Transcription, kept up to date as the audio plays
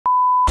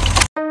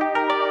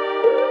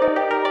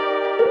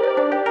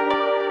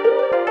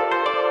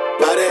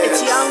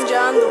It's Young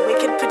John, the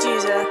wicked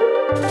producer.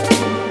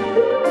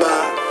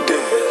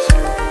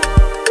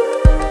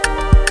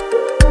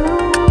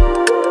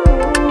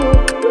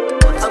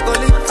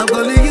 I'm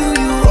calling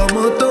you, I'm a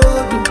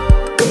toad.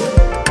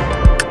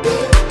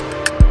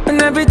 And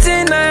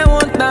everything I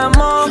want, I'm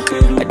more.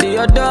 I do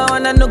your door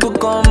and I no go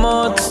come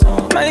out.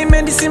 My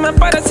medicine, my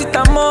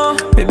paracetamol.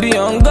 Baby,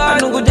 on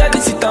God, I no go jadi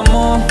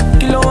sitamo.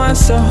 Kilo one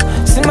so,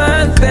 see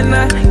my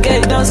antenna,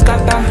 get it done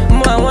scatter.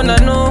 More I wanna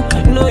know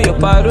your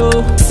paro.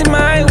 See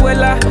my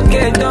wella,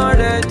 get it done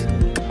red.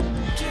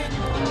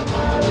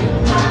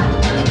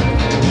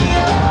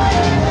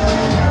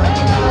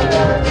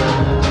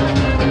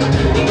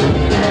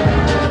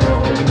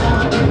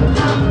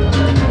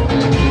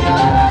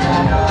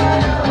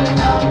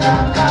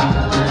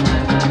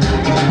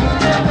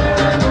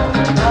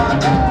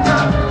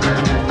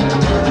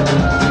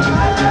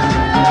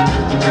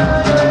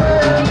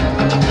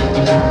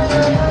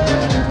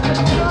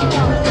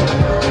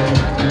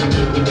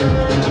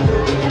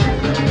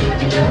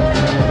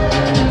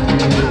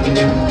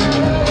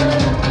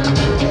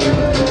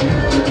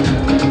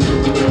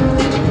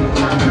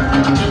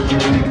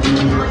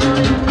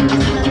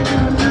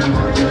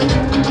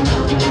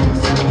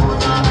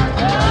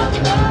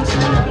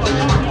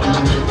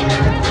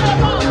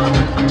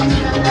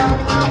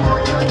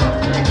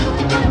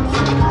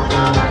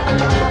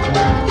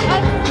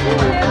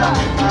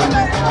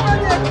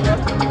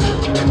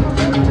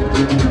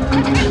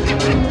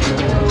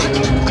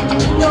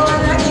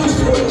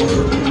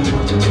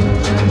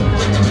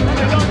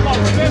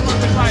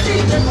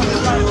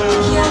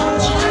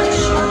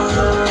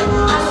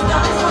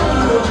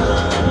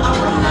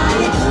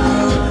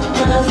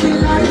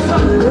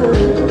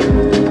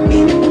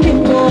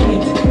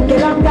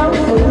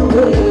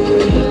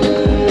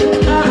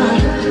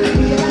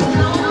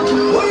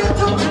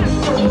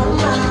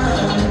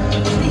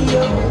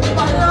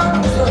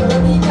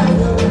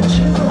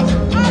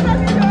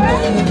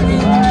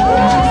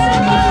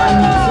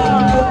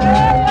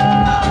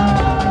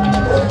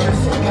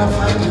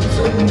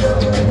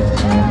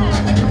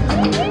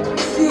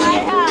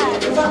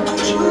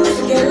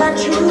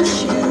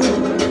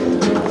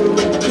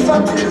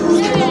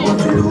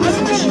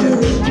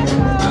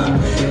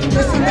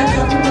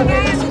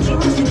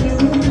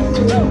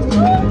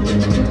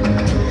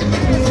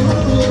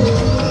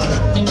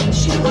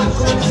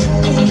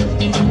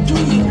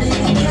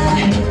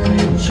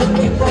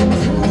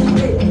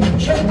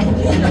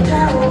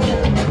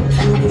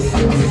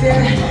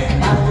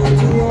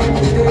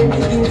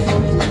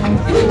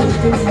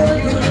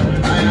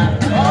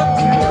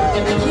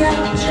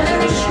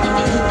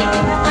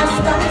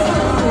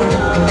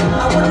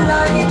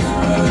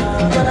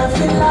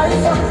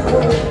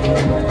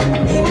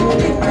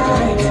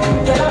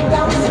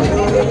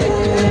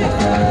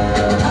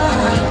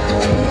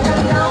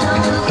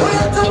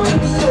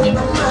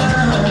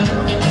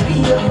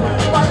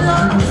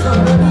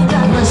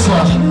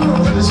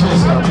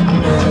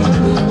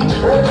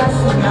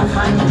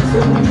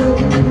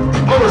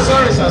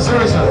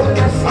 Sorry, sir.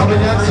 I'll be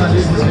answering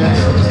this.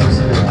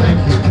 Thank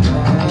you.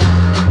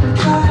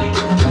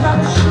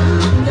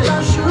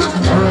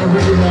 All right,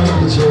 really well,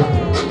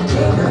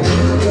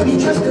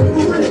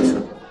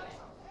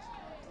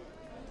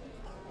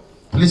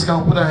 please can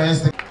we put our hands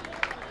together.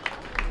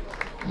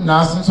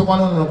 Now, since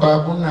one on the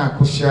Bible, now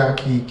Kushia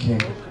Kiki.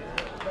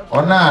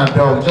 Or now,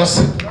 dog,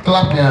 just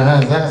clap your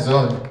hands, that's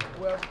all.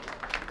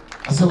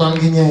 I said, I'm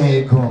getting your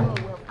head going.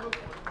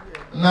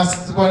 Now,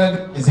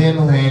 one is here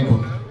no head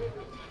going.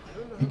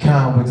 You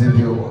can't with the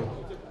viewer.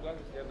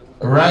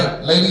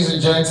 Alright, ladies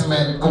and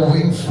gentlemen,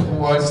 going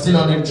forward, still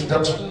on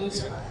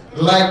introductions, I'd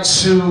like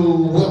to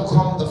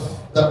welcome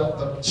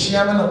the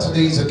chairman of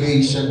today's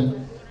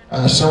occasion,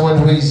 someone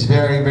who is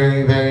very,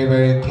 very, very,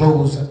 very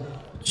close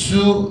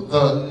to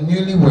the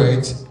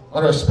newlyweds,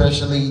 or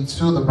especially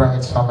to the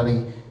bride's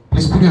family.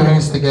 Please put your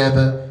hands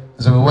together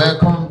as we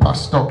welcome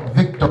Pastor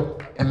Victor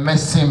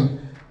Emesim,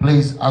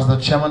 please, as the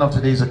chairman of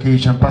today's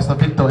occasion. Pastor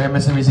Victor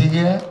Emesim, is he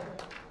here?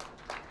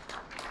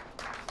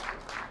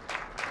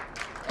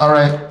 All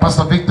right,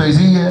 Pastor Victor, is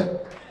he here?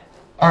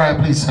 All right,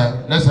 please,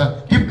 sir. Let's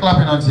keep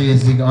clapping until he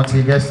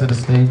gets to the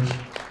stage.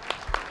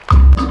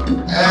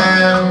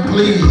 And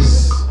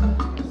please,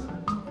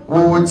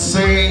 we would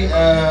say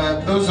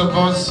those of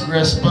us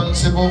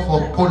responsible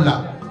for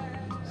cola,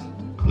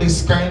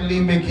 please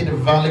kindly make it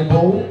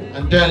valuable,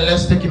 and then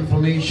let's take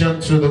information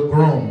to the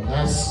groom.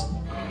 That's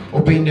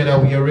opinion that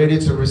we are ready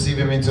to receive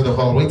him into the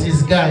hall. With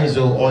his guys,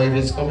 or if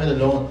he's coming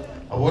alone,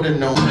 I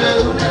wouldn't know.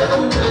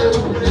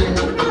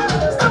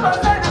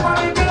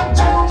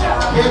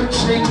 Game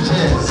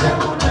changes.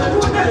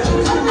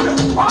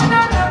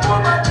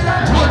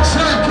 What's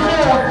that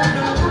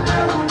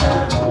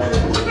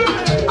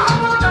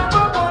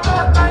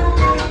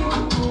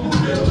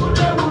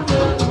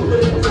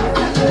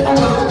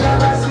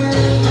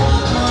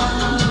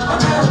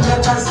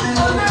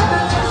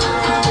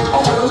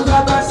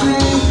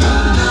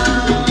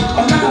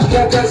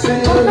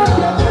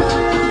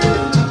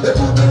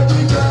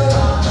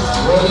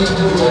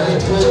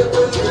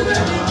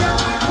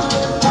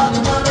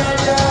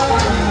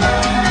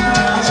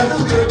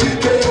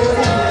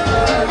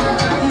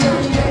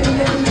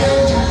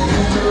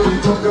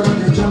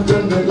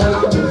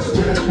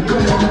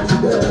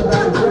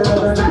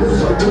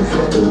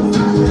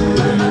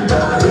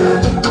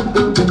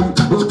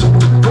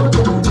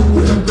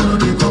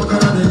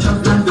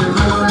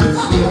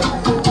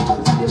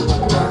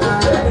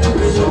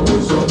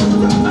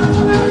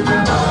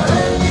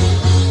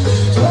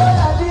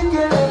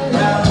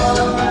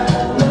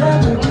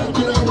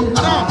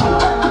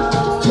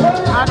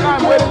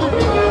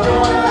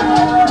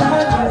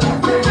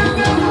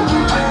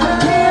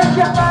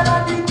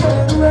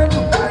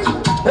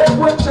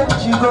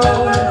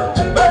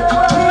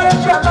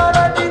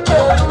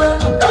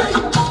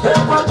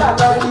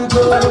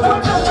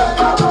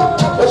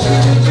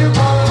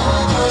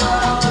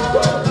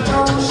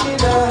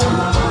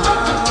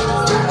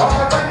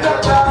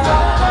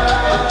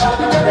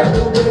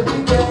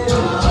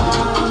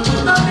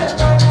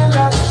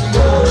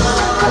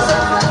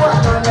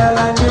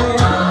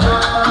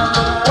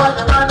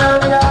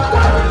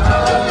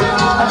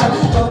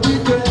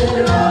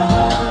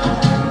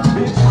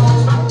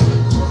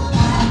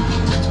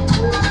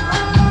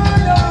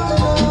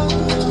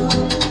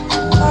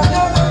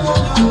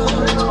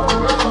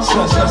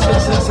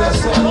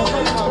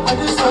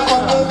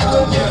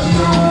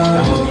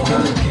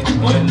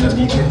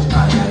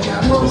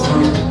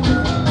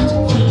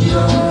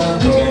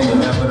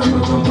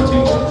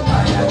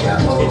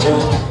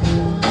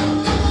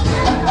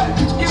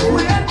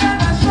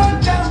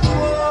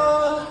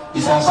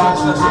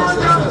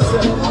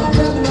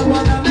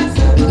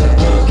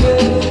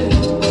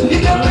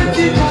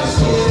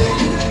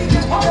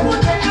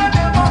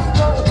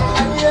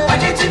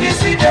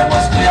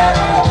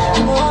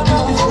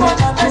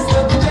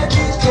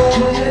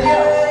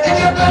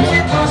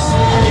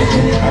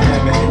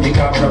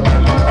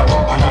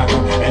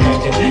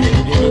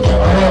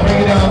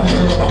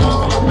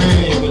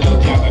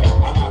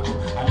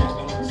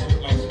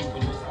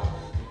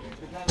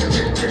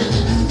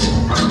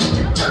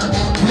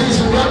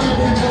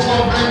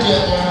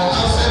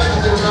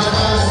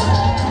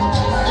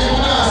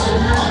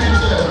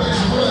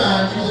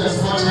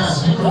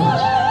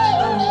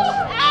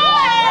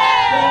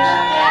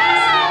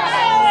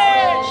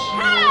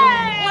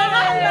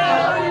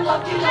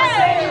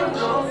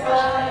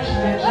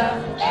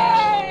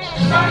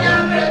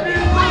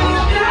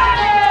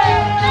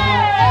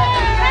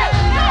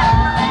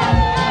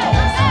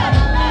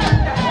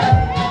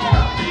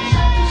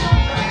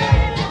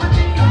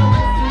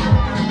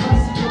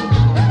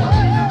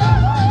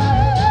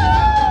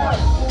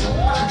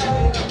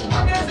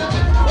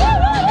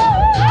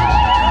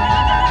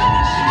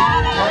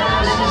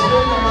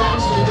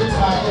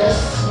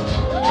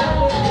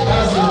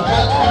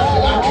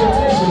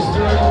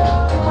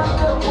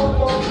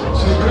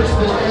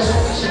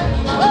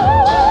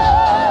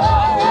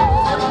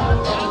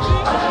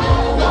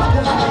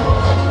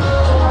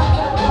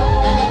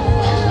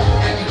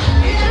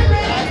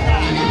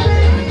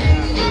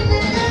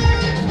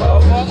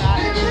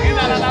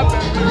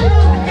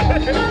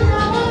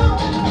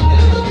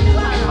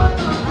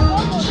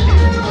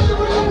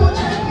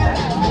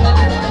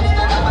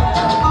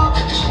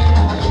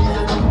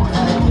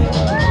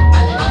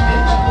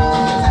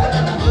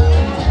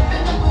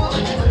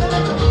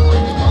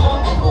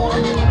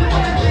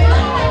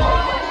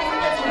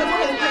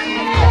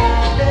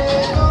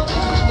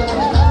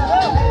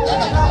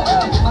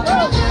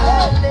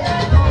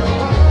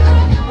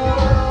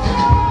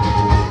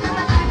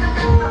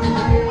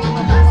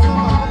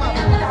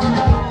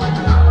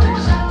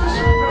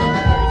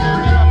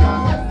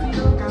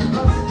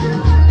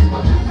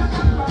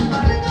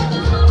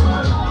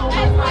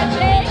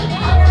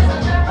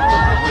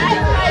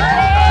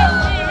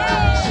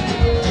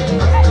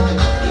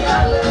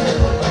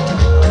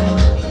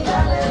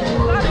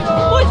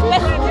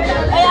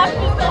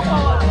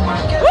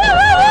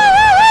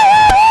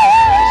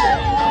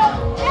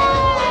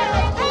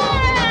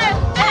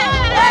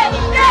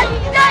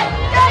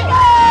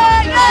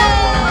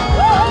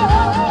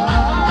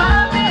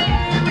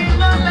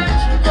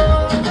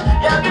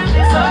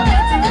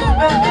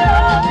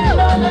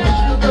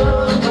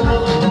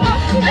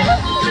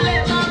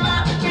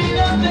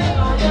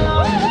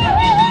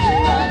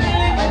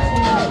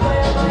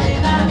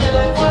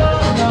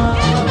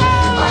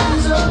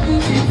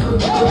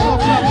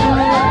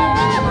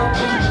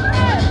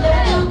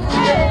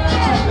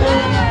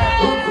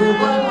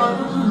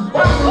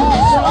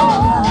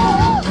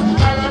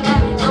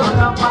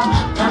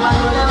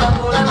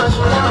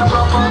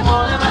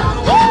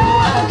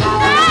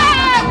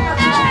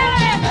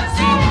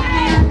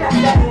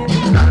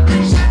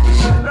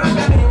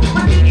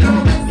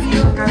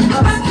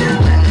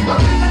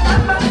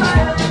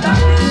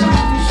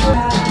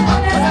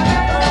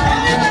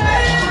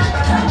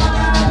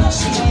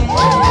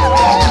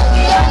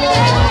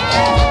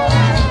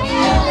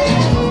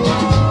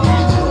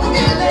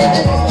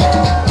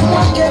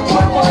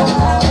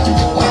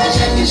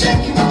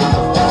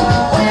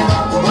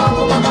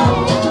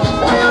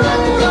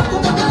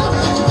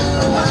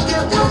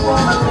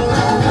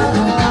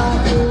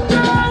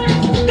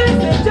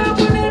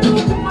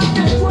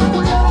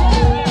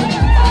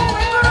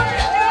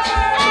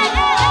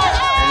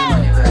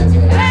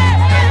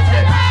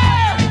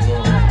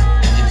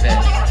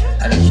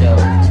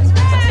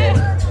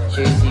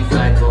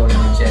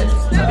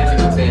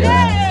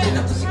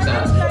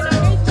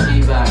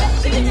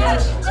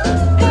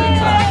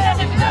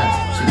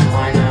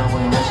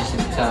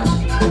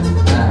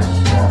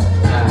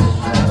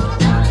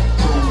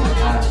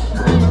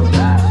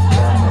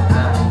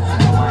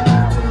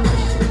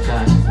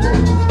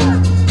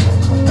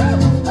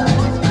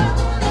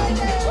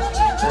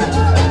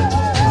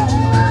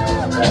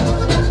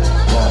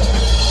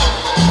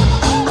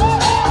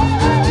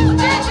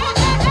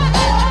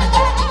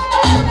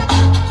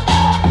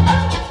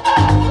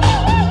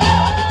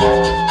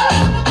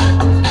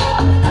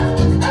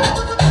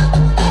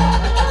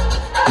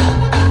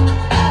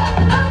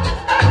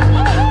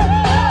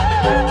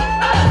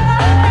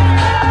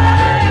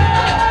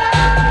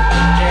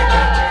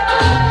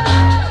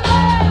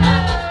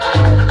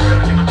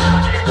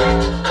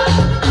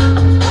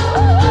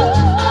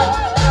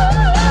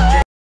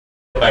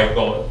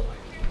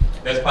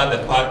despite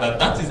the fact that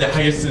that is the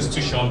highest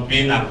institution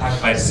being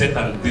attacked by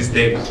Satan this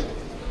day.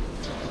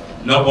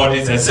 Nobody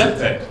is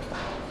exempted.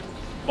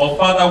 But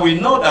Father, we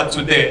know that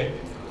today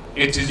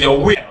it is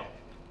your will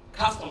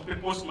cast on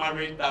people's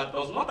marriage that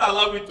does not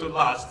allow it to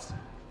last.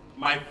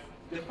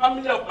 The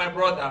family of my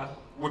brother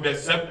will be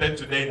exempted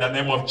today in the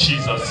name of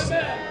Jesus.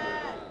 There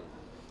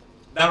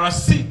are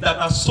seeds that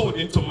are sowed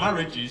into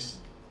marriages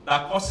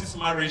that causes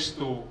marriage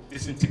to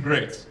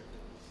disintegrate.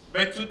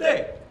 But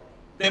today,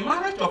 the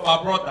marriage of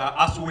our brother,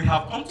 as we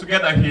have come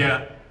together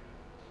here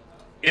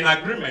in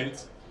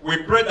agreement, We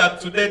pray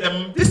that today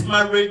this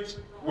marriage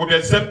will be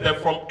exempted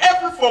from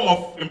every form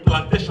of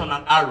implantation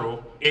and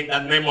arrow in the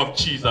name of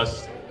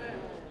Jesus.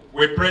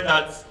 We pray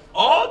that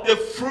all the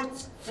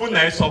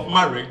fruitfulness of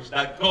marriage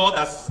that God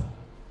has,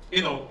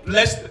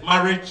 blessed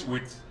marriage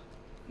with,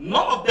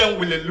 none of them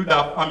will elude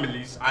our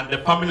families and the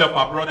family of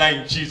our brother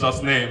in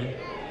Jesus' name.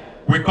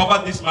 We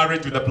cover this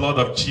marriage with the blood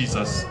of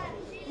Jesus.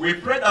 We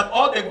pray that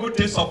all the good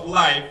things of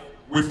life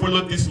will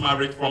follow this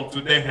marriage from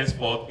today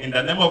henceforth. In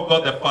the name of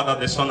God, the Father,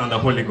 the Son, and the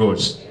Holy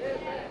Ghost.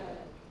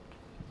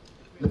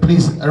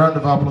 Please, a round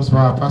of applause for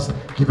our pastor.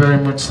 Thank you very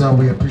much, sir.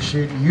 We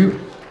appreciate you.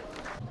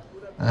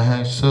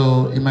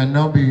 So it might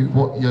not be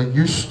what you're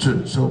used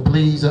to. So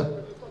please,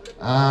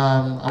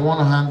 I want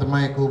to hand the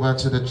mic over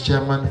to the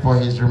chairman for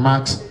his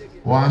remarks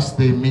whilst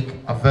they make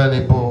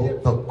available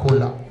the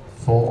cola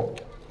for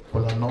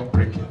cola not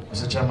breaking.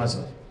 Mr. Chairman,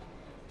 sir.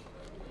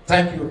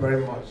 Thank you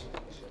very much.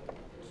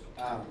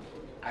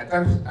 I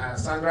thank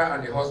Sandra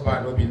and the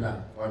husband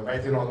Obinna for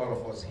inviting all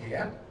of us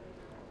here.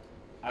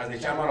 As the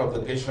chairman of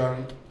the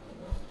occasion,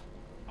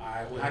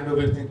 I will hand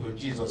everything to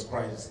Jesus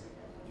Christ,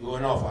 the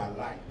owner of our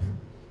life.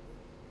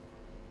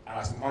 And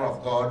as a man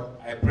of God,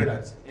 I pray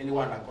that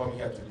anyone that come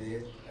here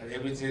today, that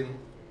everything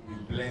will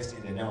be blessed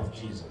in the name of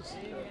Jesus.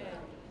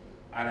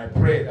 And I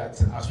pray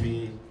that as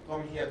we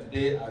come here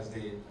today as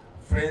the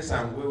friends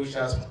and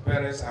well-wishers,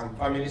 parents and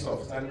families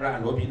of Sandra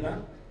and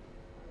Obinna,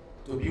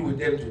 to be with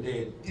them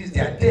today. This is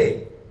their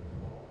day.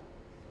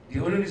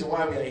 The only reason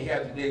why we are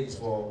here today is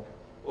for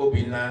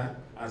Obinna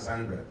and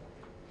Sandra.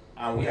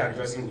 And we are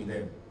rejoicing with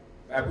them.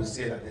 The Bible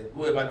says that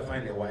whoever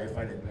find a wife,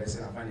 find a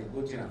blessing, and find a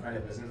good thing, and find a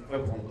blessing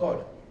from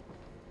God.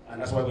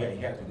 And that's why we are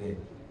here today.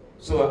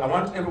 So I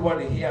want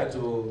everybody here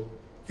to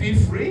feel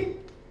free,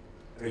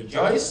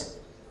 rejoice,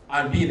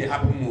 and be in a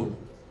happy mood.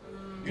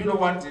 Do you know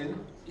one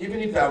thing? Even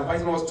if they are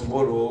inviting us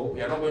tomorrow,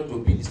 we are not going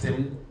to be the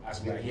same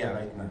as we are here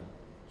right now.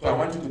 So I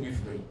want you to be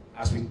free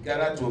as we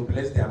gather to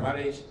bless their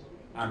marriage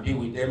and be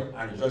with them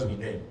and rejoice with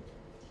them.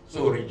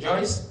 So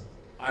rejoice,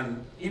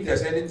 and if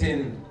there's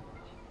anything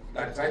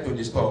that tries to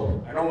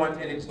disturb, I don't want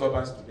any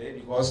disturbance today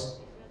because,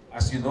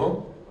 as you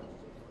know,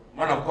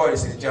 man of God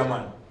is in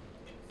German.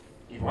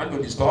 If you want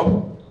to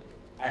disturb,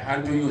 I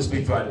handle you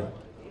spiritually.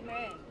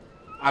 Amen.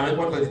 I'm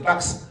able to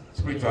tax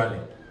spiritually.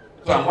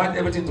 So I want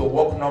everything to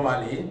work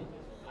normally.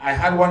 I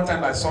had one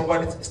time that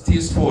somebody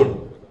steals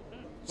phone.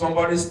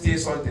 Somebody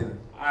steals something.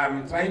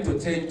 I'm trying to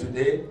tell you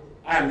today,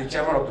 I am the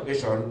chairman of the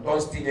occasion,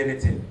 don't steal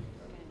anything.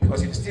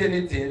 Because if you steal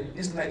anything,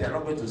 this night you're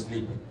not going to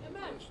sleep.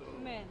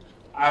 Amen.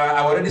 I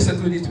already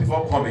settled this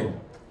before coming.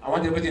 I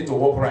want everything to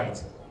work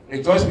right.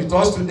 Rejoice with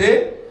us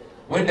today.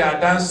 When they are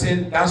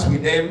dancing, dance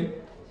with them.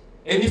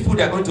 Any food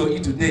they're going to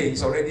eat today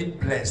is already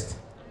blessed.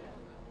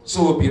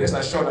 So be rest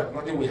assured that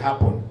nothing will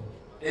happen.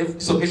 If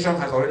this occasion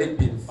has already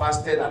been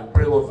fasted and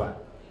prayed over,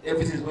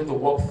 everything is going to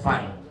work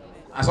fine.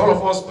 As all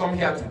of us come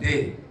here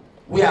today,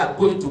 we are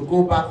going to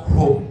go back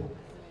home.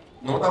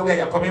 No matter where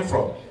you're coming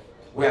from,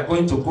 we are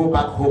going to go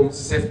back home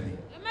safely.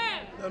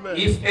 Amen.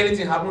 If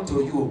anything happened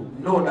to you,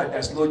 know that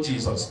there's no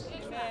Jesus.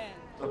 Amen.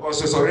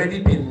 Because it's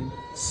already been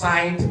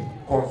signed,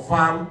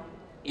 confirmed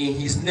in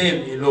his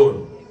name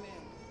alone. Amen.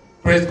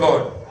 Praise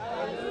God.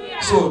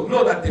 Hallelujah. So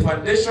know that the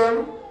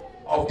foundation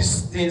of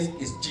these things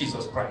is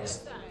Jesus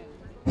Christ.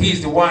 He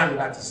is the one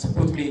that has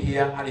put me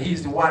here, and he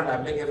is the one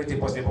that makes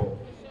everything possible.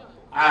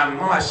 I am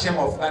not ashamed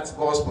of that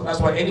gospel.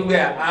 That's why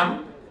anywhere I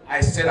am,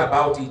 I said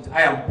about it.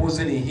 I am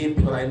posing in him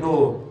because I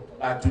know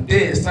that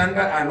today,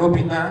 Sandra and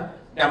Obinna,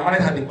 their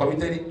marriage has been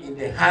committed in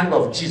the hand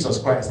of Jesus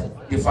Christ.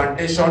 The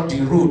foundation,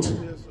 the root,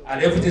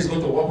 and everything is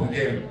going to work with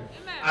them.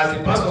 As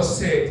the pastor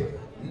said,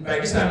 by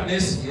this time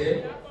next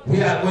year,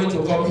 we are going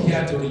to come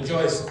here to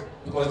rejoice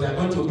because they are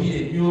going to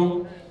be a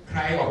new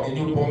cry of the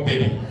newborn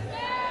baby.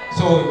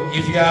 So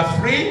if you are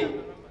free,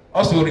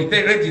 also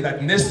ready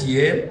that next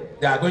year,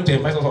 they are going to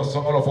invite us,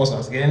 all of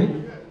us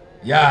again.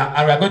 Yeah,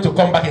 and we are going to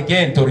come back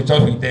again to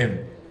rejoice with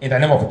them in the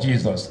name of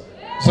Jesus.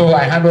 So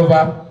I hand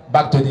over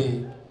back to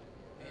the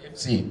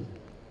MC.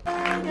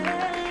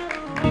 Because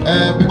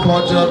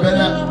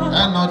Jabella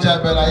and not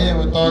Jabella here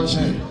with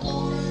touching.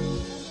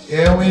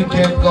 Here we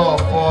can go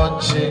for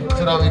change.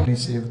 So that we can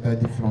save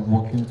Daddy from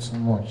working too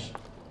much.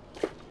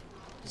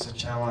 It's a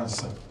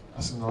chance.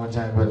 That's not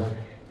Jabella.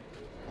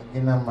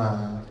 Again, I'm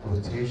a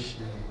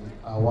rotation.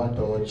 I want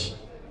to watch.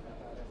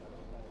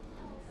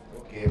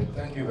 Okay,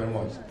 thank you very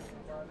much.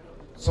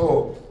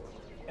 So,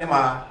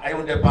 Emma, I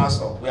am the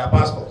pastor. We are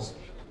pastors.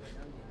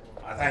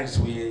 At times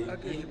we.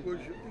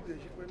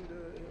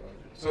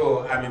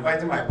 So I'm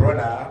inviting my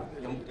brother,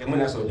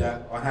 Emuna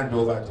Soja, I'll hand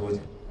over to him.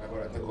 My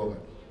brother, take over.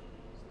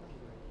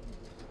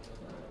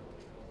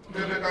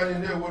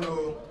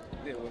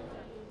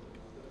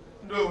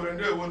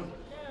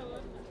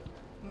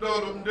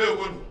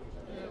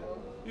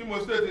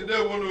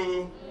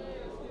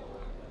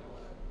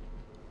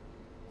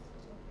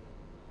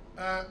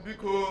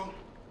 Because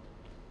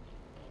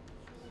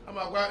I'm a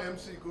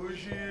MC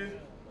Goji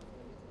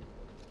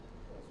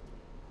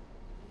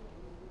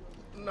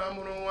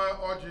Namunwa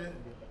Oji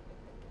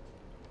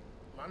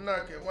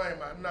Manake, why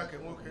Manake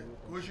Moke,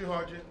 Goji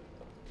Hoji,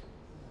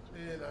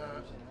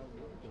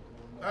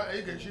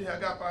 I get she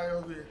got by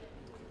over here.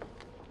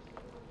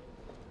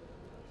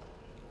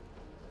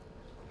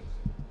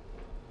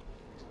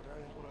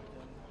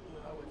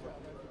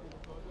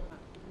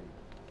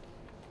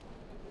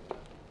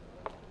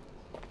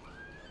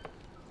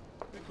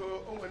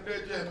 Because when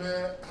they jam,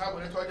 how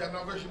would I tell you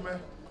now?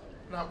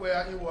 Not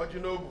where you watch, you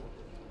know.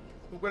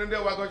 When they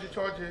were going to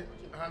church,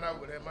 and I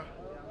would Emma.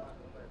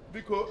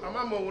 Because I'm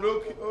a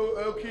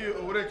okay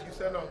over it, he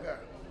said,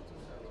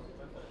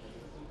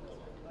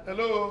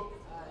 hello.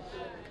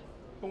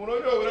 When I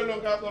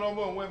don't got no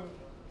more women.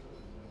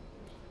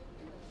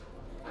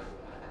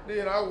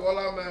 Then I will,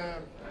 I'm a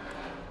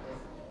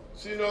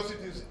senior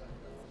citizen.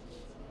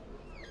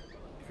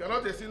 If you're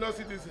not a senior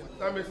citizen,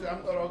 that means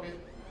I'm not okay.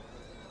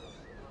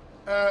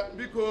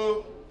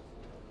 Because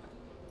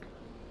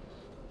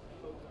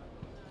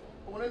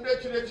when they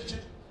teach,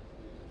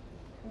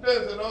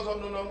 there's also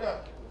no longer.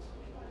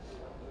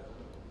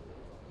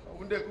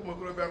 When they come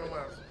across the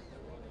mass.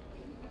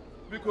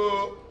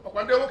 Because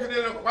when they walk in,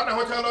 when I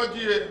hotel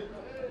lodge,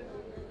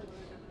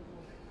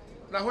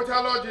 na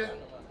hotel lodge,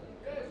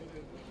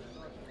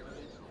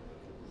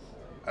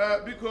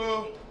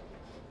 because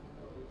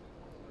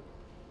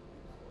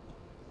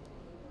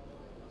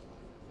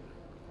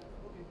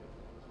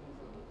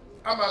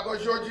I'm a go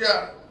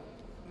Georgia,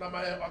 na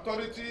my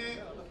authority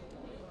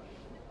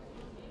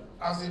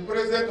as the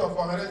president of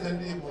Ohanes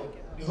and Imo,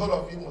 the whole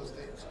of Imo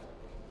State.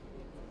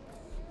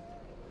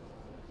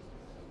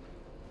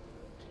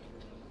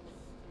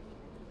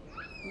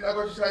 I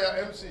go to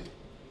MC.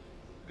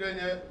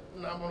 Genye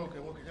na moruke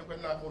moke je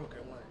na moruke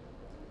nwa.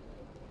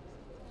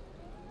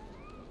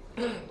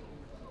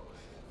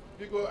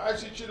 Biko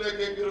achi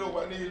Chineke kere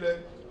ụwa niile.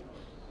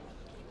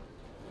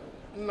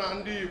 Nna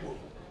ndị Igbo.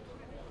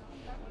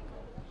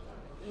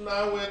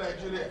 Nna nwe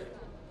Nigeria.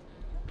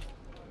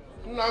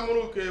 Nna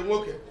moruke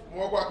nwoke,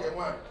 ma ọgwa ke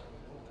nwa.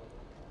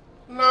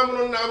 Nna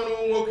mụrụ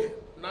nwoke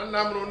na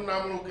nna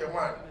mụrụ ke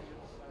nwa.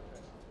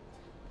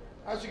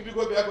 Achi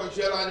biko bịa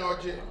gochiela anya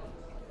ọjị.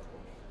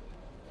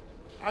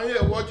 Anyị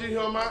ewe ọjị ihe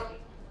ọma,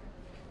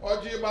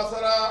 ọjị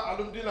gbasara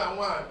alụmdi na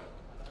nwanyị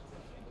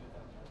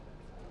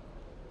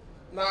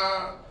na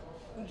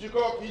njikọ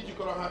ọka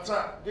ijikọrọ ha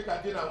taa dịka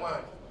di na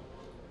nwanyị.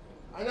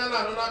 Anya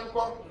na-anụ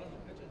n'akụkọ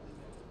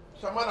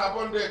Shama na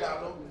Bonde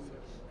ga-alụ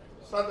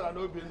Sandra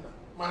Obinna,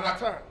 mana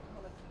taa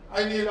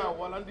anyị niile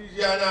agwala ndị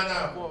ji anya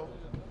abụọ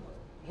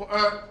hụ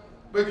a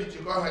kpebi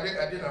jikọ ha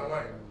dịka di na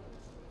nwanyị.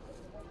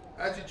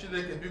 Achị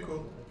Chineke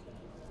biko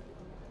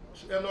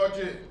chike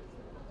n'ọjị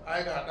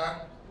anyị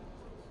ga-ada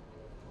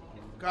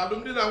ka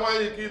alụmdi na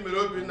nwanyị ka imere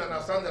Obinna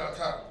na Sandra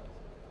taa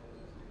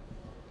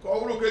ka ọ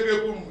bụrụ ka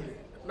ga-ekwu mmiri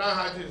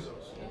n'aha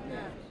Jizọs,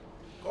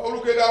 ka ọ bụrụ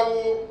ka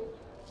ga-awụ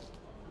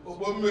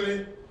ogbo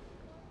mmiri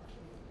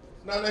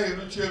na-anaghị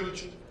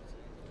eruchi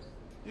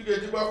ị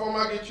ga-ejikwa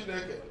afọma gị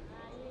Chineke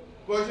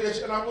gozie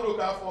echi na mkpụrụ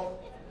ka afọ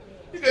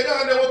ị ga-enye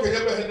ha ndị nwoke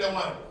nyekweghị ndị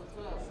nwanyị.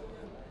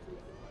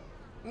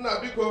 Nna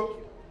biko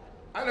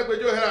a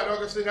na-ekweji ohere a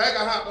n'ọgụsị ga anyị ga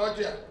ha ata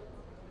ọjị a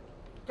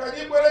ka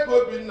anyị kwere ka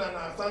Obinna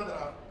na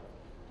Sandra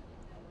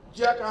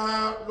ji aka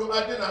ha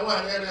lụba di na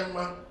nwaanyị ere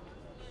mma,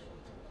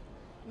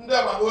 ndị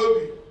agbata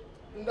obi,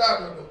 ndị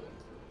adụdụ,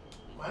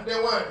 ma ndị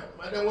nwaanyị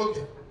ma ndị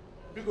nwoke,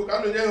 biko ka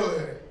nye ha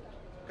ohere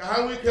ka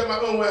ha nwee ike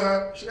maka onwe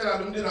ha chike na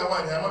alụmdi na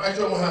nwaanyị ama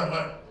ajọ onwe ha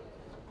ama.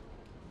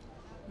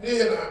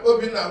 N'ihi na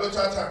Obinna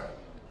alụcha taa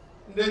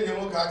ndị enyi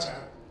nwoke acha,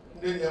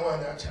 ndị enyi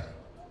nwaanyị acha.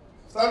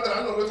 Sandra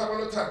a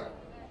na-alụchakwanụ taa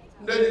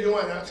ndị enyi gị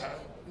nwaanyị acha,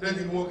 ndị enyi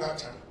gị nwoke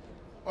acha.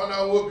 Ọ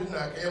na-awụ Obinna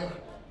ka ịma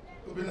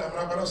Obinna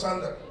marakwanụ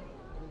Sandra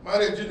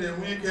mara eji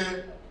na-enwe ike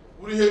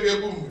bụrụ ihe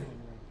ga-egbu mmiri,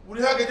 bụrụ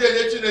ihe ga-eji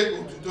enye Chineke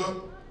otuto.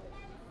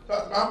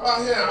 Ma mkpa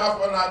ihe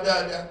afọ na-abịa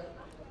abịa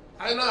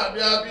anyị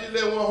na-abịa bịa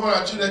ile nwe ọhụrụ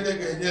a Chineke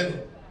ga-enye nụ,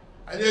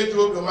 anyị eji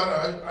obi ọma na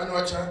anya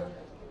ọcha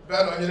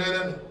bịa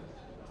nọnyere nụ.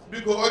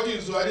 Biko ọjị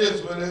izu anyị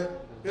ezuole,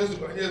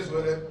 ezukọ anyị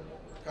ezuole,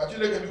 ka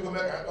Chineke biko mee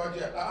ka ọjị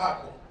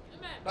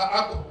na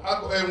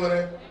akụ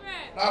enwere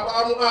na akpa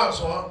anụ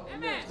asụọ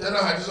site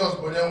n'aha Jizọs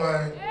bụ onye nwe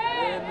anyị.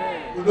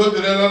 Udo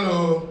dịrịla n'o.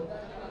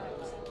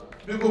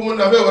 Biko mụ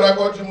na m ewere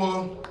aka ọjị m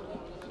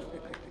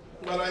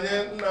gbara nye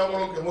nna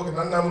mụrụ nke nwoke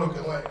na nna mụrụ nke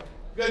nwaanyị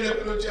ga-enye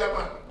ekpere ochie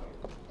ama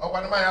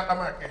ọkwa n'ime ya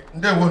atamake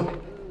ndewo.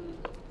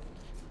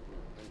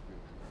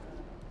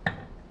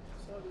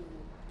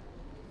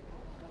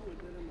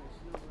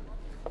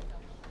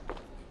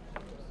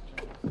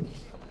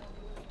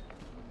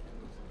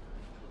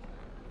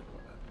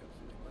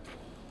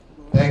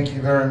 Thank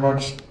you very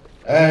much.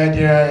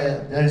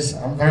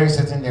 I'm very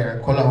certain there are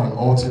color on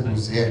all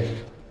tables here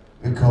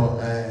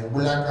because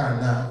Bulaka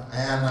na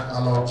ayana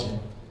aloji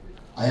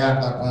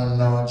ayata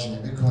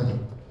konoji because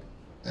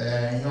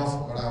yof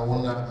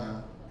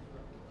wona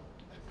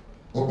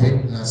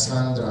Obinna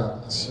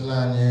Sandra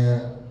Ashilani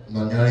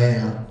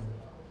Nonyoreya.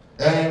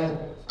 And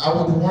I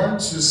would want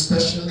to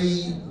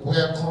specially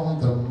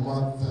welcome the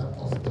mother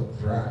of the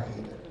bride.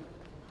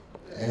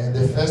 And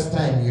the first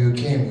time you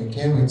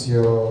came with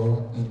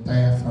your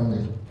entire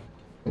family.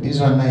 But this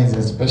one now is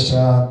a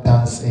special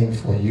dancing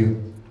for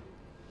you.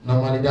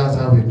 Normally that's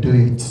how we do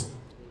it.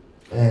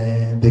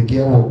 the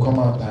girl will come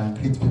out and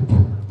greet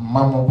people.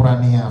 Mama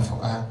Brani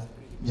for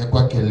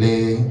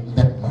Yakwakele,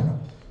 that man.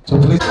 So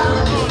please.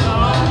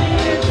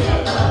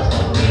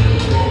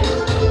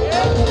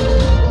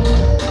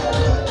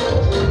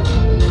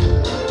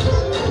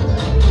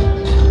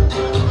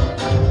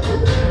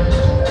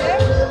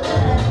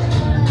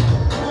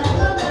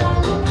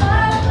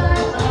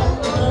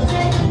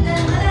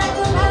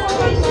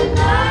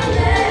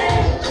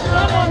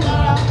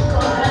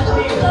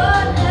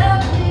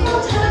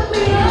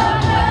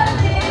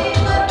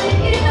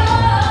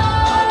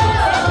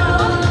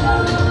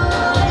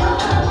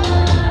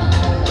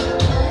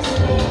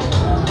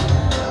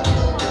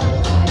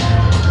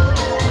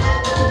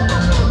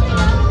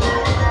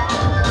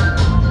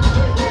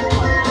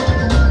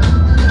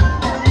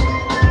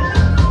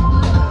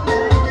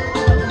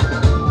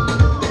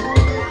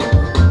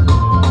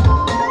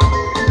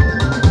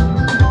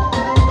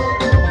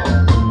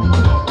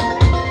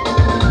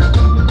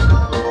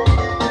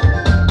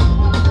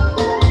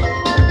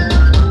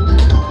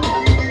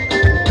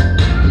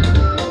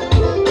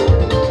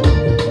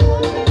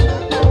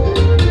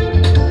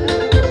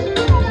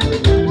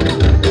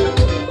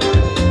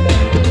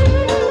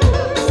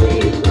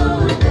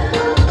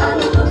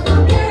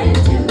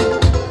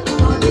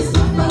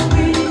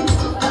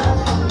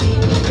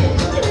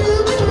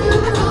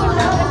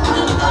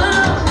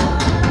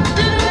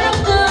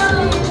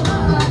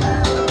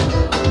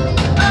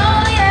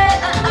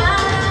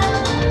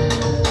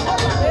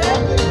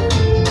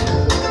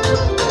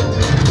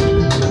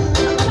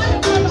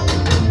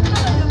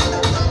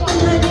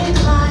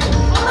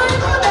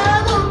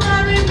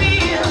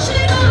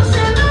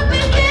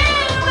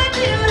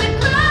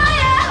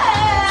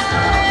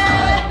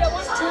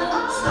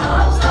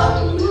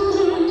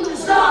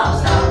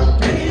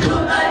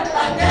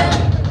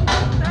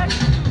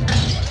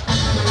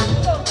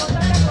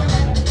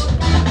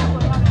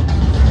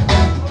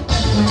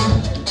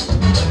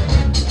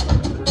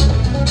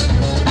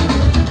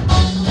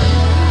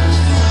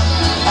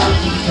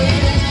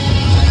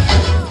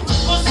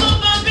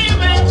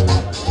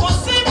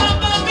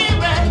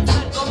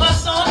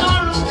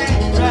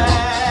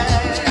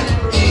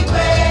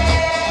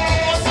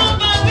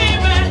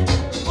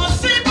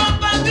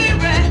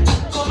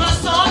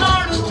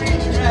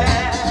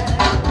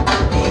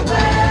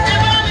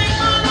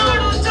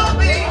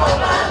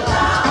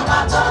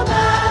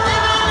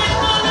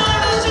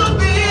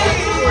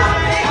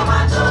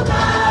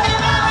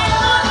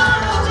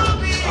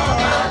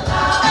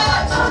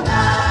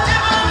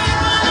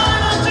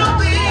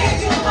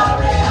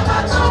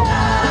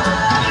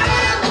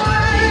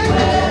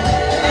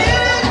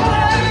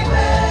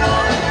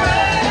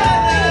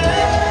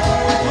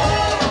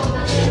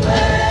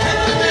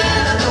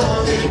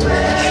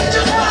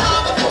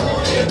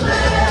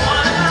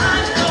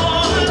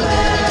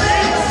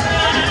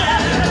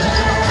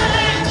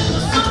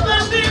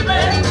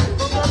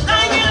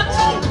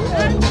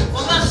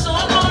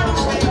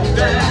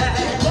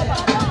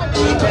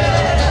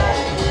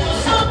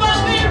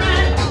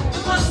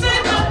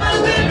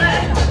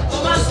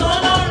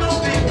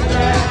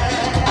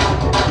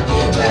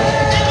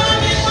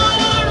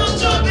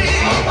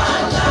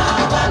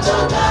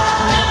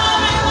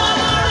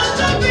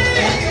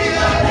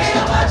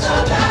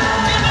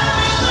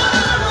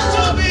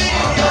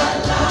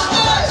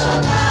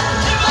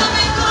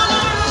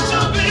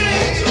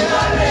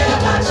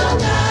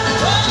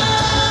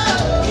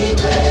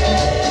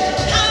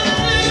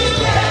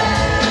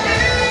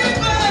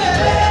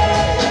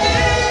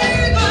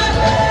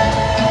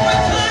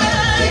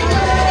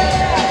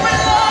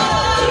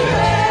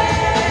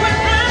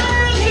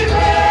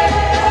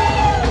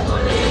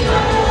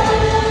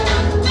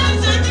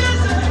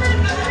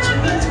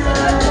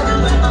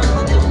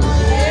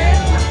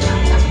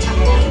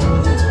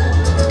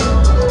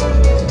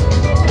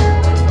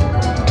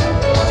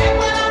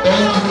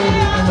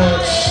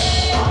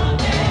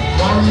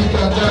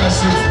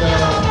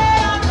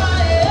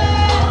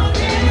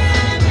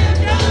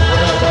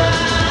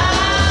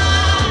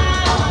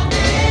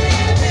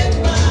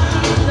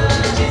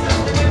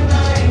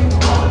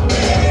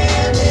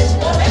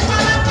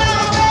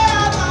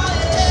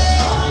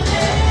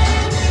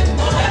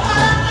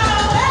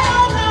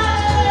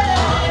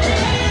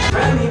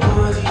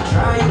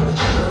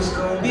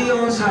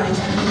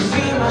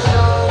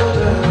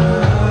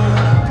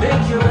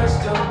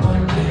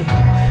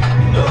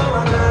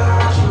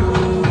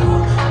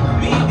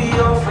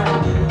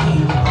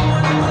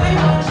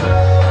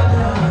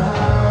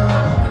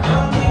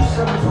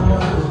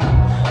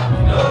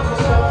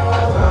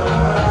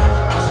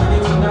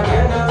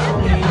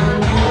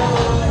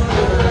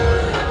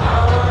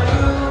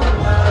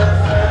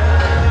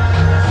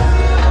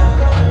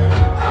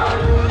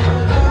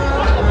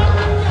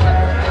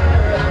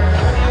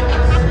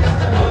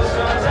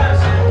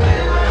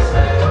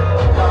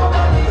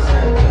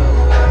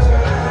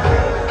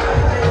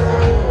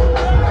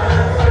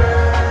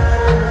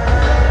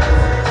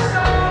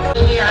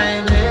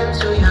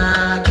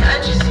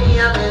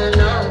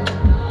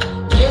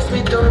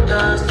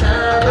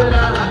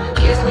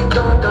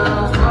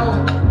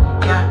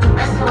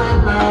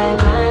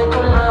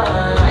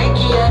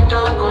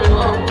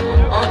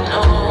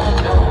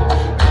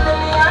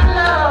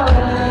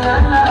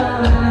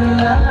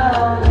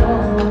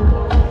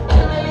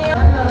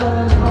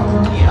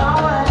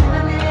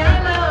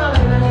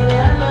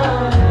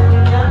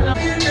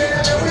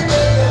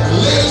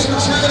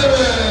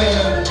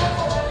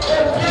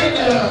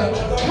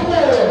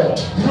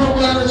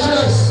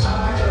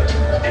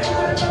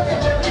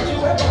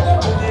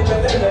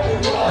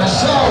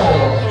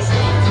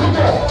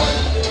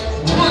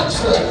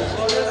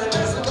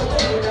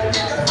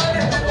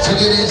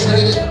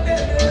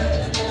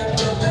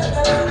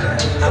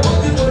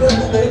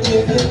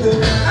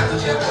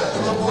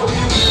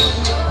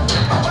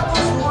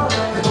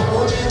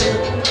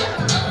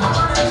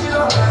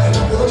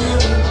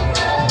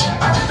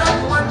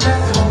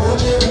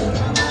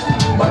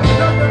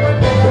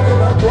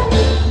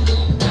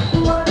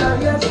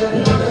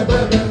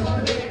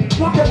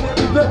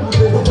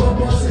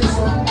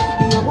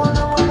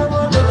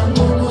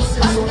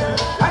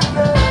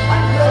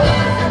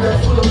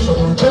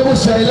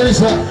 say,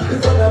 listen.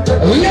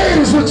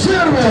 Ladies and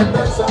gentlemen,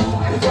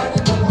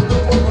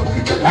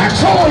 I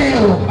told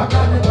you,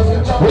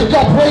 we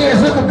got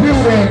players in the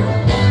building.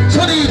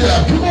 Tanita,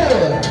 come on.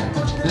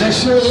 Let's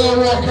show a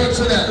little rock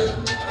into that.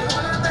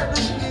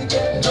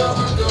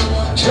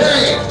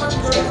 Hey.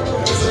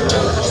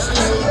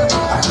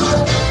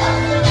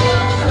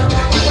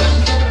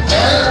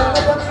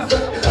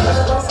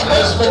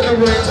 Let's make it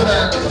right to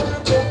that.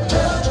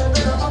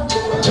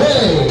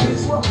 Hey.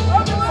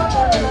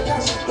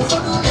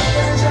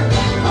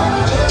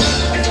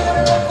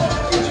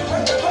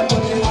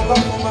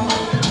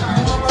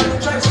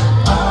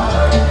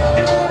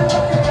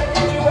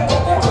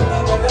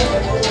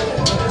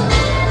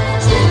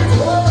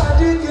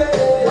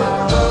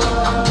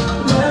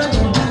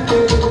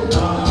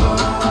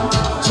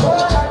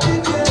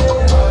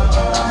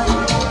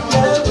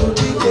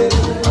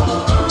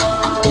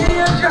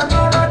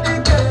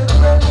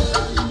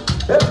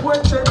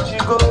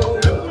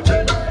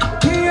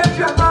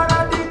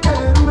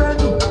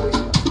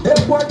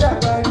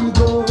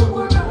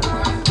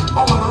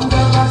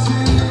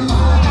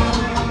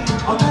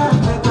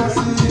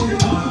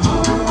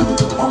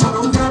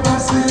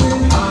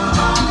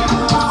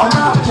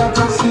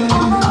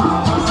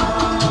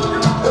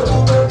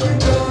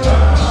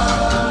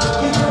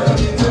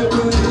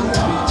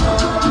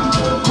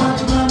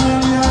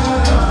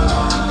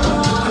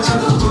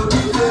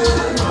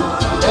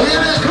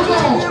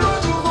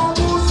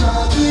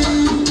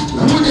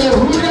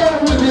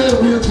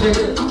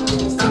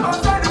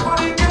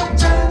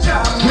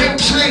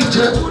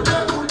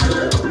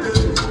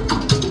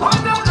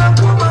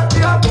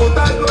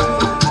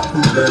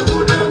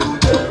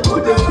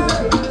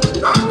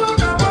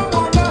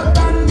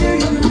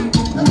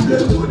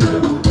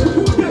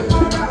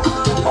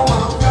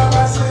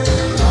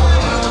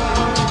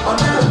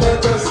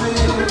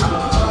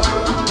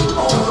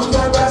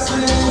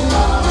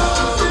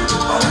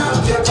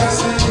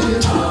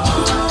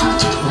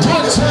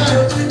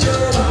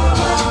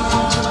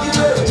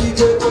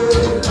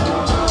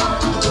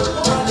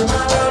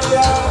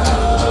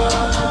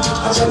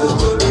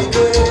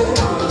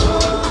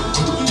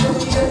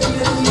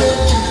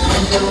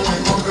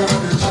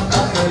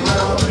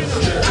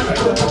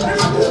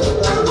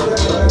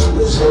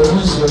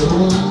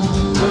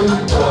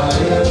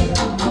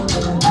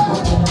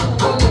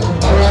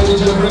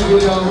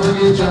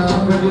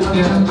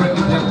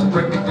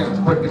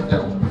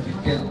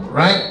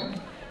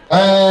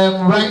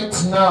 Right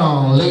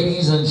now,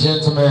 ladies and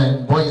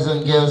gentlemen, boys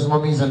and girls,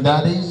 mommies and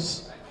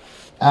daddies,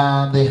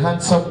 the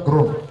handsome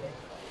group,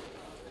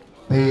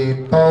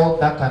 the tall,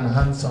 dark and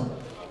handsome,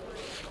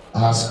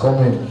 has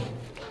come in.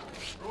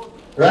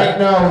 Right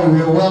now,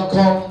 we will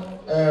welcome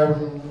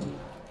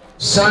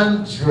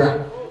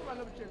Sandra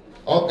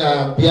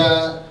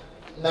Obinna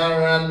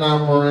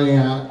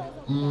Moria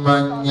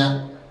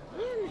Manya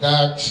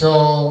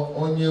Gacho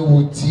Onye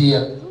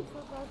Wutia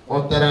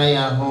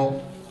Otaraya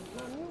Ho.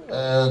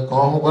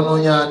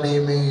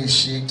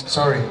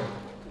 Sorry,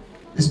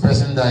 this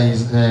person that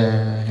is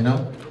you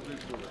know,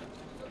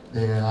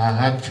 I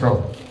had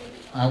trouble.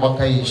 I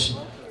wakaishi.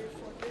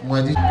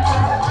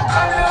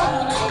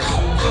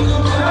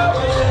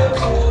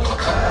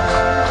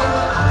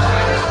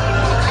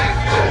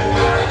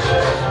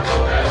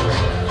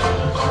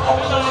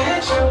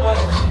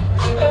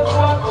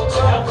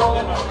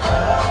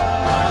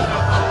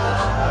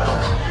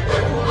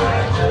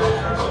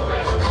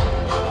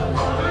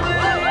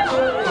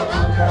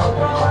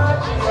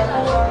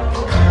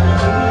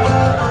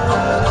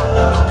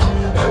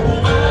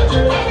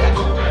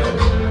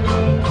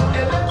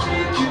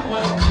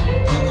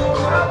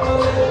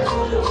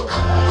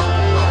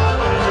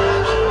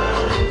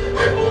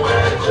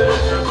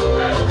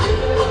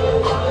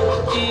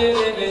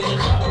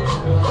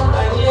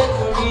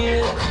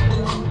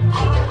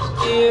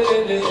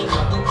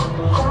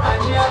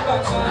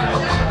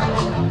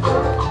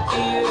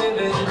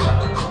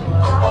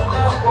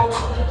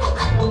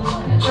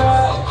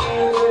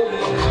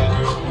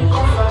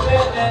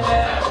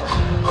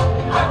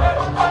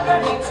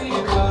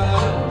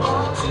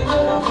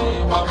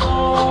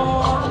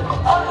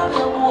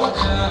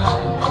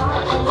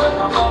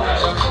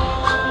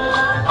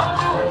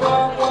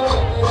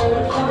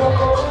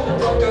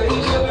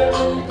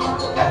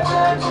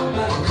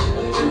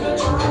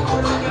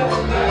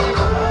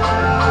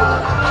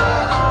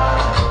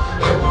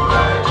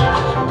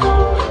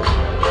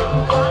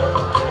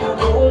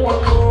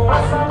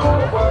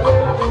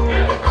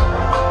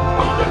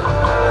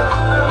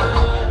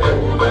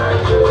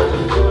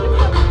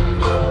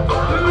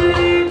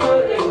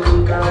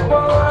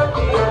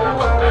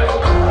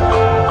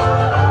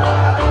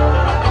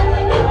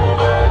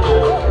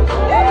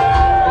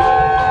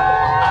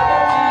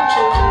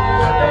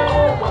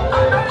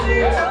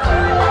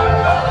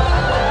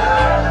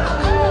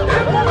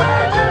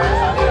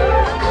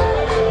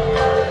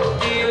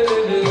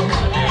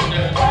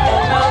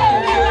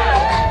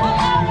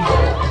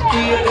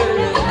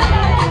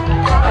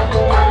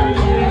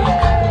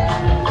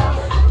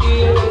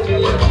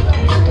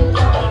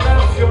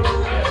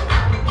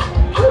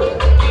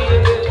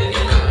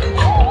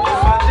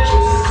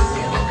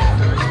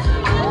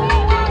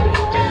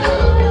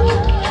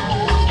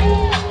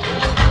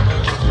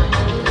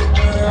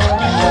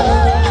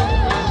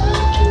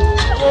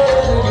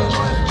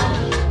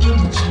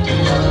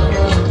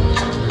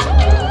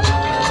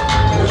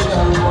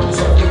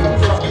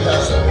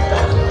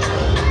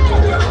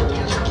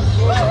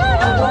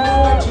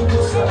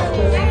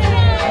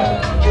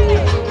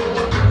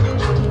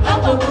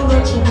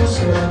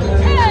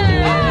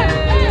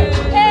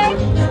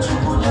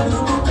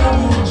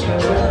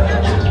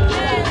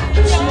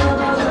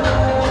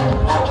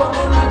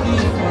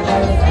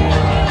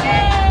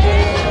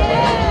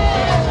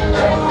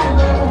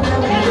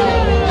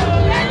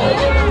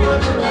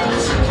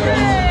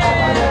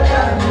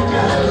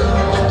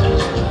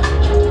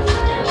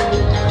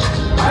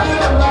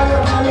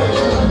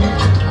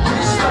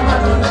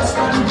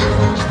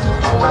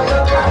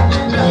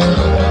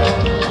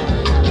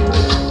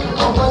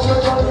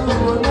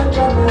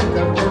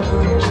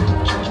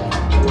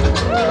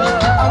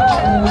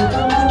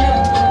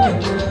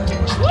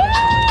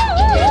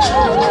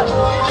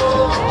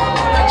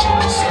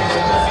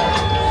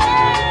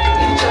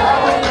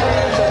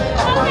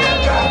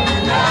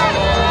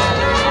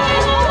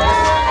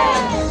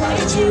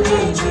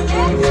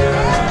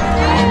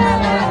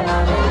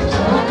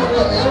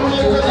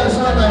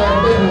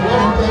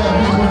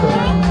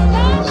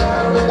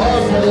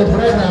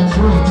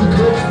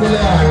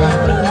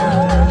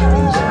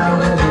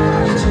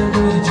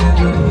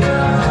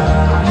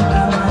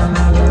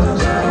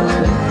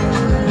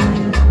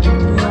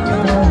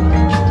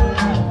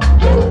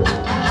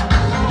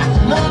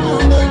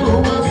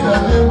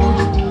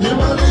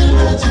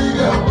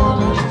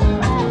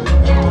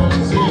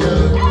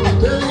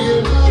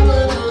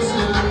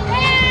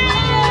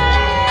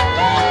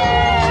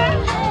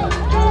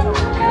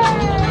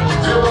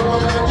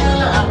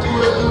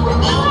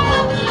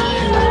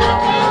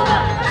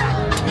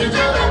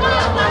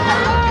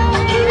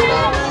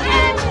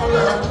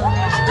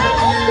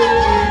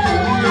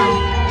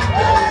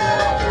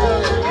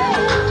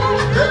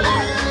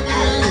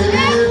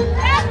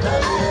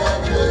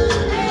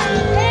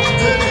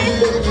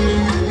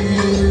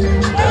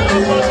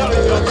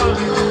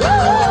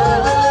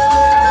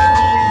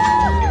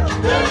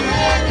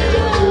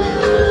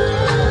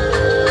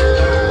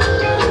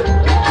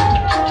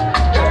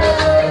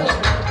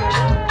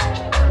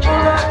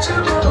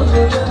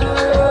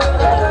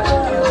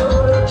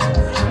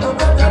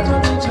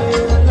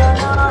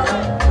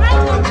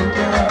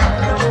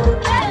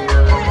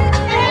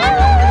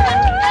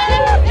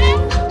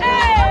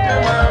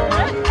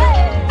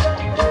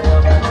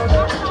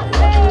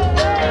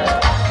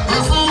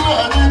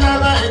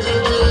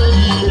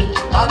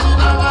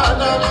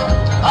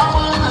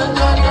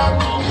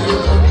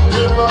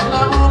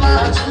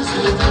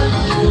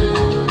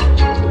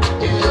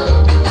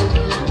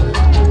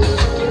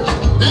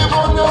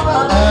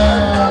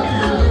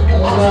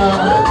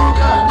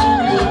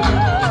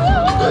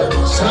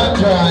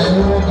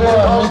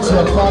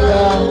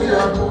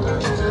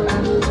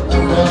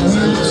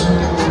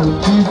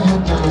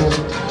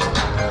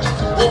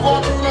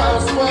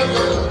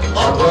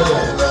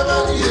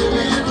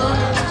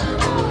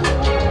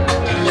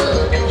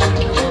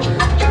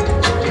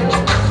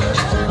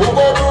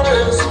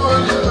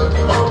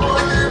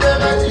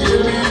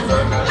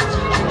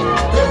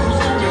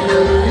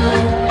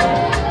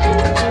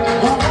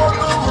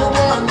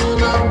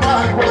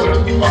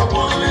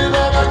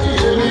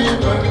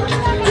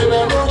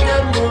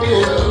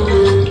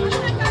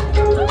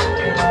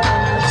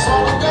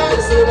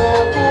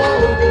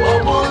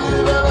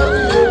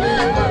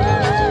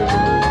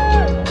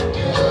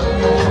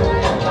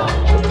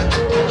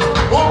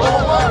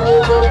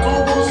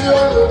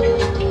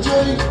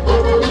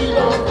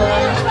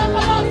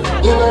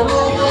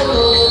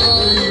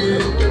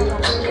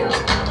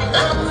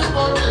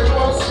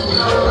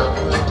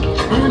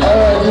 Bring it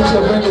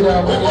down, bring it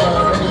down, bring it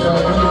down, bring it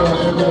down,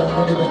 bring it down,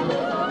 bring it down.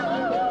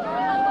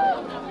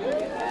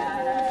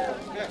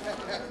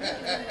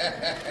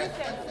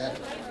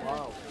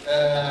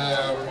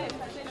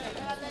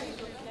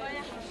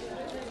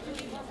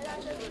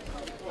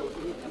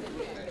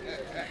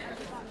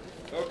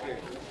 Okay.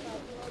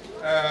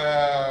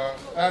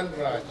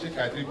 Sandra, it's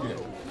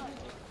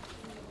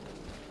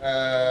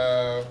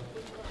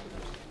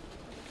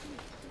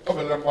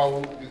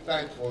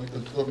time for you to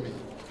show me.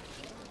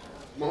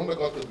 Muhammad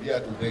got to be here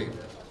today.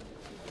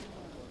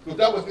 So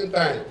that was in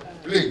time.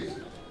 Please,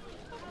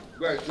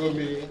 go and show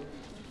me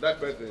that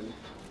person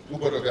who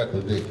got to be here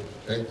today.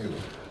 Thank you.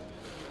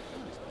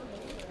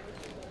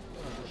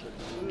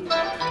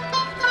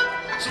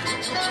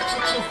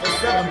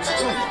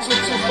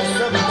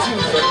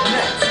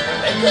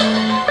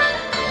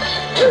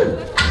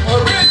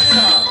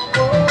 Original.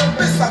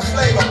 Mr.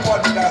 Flavor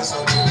Podcast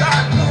on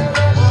that.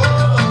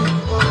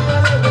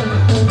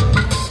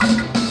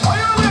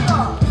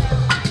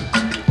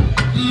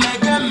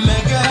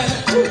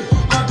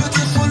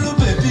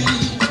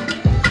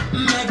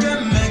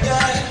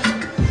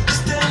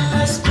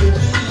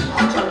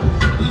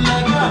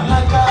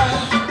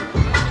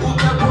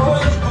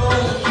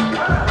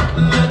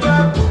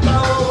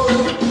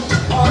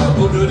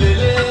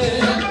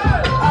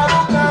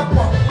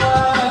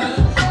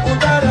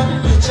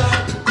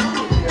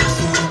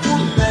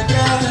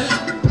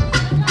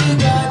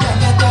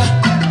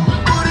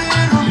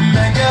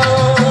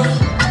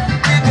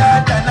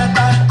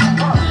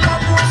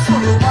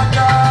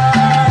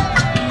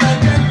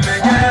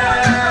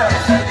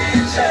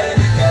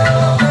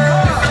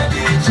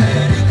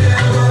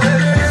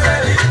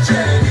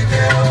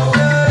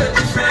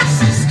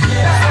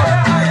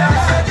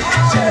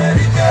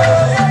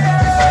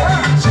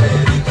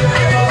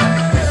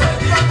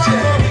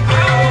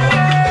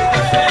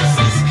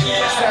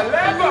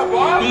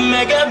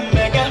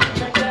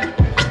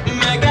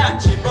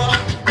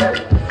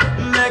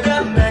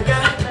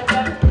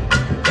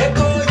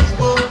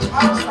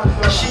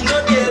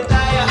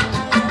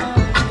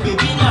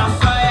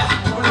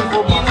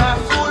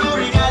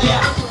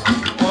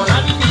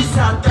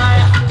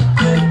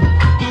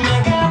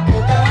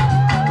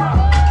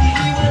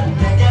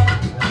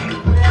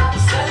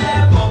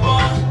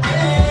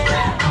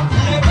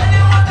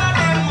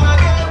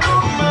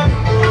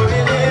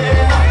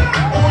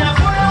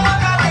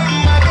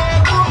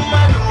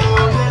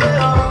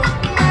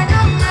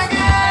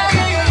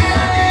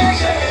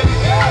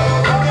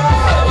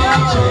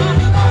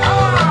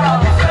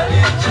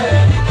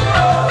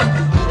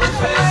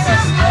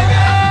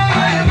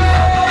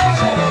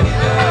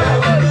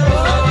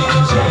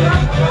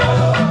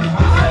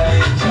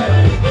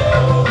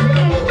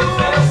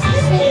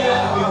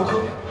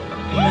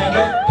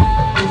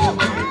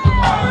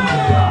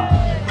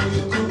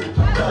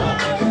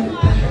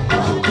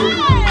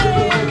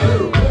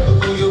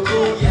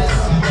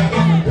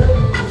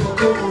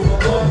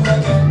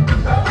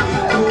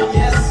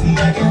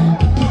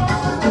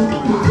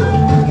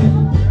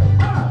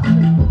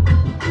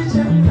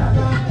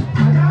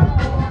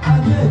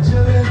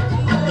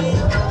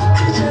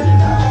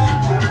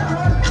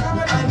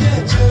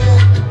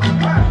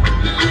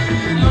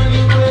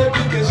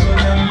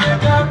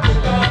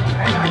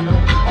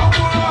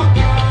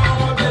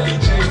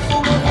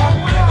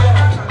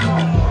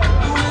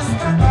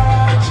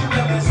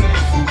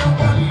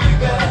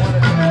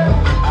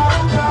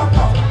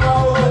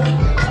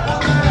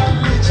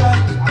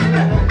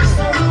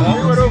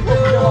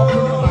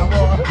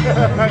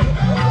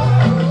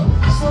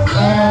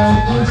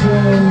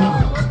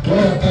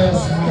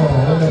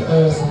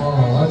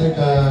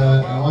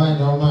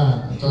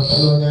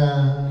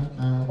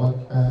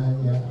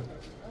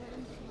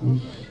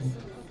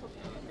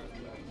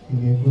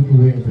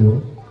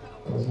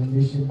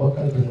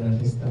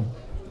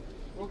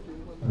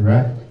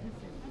 Right?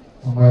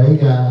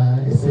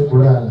 It's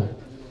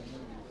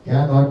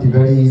not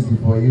very easy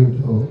for you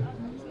to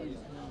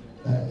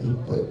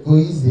go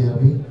easy,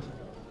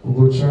 we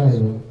go try.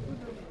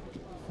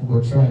 We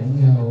go try.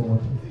 Anyhow,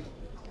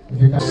 if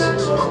you can.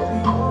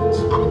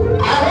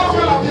 I hope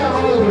you are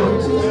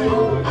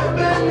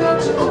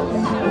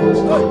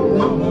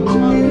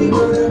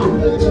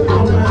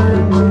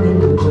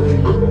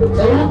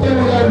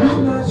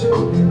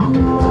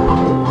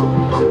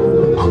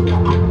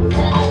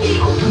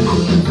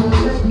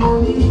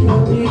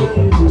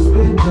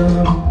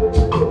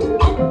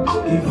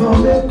if I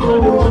let go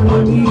of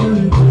money,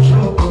 you go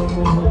shop.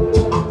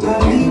 I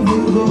leave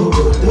you go,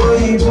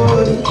 boy,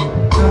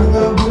 I'm a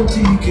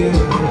boutique.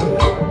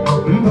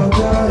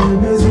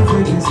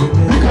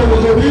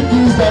 Because we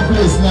use that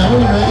place now,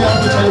 we have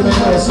to try to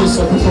make our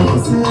social people.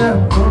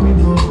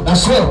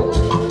 That's right.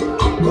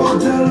 Go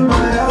tell my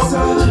house,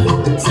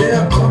 say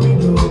I'm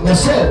coming home.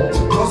 That's it.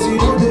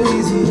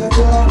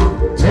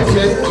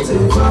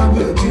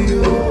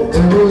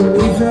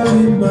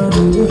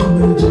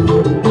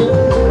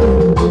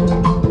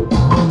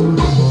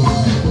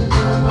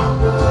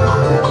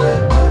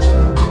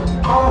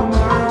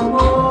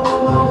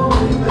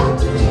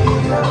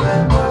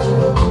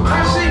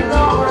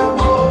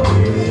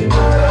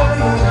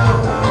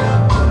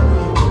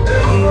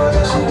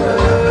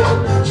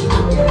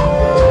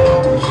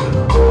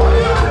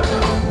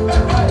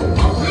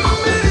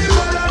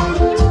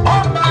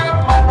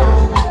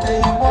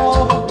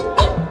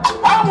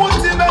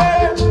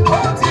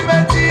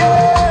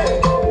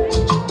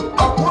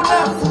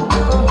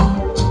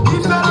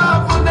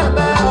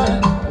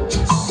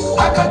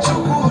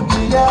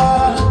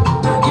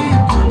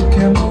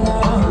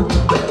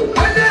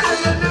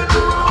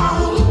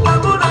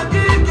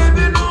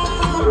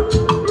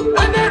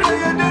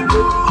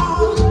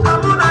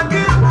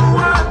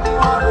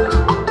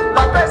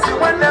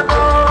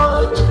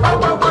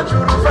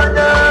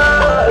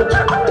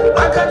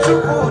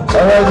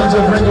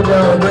 Bring it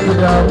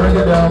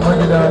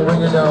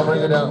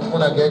down.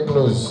 When I get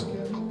close,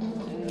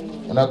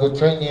 when I go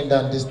train you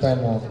down this time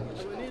on.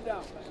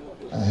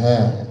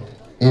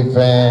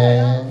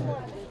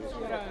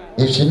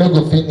 If she no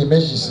go fit,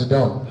 maybe she sit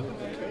down.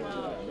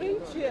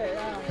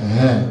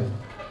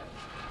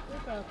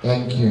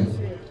 Thank you.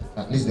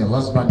 At least the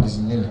husband is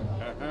new.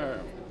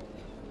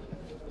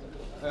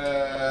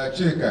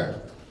 Chika.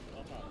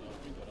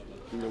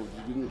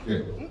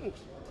 Okay.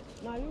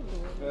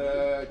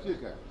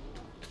 Chika.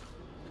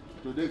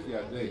 Today's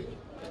your day.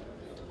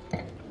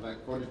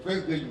 Like for the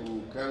first day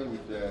you come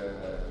with the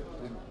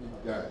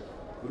big guy,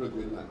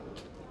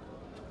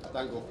 I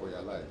thank God for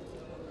your life.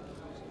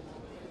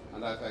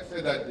 And as I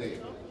said that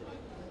day,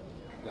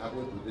 it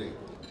happened today.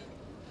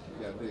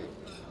 Your day.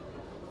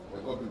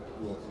 May God be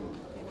true of you.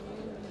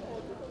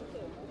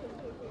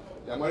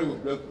 Your marriage will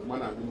bless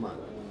man and woman.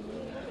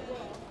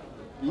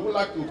 You would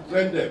like to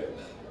train them.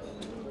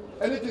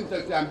 Anything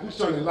that's the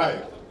ambition in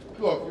life,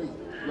 two of you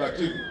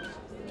achieve it.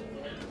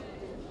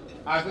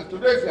 As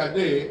today is your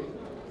day,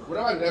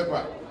 whatever and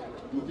ever,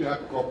 you'll be a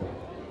happy couple.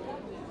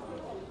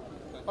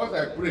 As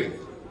I pray, in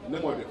the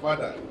name of the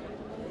Father,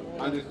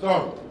 and the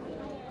Son,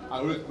 and the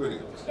Holy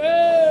Spirit.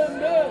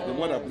 Amen. The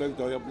mother bless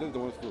the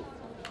one too.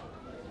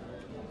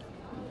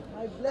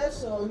 I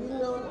bless your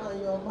union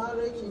and your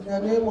marriage in the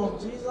name of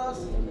Jesus.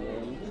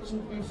 It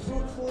will be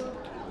fruitful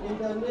in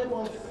the name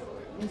of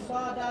the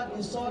Father,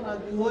 the Son,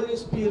 and the Holy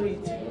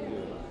Spirit.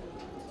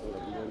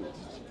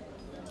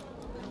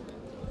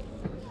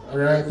 All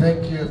right,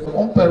 thank you. For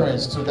own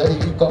parents today,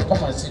 you can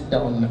come and sit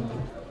down.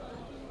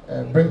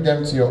 Bring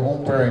them to your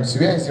own parents.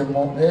 Where is your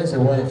mom? Where is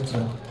your wife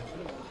too?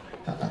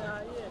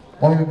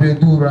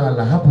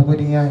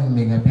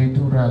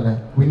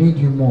 We need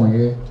you more,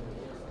 yeah?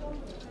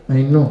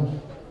 I know.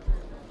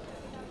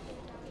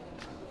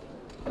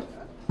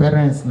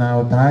 Parents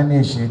now,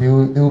 they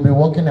will be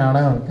walking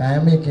around. I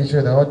am making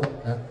sure that all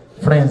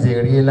friends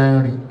are really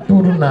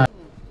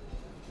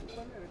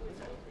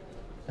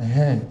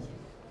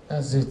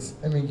That's it.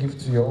 Let me give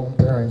to your own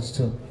parents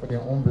too for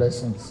their own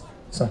blessings.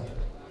 Sir.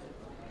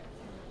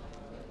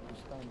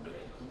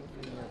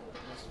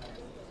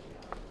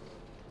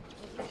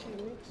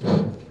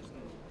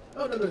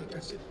 Oh, no, you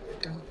can sit.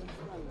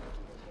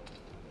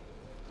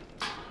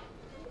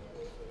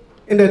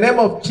 In the name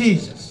of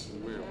Jesus.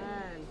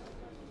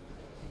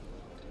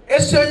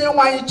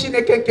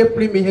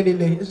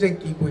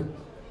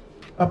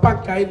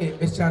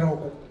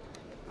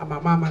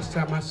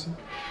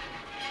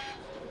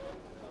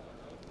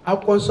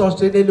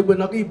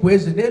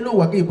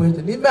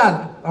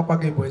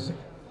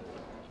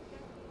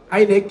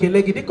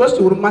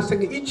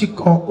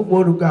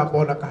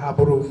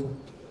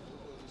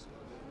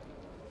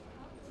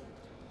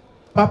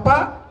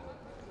 Papa,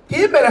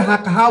 Kimber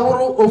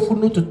Hakawuru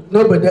ofunu to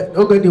nobody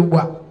ogani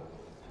wa.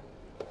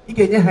 He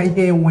can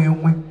hear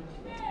when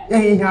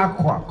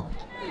Yahakwa,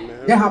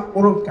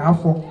 Yahapuru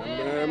Kafo,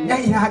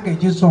 Yahaka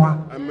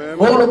Jesua,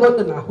 all about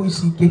the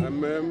Nahuisiki.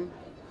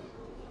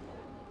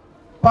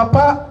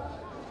 Papa,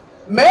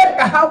 make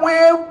a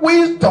Hawaii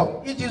wisdom,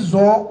 it is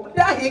all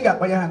that he got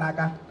by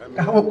Yanaka,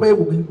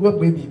 Kawaii will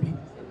be baby.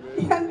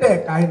 He had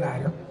there,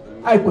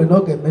 I will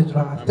not get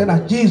measured.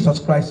 Then Jesus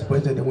Christ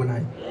present the one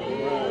I.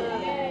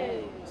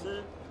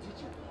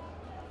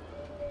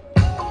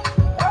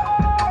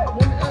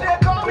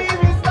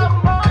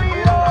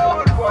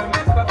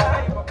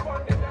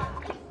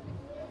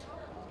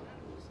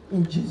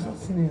 In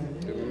Jesus' name.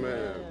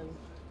 Amen.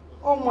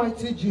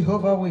 Almighty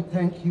Jehovah, we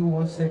thank you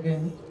once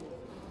again.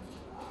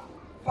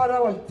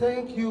 Father, we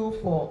thank you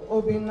for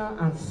Obinna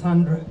and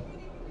Sandra,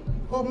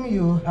 whom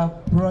you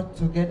have brought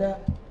together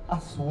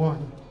as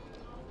one.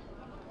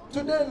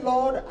 Today,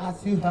 Lord,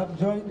 as you have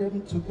joined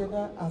them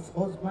together as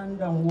husband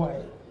and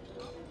wife,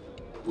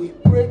 we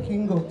pray,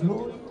 King of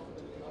Glory,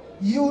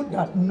 you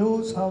that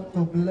knows how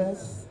to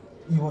bless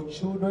your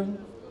children,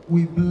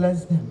 we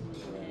bless them.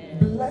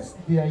 Bless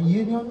their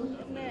union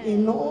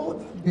in all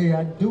that they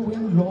are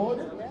doing, Lord,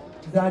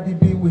 that it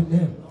be with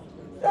them.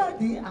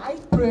 Daddy, I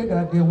pray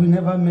that they will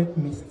never make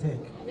mistake.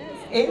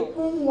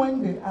 Even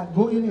when they are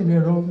going in the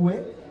wrong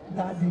way,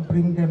 Daddy,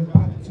 bring them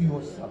back to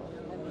yourself.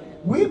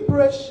 We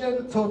pray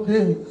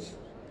today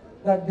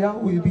that there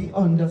will be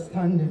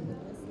understanding,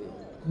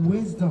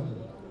 wisdom,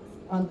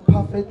 and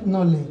perfect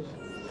knowledge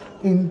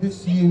in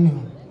this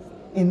union.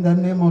 In the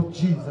name of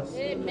Jesus.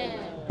 Amen.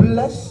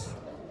 Bless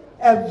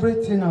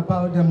everything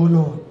about them, O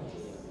Lord.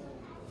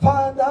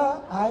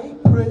 Father, I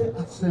pray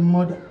as a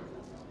mother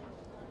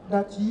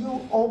that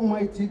you,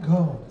 Almighty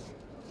God,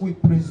 will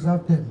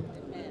preserve them.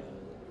 Amen.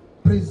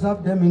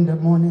 Preserve them in the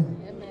morning.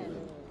 Amen.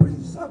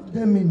 Preserve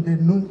them in the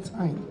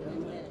noontime.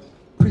 Amen.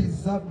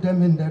 Preserve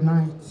them in the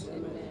night.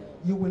 Amen.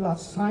 You will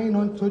assign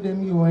unto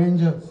them your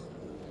angels.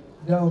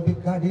 They will be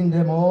guarding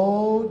them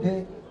all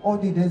day, all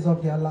the days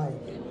of their life.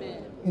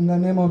 Amen. In the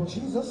name of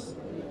Jesus.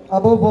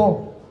 Above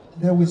all,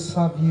 they will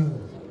serve you.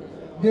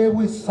 They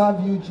will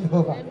serve you,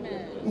 Jehovah.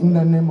 Amen. In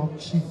the name of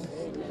Jesus.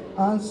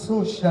 And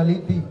so shall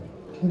it be.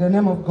 In the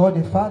name of God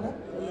the Father,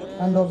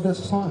 and of the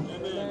Son,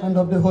 and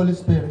of the Holy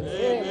Spirit.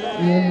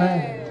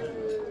 Amen.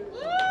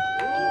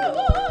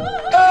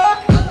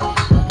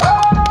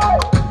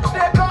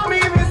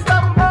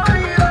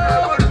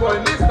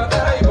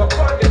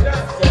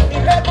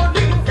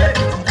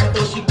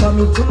 She come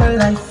into my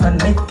life and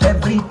make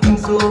everything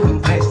so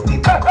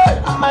interesting.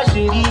 My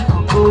shady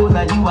cocoa,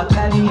 now you are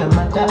carrying a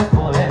matter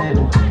for head.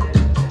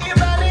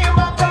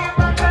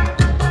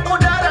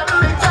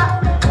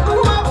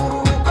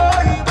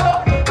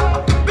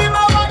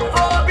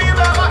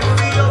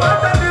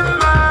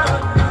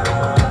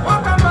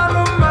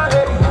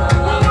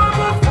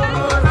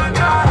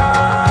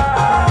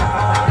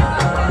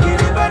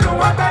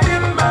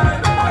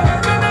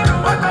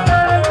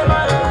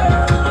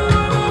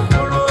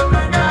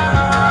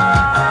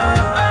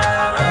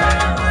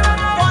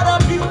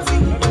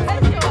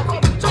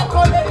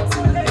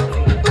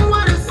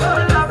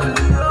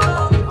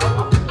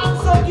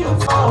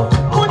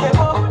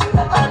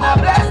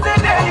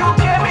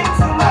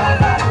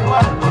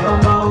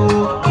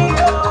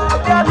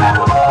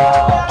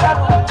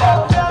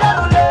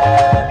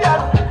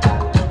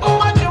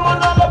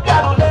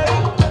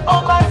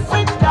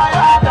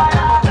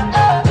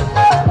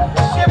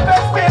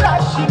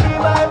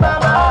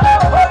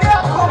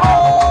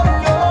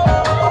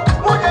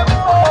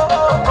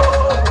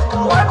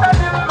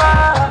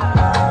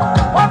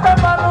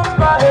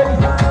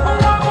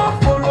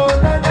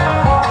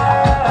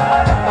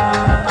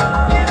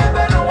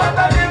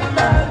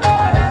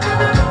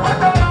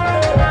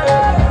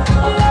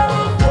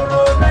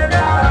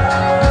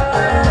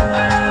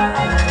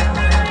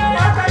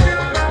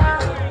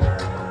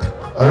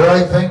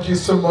 Alright, thank you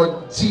so much,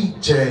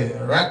 DJ.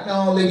 Right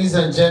now, ladies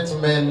and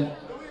gentlemen,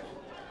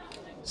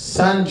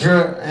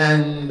 Sandra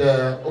and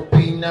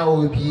Obinna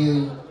will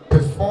be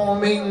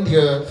performing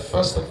their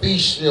first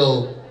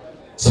official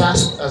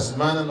task as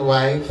man and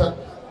wife.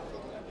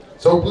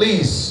 So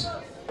please,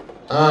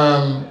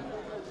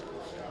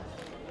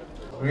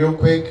 real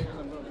quick,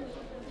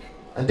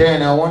 and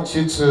then I want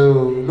you to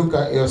look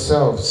at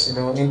yourselves,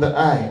 in the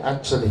eye,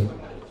 actually.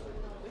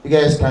 You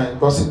guys can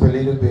gossip a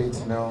little bit,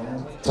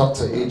 talk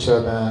to each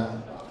other.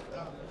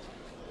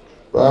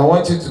 But I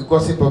want you to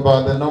gossip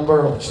about the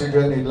number of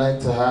children you'd like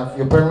to have.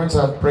 Your parents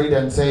have prayed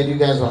and said you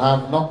guys will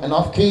have not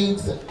enough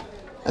kids.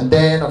 And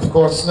then, of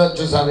course, not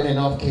just having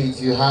enough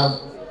kids, you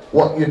have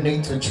what you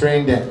need to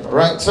train them,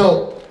 right?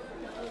 So,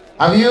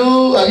 have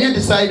you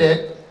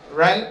decided,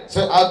 right?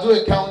 So I'll do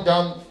a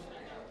countdown.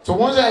 So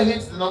once I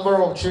hit the number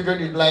of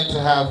children you'd like to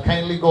have,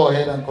 kindly go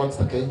ahead and cut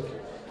the cake.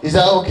 Is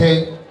that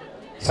okay?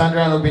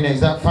 Sandra and Obinna, is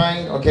that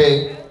fine?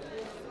 Okay.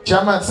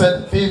 Chairman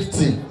said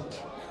 50.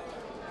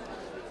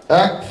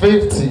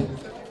 50.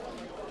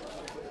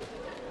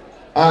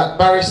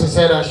 Barrister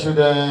said I should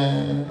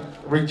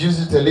reduce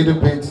it a little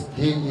bit.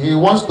 He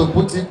wants to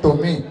put it to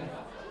me,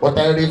 but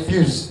I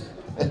refuse.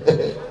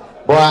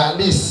 But at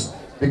least,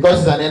 because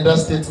he's an elder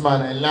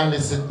statesman, I now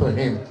listen to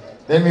him.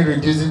 Let me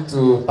reduce it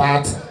to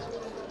 30.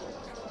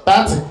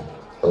 30?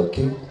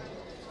 Okay.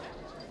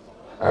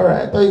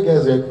 Alright, I thought you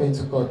guys were going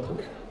to court.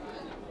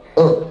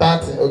 Oh,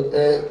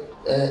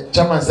 30.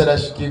 Chairman said I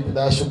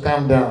should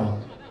calm down.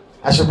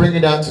 I should bring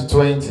it down to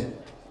 20.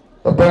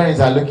 The parents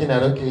are looking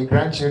at, okay,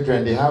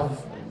 grandchildren, they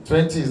have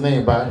 20 is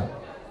not bad.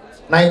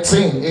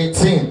 19,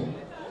 18.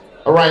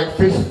 Alright,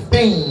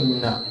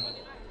 15,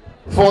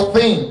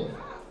 14,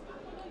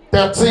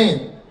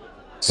 13,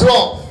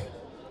 12,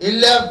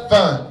 11,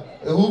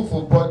 a hoop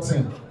for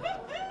 14,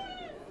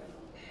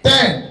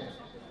 10,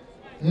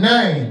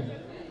 9,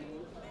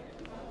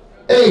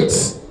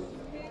 8,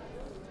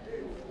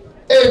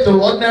 8 to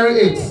ordinary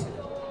 8,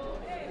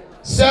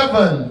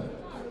 7,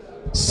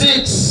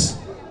 6,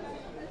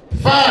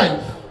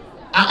 5.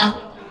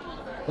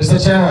 Mr.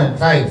 Chairman,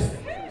 5.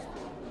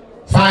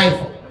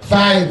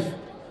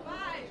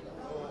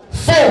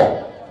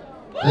 4.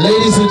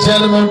 Ladies and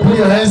gentlemen, put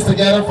your hands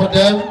together for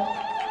them.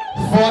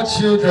 4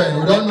 children.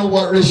 We don't know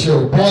what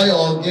ratio, boy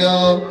or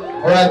girl.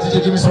 All right, did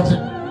you give me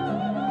something?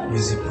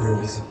 Easy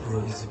pro, easy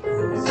pro, easy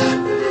pro, easy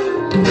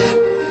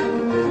pro.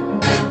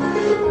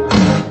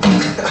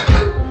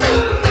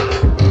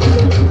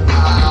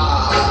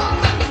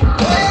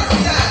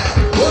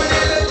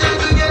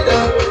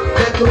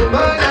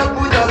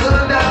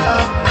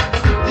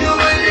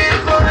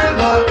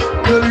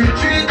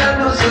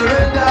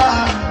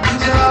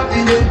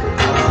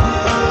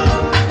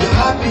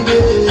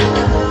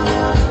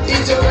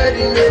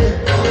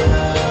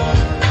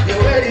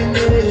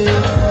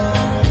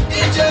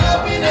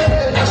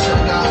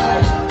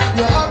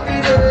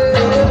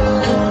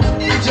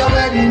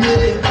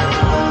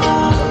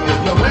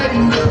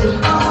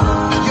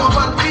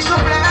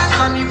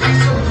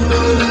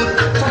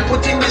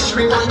 Watch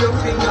ring on your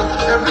finger.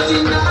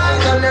 Everything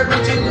nice and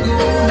everything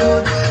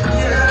good.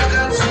 Yeah, I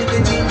can see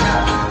the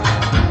ginger.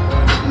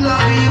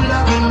 Loving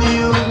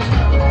you.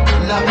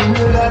 Loving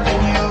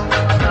you.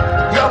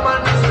 Your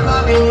man is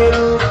loving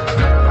you.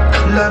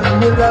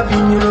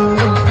 Loving you.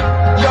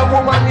 Your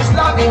woman is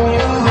loving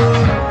you.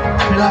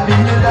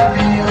 Loving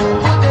you.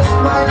 Put a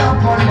smile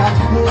upon that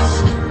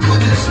face. Put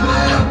a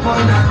smile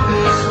upon that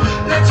face.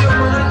 Let your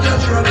mind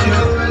just rock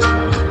your waist.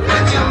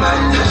 Let your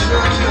mind just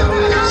rock your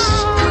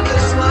waist. Put a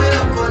smile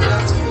upon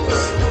that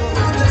face.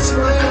 Put a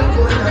smile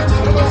upon that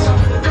face.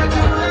 Let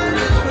your mind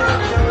just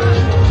rock your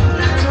waist.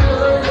 Let your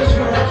mind just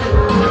rock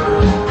your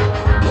waist.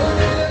 Put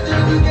it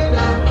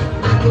together.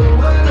 The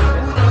world I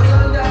put us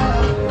under.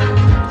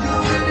 You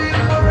will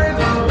live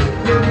forever.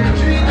 Every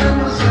dream and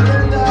no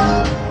surrender.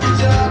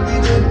 It's a happy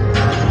day.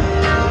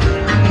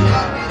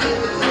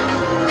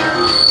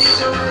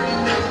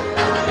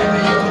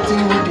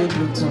 Everything what they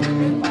do to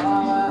me,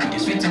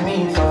 it's sweet to me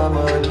for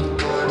body.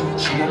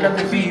 She love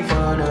the feel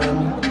for me.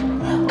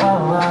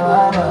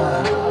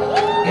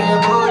 Yeah,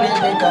 boy, they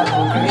make her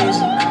go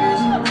crazy.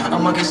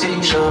 I'ma get say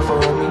you sure for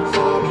me.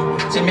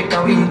 Say make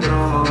her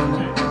withdraw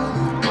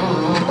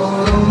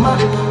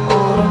money.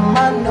 Oh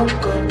man, no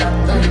good and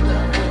later.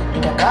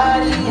 You can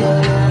carry your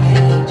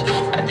age.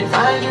 I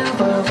define you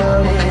for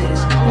this.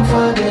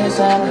 For this,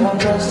 I don't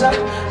trust up.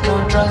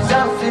 Don't trust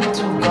up, fit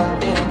to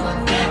contain.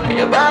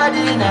 Your body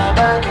in a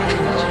baggage.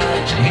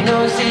 So you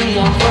know, see,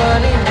 I'm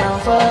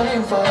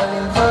falling for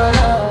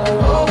love.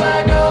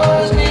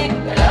 Overdose me,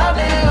 love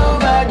me,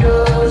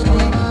 overdose me.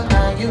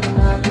 Now you,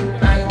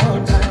 I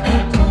want to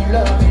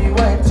love you,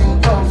 waiting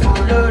for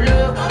full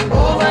love.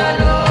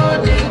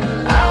 Overloading,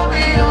 I'll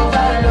be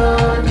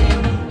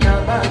overloading. Your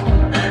bank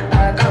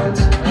account,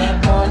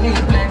 money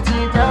plenty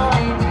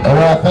down.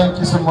 Alright, thank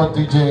you so much,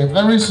 DJ.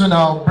 Very soon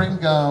I'll bring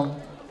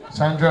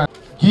Sandra.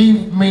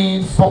 Give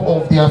me 4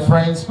 of their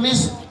friends,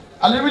 please.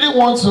 I really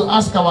want to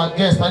ask our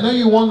guests. I know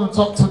you want to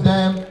talk to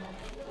them,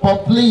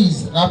 but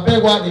please, I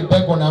beg what they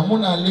beg on. I'm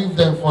gonna leave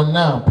them for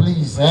now,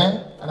 please.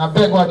 And I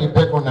beg what they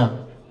beg on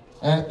now.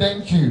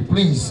 Thank you,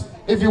 please.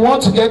 If you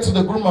want to get to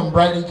the groom and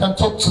bride, you can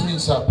talk to me,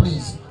 sir,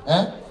 please.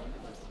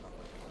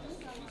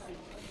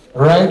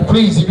 Right,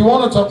 please. If you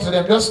want to talk to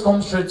them, just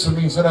come straight to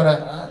me so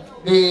that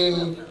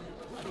they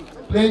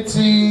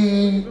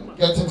plenty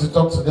getting to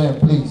talk to them,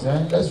 please.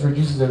 Let's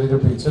reduce it a little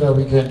bit so that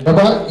we can.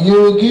 Baba,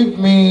 you give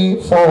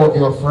me 4 of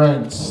your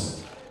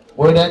friends,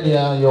 whether they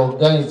are your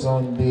guys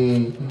on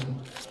the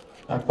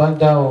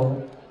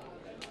Agbanda,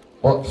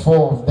 but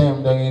 4 of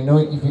them, then you know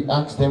if you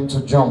ask them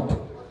to jump,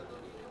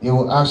 they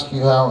will ask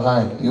you how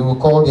high. You will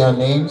call their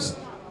names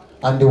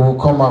and they will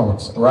come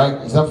out,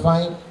 right? Is that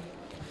fine?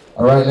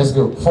 All right, let's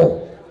go. 4.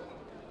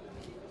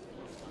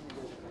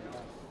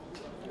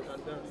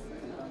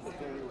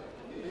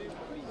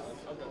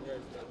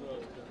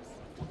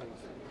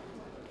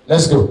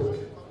 Let's go.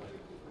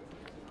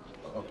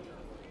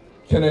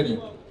 Kennedy.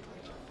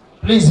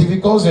 Please, if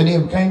he calls your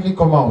name, kindly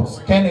come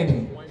out.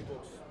 Kennedy.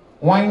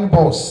 Wine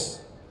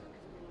Boss.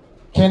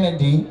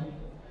 Kennedy.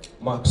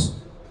 Max.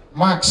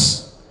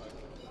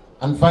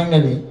 And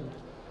finally,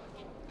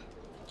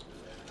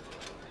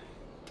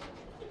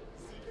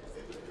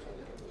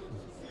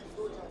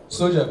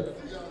 Soldier.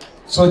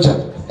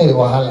 Hey,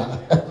 Wahala.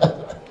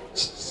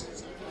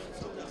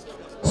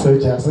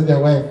 Soldier,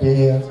 why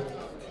here?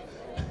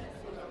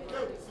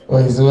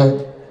 Well, it's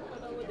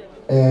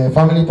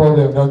family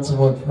problem, not too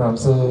much from.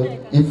 So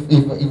if we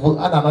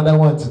add another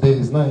one today,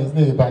 it's not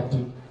a bad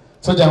thing.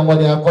 So John, when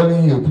they are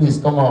calling you, please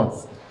come out.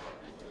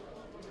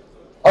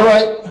 All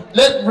right,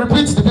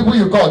 repeat the people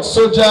you got.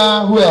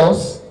 Soldier, who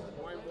else?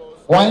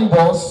 Wine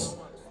Boss,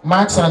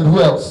 Max, and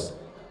who else?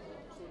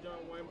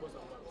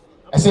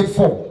 I said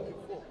 4.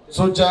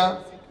 Soldier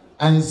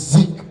and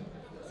Zeke.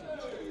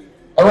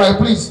 All right,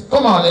 please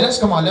come on. Let's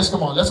come on.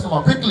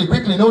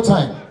 Quickly, no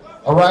time.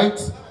 All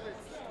right.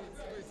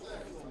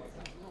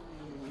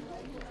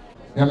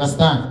 You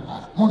understand?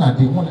 Mona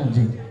D.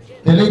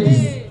 The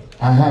ladies.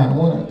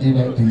 Mona D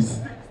like this.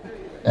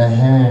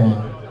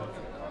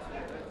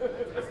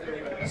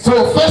 So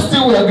first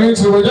thing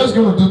we're just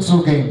going to do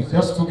 2 games.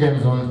 Just 2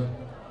 games only.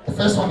 The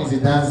first one is a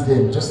dance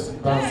game. Just a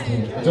dance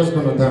game. We're just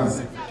going to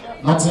dance.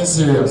 Nothing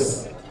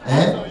serious.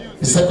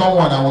 The second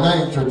one I will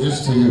now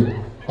introduce to you.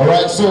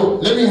 Alright, so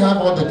let me have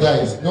all the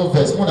guys. No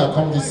verse. Mona,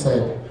 come this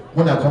side.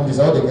 All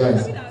the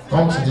guys.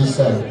 Come to this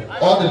side.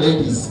 All the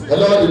ladies.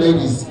 Hello, all the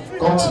ladies.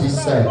 Come to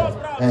this side.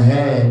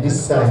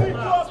 This side.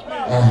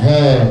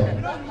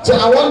 So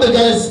I want the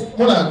guys,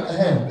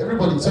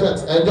 everybody, so that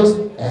I just,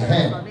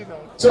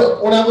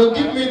 So when I will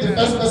give me the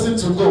first person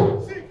to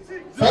go.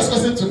 First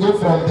person to go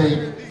from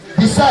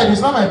the side.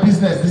 It's not my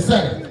business, the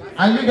side.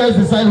 And you guys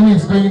decide who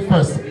is going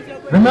first.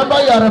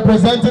 Remember, you are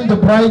representing the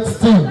bride's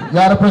team.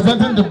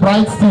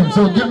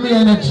 So give me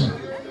energy.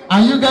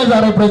 And you guys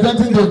are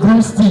representing the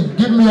groom's team.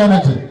 Give me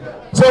energy.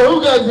 So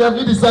who guys have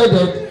you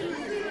decided?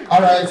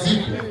 Alright,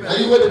 Zeke, are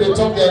you ready to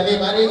talk their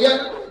name? And then,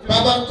 yeah,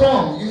 Baba,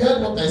 come. You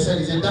heard what I said.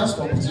 It's a dance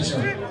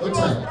competition. No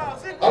time.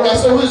 Alright,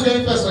 so who's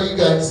going first for you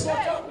guys?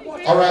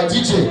 Alright,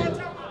 DJ.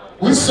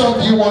 Which song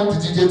do you want the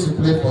DJ to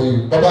play for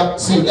you? Baba,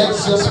 see,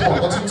 let's just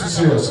nothing too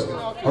serious.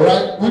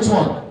 Alright? Which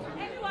one?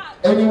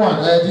 Anyone.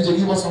 DJ,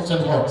 give us something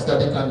hot that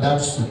they can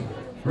dance to.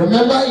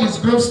 Remember, it's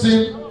group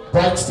still,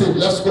 bright still.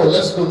 Let's go,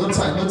 let's go. No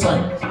time, no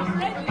time.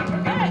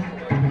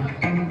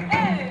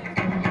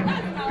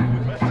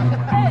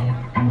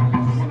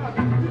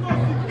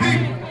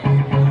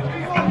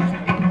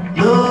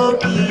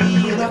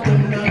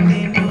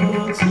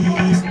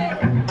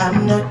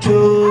 I'm not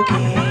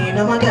joking,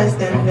 all my guys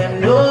them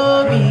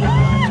know me.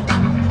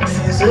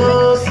 Since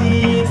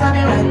 06, I've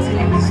been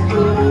writing this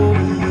story.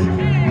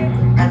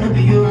 I know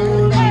be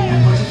OG,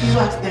 but if you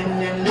ask them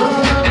know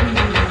me.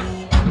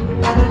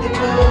 I know the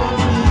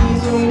countries,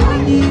 so you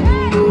need to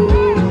know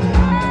me.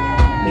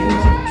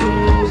 Music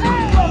chose me,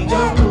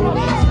 just know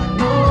this, I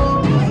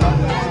know me.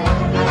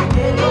 I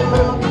did know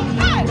me,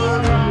 but I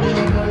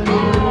never know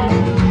me.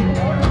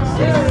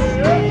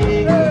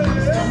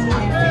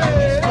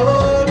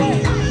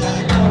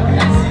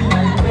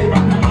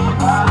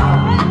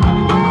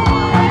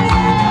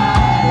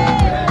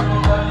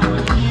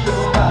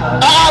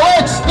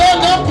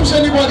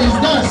 Anybody's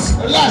dance.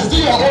 Relax, do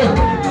your own.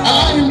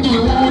 Allow him do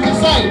it. We will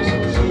decide.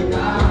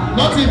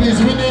 Not if he's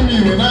winning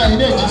you. Now he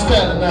didn't just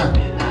tell now.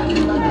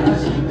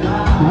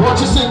 What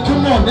you say?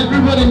 Come on,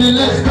 everybody,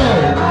 let's go.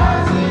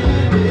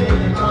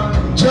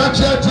 Ja.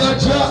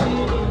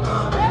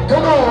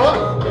 Come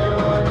on.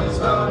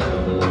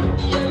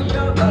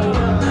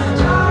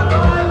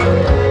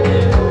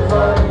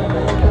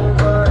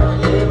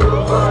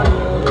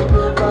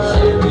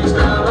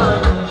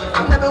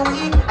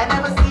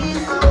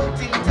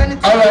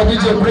 Alright,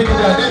 DJ, bring it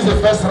down. This is the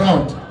first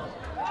round.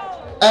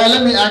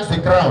 Let me ask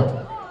the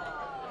crowd.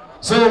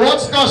 So,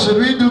 what score should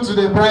we do to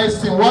the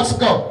prize team? What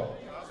score?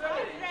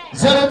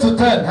 0 to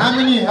 10. How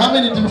many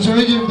should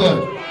we give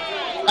them?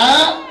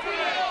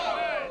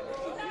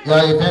 You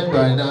are a vendor,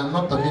 and I'm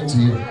not talking to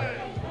you.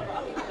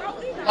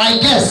 I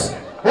guess.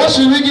 What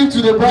should we give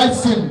to the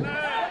prize team?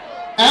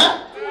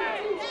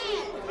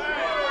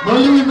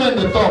 Only women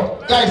the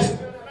top. Guys,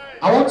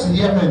 I want to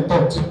hear men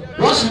talk.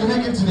 What should we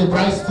give to the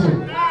prize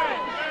team?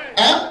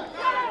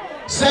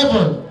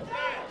 7.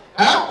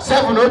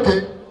 7, okay.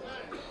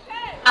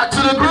 To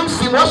the group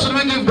team, what should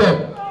we give them?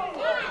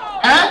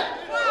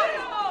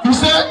 You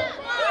said?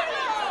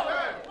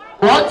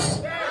 What?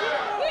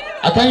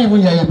 I can't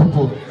even hear you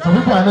people. Some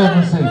people are not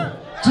even saying.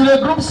 To the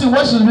group team,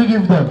 what should we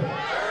give them?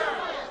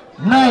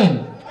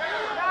 9.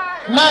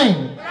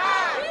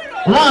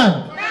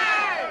 1.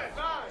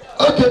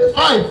 Okay,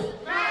 5.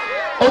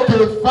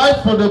 Okay,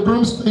 5 for the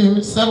group's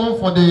team, 7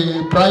 for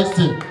the prize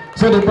team.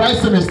 So the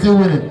prize team is still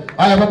winning.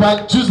 Alright,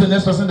 Papa, choose the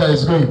next person that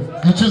is going.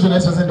 You choose the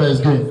next person that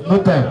is going.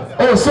 No time.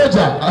 Oh,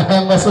 soldier.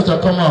 My soldier,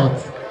 come out.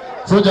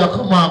 Soldier,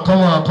 come on.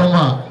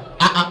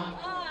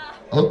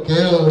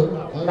 Okay.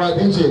 My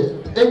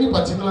DJ, any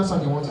particular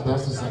song you want to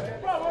dance to sing?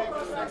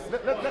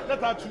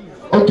 Let her choose.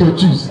 Okay,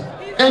 choose.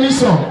 Any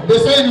song. They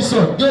say any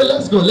song. Yeah,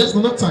 let's go. Let's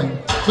go. No time.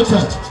 No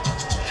time.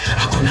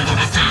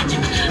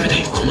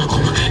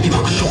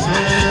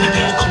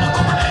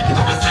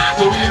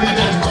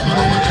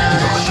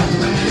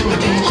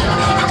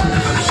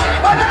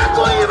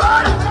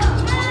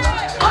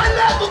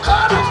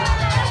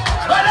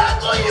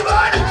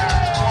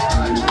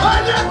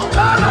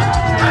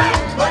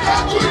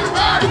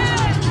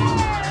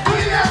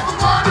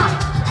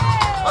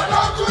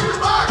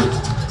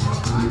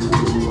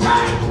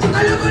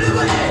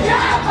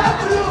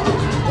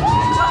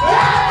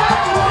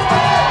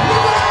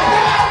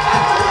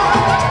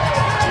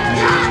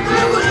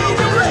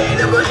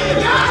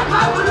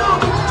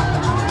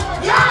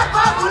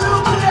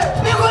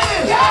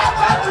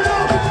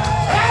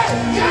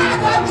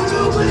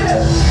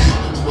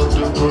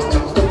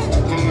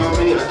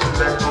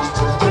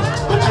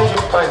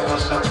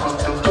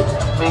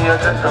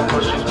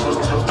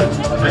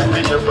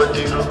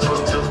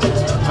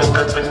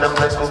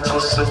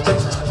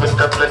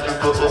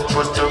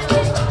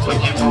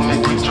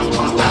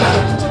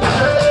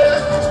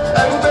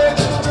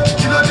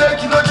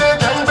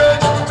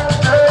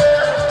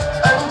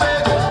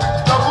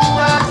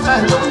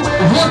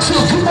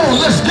 Come on,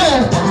 let's go.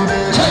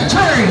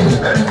 Turn.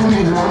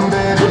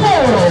 Come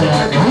on.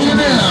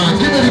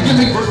 Give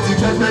me.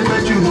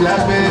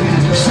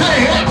 Say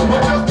it.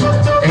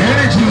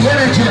 Energy.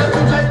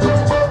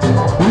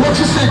 What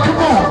you say?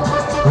 Come on.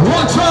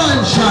 One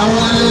time,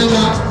 shower.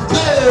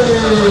 Hey.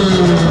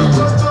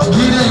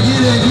 Get it.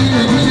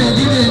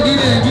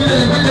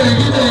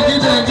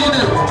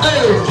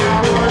 Hey.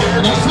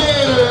 That's it.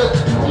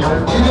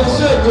 That's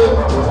it.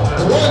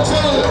 One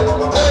time.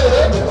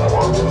 Hey.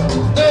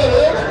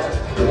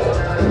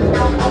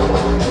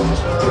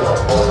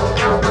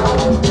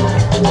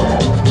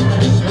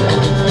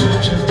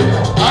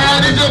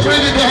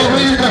 Bring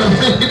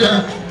it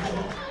down.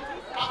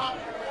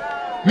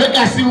 Make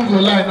us see who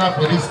will lie now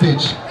for this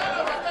stage.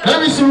 Let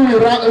me see who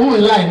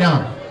will lie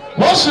now.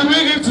 What should we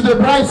give to the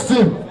bride's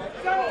team?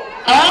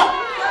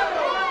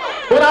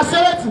 What I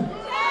said?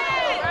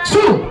 2.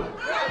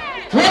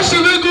 What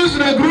should we give to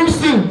the groom's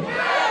team?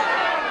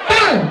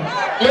 10.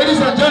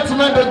 Ladies and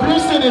gentlemen, the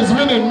grouping is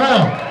winning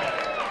now.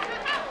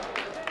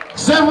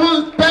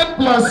 10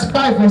 plus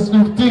 5 is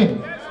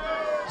 15.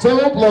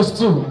 7 plus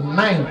 2,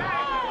 9.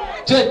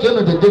 Check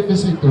the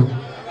deficit.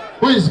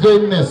 Who is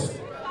going next?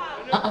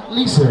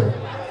 Lisa.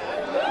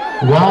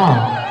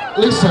 Wow.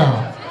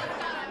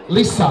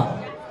 Lisa.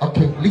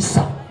 Okay,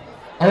 Lisa.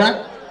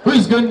 Alright? Who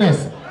is going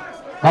next?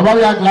 Baba,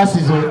 we have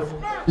glasses.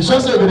 You sure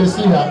say you're going to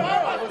see her?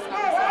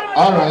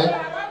 Alright.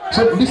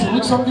 So, listen,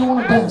 which song do you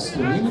want to dance to?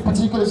 Any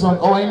particular song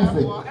or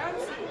anything?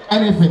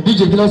 Anything.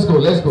 DJ, let's go.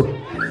 Let's go.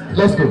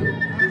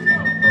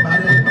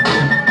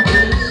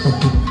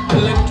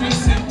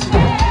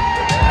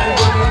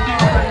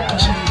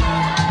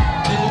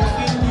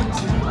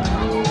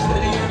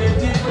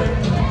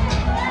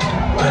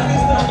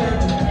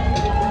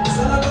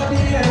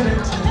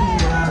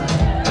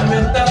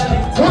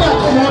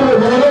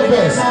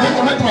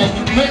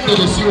 Make the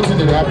see what's in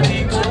the rapper.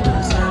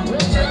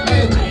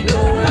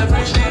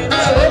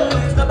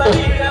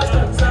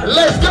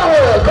 Let's go!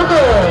 Come on!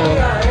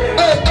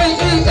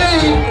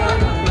 Hey!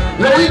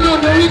 There we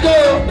go!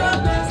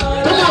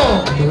 Come on!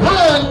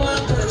 1,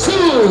 2,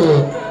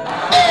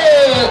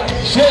 hey!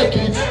 Shake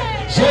it,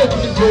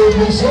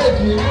 baby,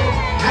 shake it.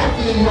 I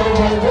feel your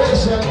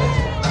vibration.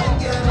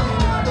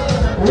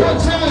 One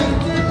time,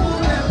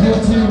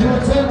 beauty, no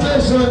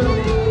temptation.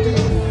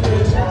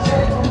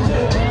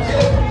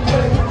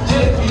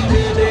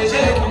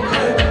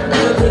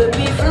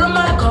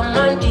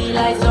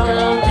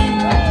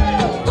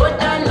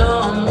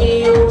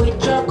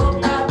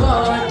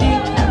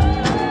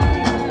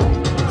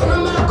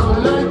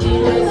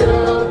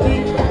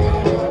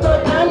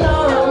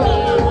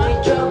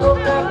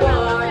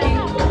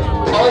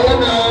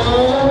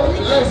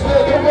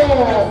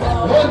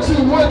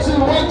 One,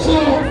 two. I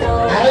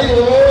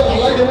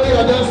like the way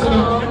you're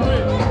dancing.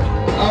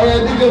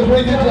 Alright, you can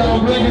bring it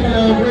down.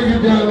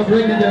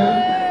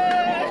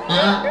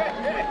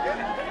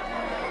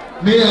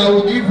 Me, I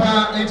will give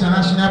her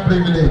international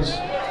privilege.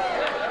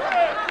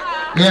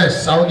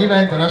 Yes, I will give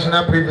her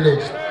international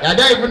privilege. I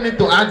don't even need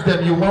to ask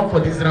them, you won for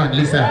this round,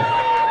 Lisa.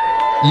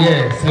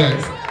 Yes.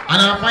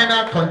 And our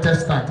final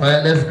contestant.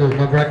 Alright, let's go,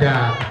 my brother.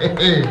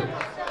 Hey.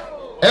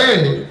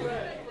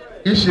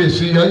 You're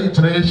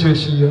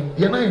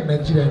not in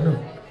Nigeria, no.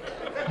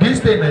 Do you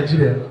stay in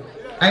Nigeria?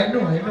 I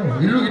know.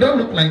 You don't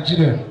look like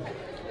Nigerian.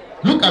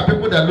 Look at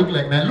people that look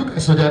like that. Look at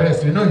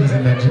Sojares, you know he's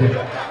in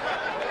Nigeria.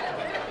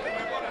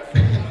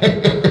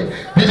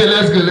 DJ,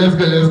 let's go.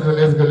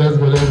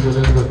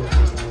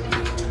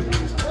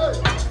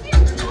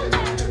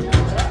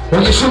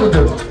 On your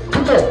shoulder.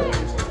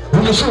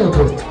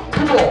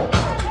 Come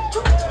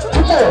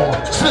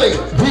on. Say,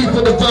 breathe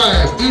for the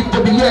vibe, eat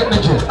for the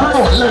energy. Come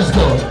on, let's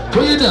go.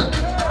 What you done?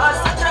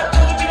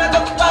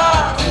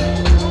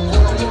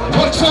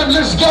 One time,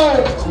 let's go.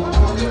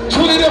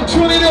 Tune it up.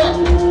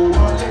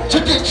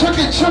 Check it.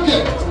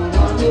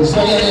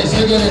 Say it.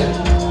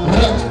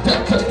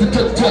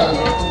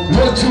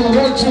 1, 2,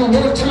 1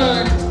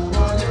 time.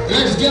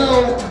 Let's go.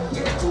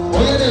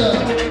 What you done?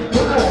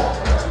 Come on.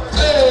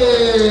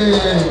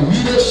 Hey,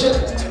 leadership.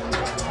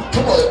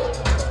 Come on.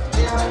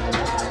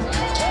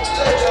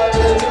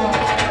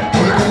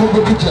 Come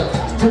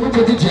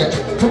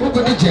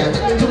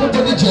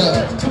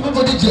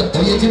on,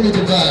 oh yeah, give me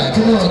the vibe.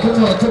 Come on, yeah,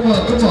 come on,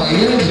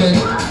 hey,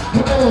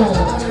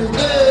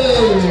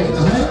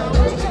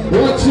 1, 2,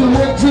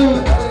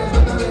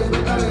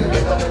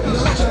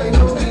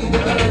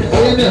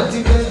 oh yeah,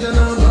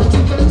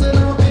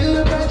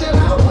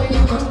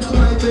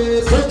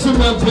 come to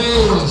my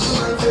place.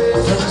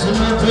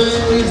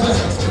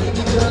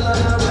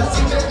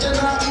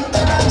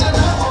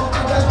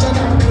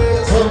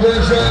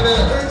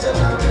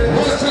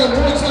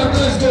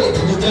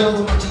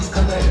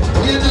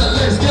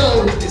 Let's go.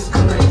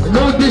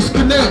 No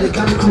disconnect. You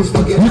can't cruise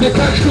together.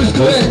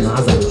 Hey,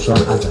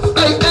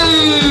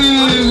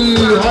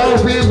 all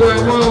people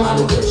are wrong.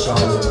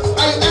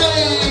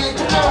 Hey,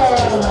 come on.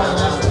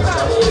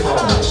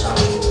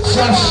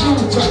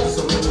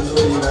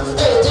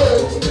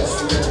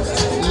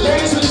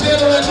 Ladies and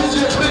gentlemen, DJ,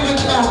 bring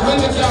it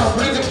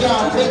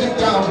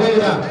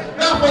down.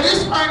 Now for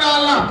this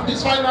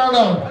final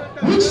round,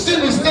 which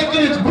team is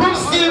taking it?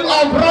 Bruce team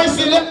or Bryce?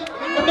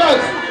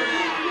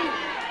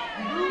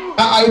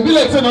 I be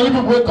like saying, only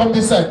people come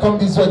this side, come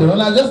this way. They don't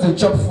like just the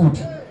chop food.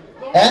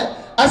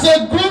 I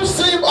said, group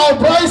stream or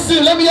Bryce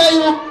team. Let me hear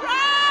you.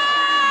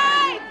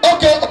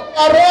 Okay,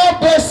 our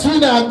best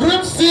winner,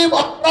 group team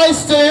or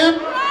Bryce team.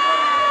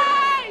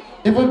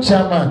 Even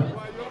chairman.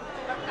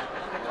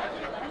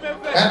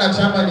 And the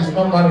chairman is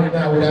not married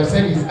now. Would have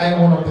said he's eyeing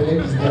one of the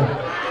ladies there.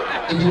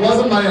 If he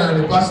wasn't married and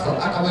the pastor,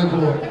 how can we go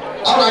on?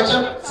 Alright,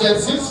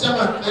 since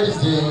chairman is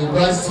the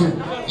Bryce team.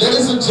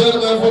 Ladies and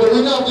gentlemen, for the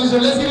winner of this show,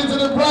 let's get into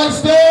the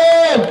Bryce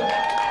team.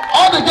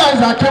 All the guys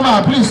that came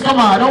out, please come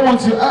out. I don't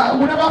want to.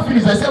 We never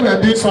finish. I said we are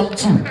doing some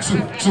two.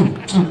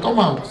 Come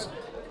out.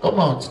 Come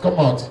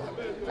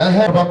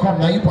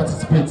now, you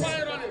participate.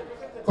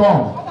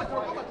 Come.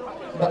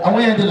 I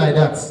want you to do like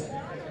that.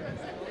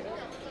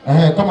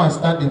 Come and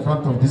stand in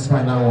front of this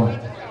final one.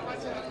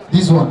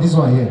 This one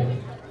here.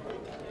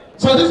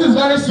 So this is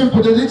very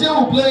simple. The DJ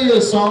will play you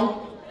a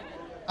song,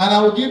 and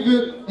I will give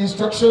you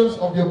instructions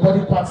of your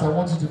body parts I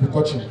want you to be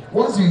touching.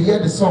 Once you hear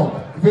the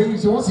song,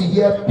 once you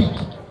hear peak,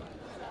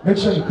 make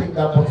sure you take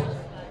that button.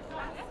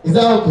 Is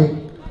that okay?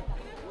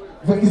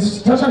 The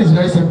instruction is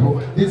very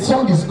simple. The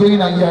song is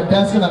going and you are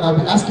dancing, and I'll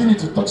be asking you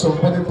to touch some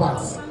body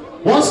parts.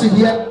 Once you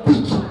hear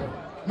peak,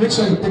 make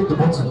sure you take the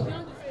button.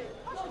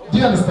 Do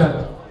you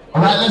understand?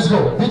 Alright, let's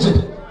go.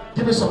 DJ,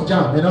 give me some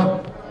jam, you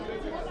know?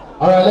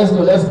 Alright, let's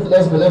go.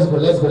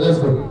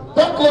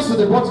 Don't close to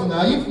the button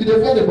now. If you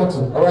don't hear the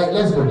button. Alright,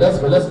 let's go.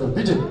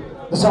 DJ,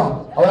 the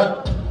song.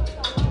 Alright?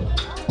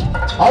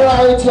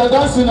 Alright, you're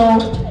dancing now.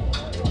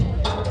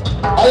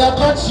 I have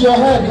touched your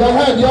head.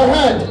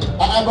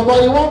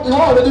 But you won't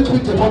already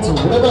pick the button.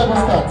 Whenever I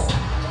must start.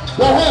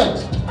 Your head.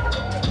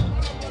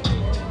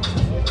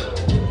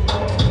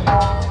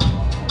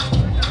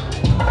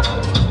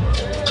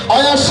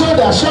 On your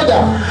shoulder.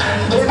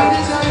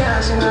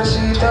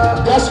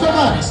 Your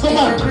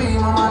stomach.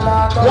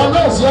 Your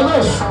nose. Ear.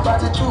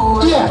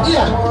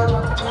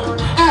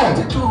 Eye.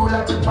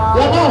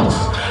 Your mouth.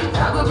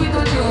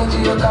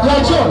 Your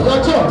jaw.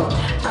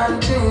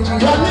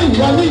 Your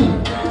knee.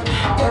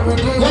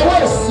 Your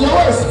waist. Your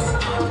head.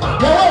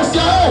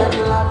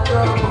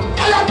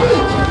 And your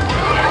feet.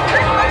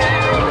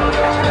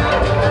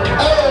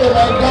 Hey,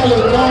 my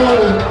darling, don't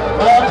worry.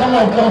 Come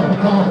on.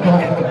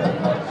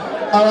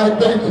 Alright,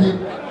 thank you.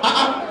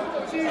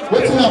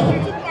 What's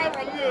happening?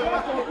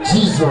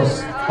 Jesus.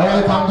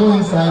 Alright, I'm going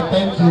inside.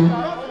 Thank you.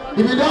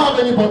 If you don't have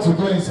any bottle,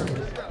 go inside.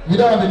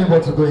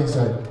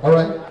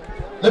 Alright?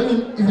 If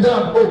you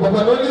don't have,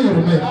 but only you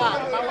remain.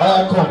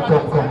 Alright, come.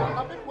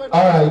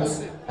 Alright.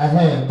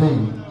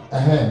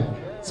 There.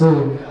 So,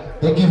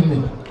 they give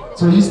me.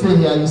 So you stay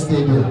here, you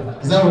stay there.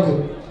 Is that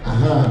okay?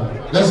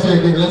 Let's go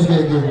again.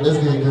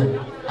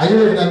 Are you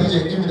ready now,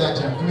 DJ? Give me that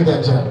jam.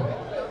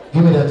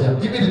 Give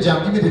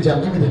me the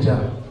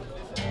jam.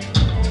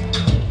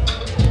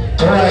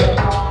 Alright.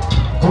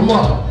 Come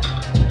on.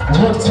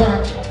 One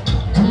time.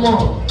 Come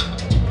on.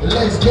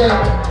 Let's go.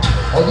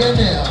 Oh yeah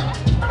now.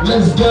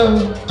 Let's go.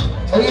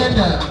 Oh yeah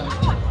now.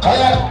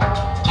 Alright.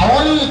 I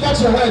want you to touch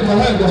your head.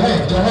 Let's go.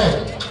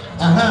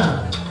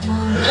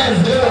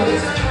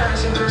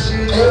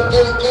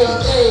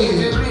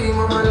 Hey.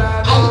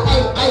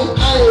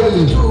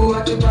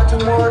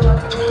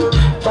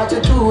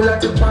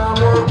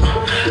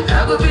 I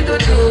go be the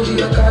change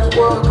your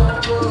catwalk.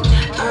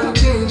 I'm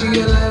changing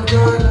your life,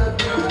 girl.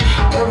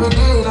 Every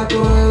day I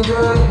do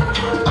enjoy.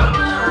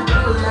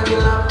 Like a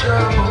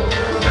laptop.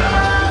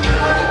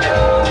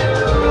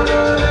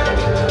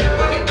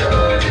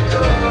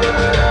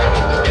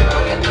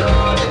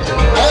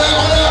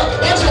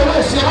 What's your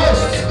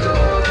waist?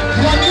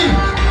 Your knee.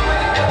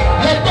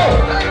 Your toe.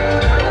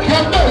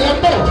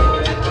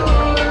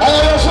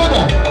 Your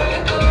shoulder.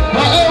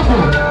 My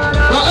elbow.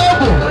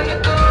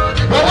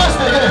 Your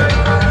waist again.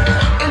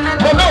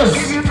 Your nose.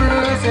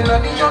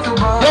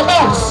 Your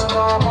mouth.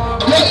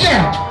 Your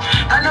ear.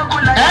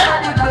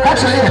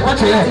 Watch your ear.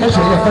 Watch your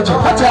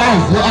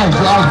eyes. Your eyes.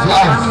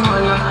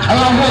 I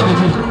am here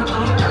with you.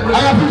 I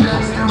am here.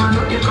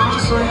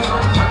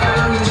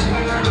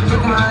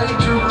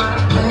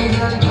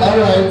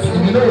 Alright, if you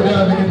know we don't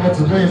have anybody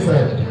to go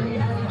inside,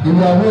 you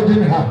are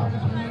holding her.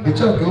 The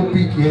church will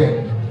pick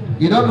here.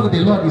 You don't know the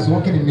Lord is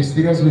working in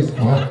mysterious ways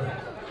for her.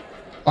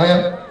 Oh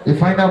yeah, you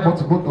find out what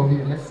both of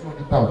you. Let's smoke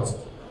it out.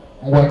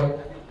 What?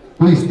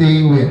 Who is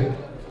staying where?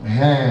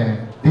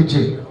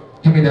 DJ,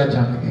 give me that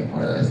jam again.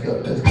 Alright, let's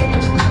go.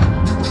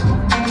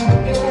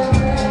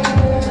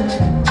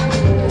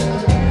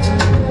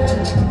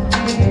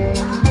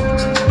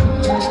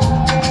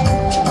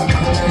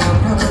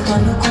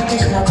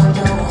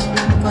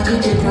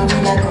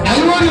 Are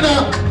you ready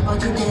now?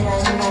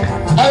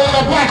 Oh,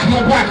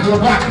 you're back.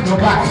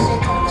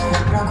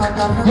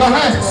 Your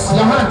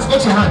hands,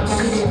 touch your hands.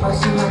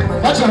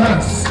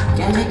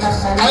 Give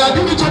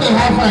each other a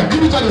high five.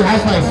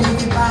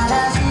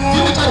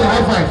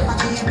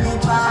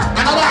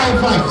 Another high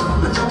five.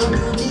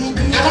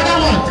 Another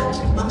one.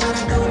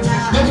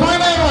 The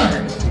final one.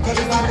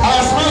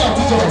 Smile at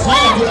each other.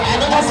 I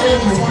never say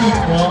you speak,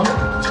 no.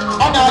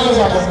 On the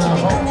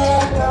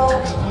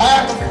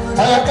I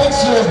touch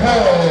your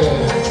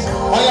head.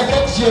 I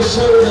touch your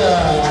shoulder.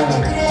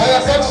 I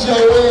touch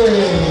your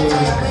waist.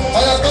 I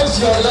touch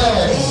your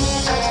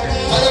legs. I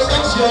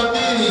touch your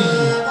knee.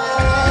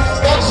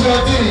 Touch your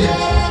knee.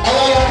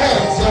 Your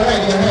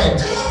head.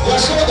 Your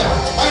shoulder.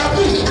 I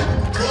peak.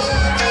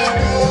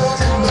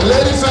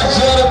 Ladies and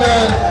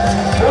gentlemen,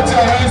 put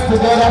your hands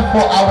together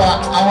for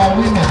our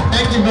women.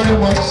 Thank you very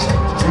much.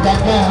 You can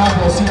go and have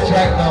your seat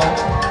right now.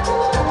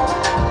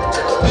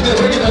 Bring it a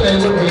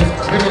little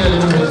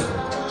bit.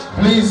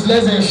 Please,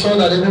 let's ensure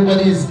that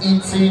everybody is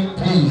eating,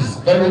 please.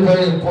 Very,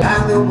 very important.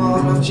 I'm the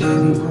one of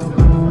Jericho.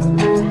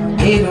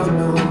 They don't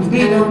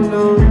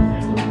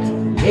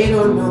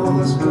know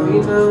what's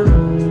going on.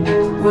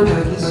 When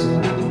I kiss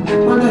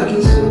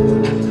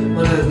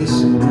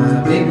you,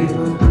 my baby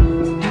boo.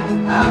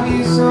 I'll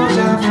be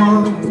soldier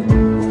for you.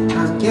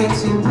 I'm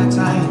getting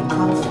better and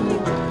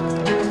comfortable.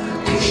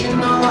 You should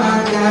know I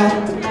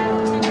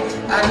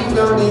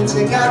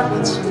take out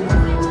with you.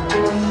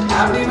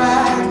 I'll be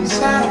right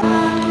beside you.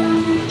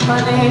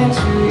 Running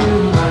to you,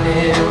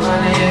 running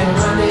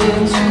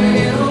to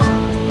you.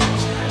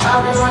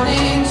 I'll be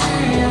running to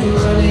you,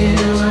 running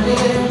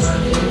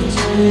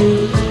to you.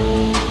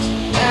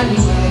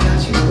 Anywhere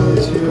that you go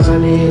to,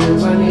 running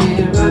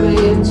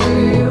to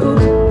you.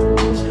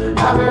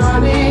 I'll be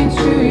running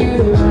to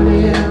you,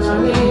 running to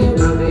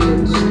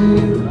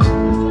you.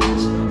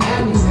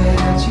 Anywhere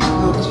that you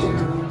go to.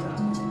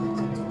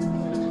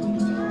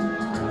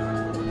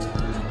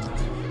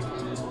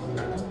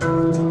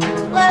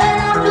 When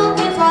I'm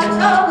looking for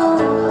trouble,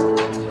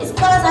 it's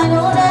cause I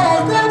know that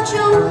I got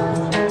you.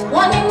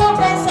 Wanting more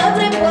friends,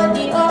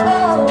 everybody,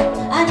 oh,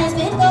 and it's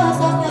because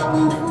of your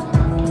kung fu.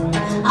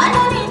 I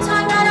know the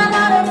time that I'm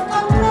out of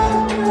control.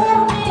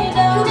 Hold me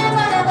down, you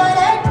never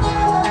let go.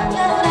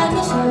 Yeah, like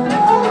this,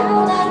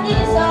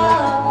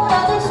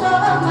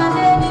 my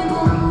baby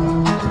boo.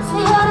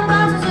 See all the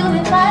bounces you'll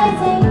be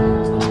fighting,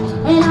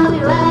 and I'll be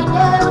right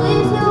there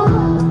with you.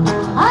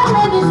 I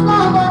may be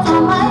small, but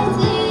I'm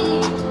mighty.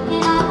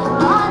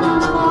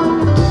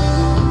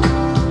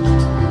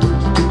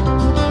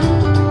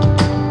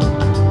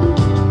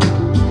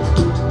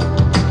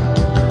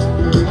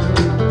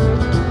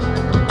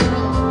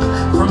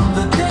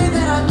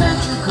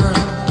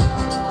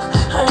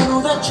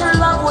 Your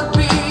love would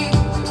be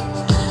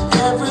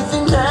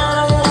everything that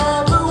I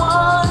ever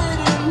wanted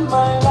in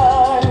my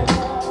life.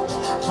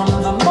 From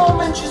the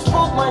moment you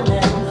spoke my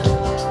name,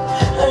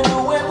 I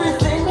knew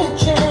everything had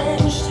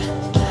changed.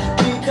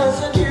 Because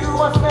of you,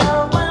 I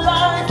felt my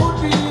life would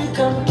be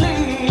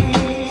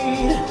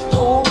complete.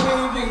 Oh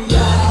baby, I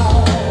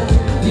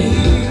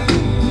need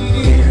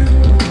you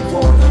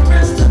for the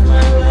rest of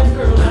my life,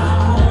 girl. I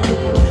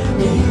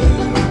need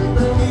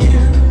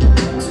you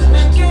to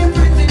make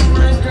everything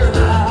right, girl.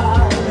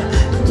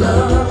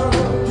 Love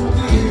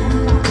you,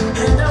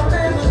 and I'll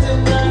never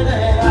deny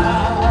that I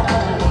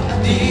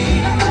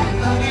need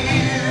you.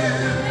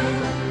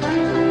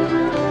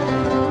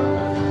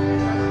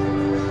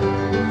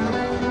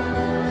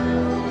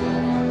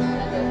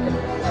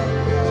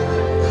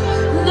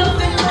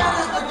 Nothing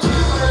matters but you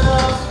and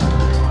love.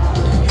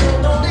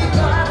 You're only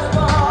part of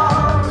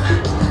all.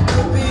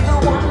 You'll be the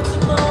one to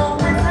know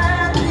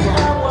exactly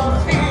how I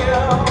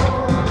feel.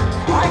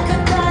 I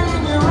could die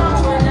in your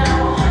arms right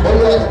now.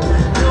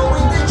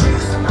 Knowing that you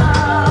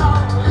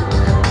somehow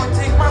would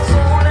take my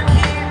soul and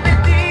keep it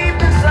deep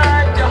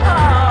inside your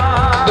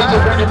heart.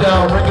 Bring it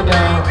down, bring it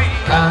down.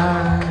 I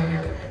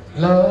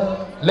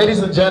love. Ladies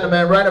and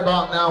gentlemen, right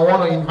about now, I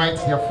want to invite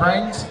your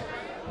friends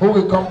who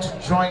will come to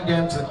join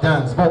them to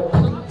dance. But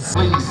please,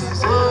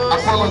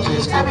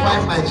 apologies for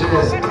 5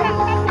 Nigerians.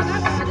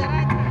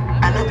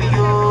 I know be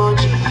OG,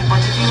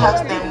 but if you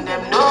ask them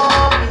know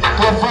me.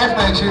 For 5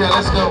 Nigeria,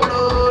 let's go.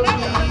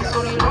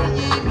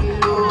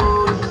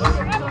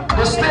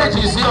 The stage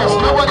is yours.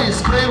 Nobody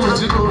is playing with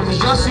you. It's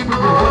just you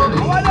people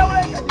only.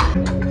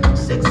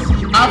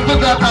 After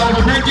that, I will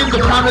be bringing the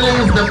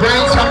families. The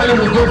bride's family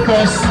will go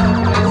first.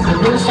 The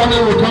groom's family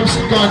will come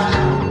second.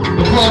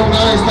 Before I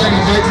now start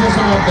inviting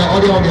some of the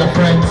other of their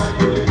friends.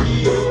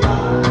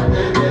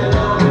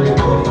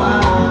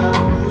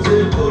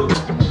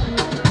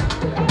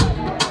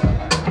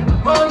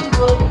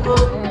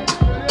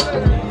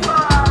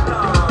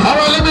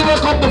 Alright, let me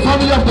welcome the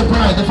family of the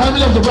bride. The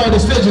family of the bride, the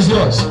stage is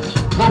yours.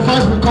 But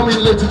first will come in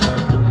later.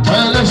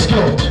 Alright, let's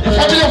go. The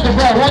family of the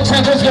bride, one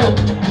time, let's go.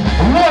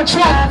 1, 2.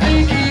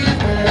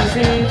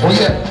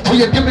 Oh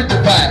yeah, give me the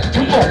vibe.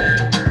 Come on.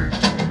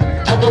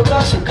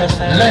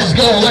 Let's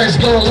go,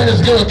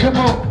 come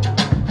on.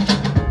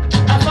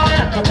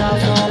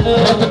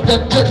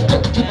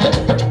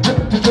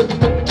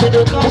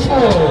 Come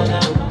on.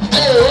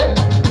 Hey,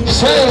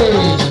 say.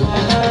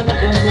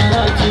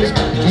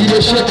 He the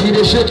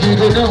shake, you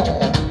go know.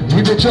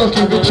 He the choke,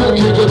 you go know.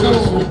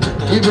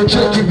 He the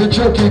choke, you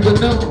go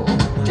know.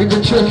 He the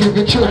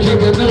choke, you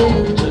go know.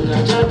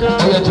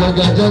 Oh yeah,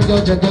 jaga.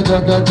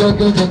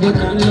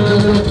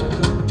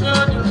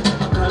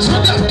 So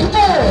now, come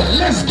on,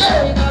 let's go.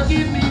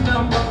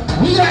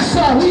 Yes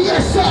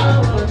sir.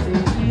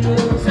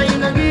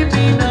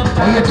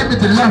 Oh yeah, give me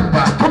the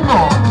number. Come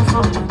on.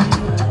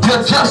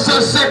 You're just so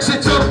sexy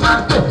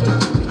tomato.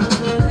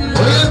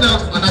 Oh yeah, now,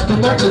 and I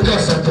tomato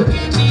just something.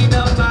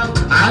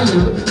 Are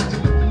you?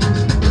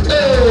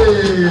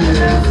 Hey.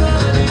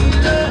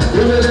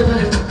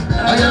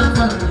 I am.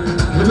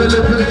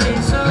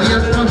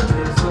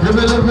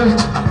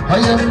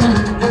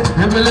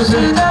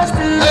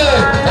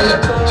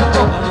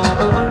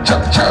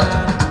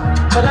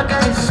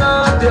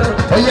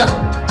 Oh yeah.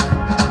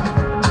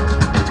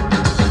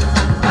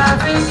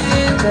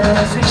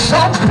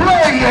 Stop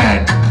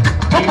playing.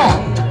 Come on.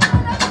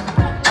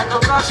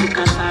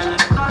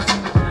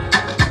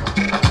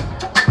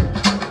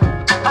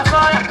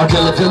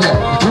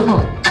 Come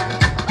on.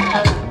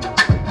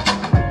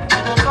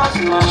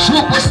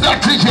 Superstar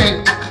DJ.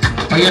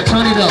 Oh yeah,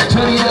 turn it up.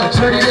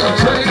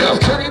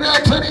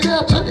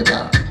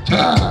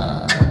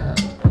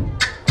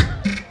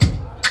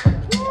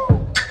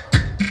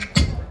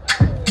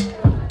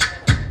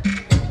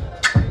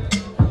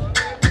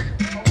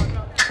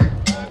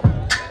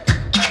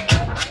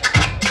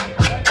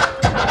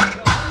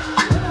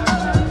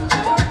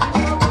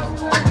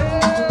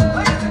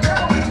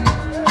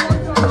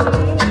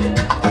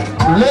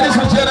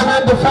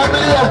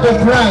 family of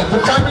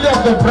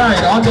the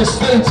bride on the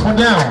stage for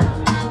now.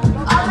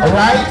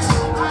 Alright?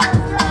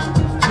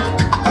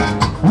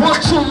 1,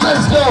 2,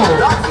 let's go.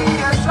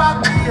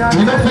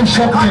 You don't think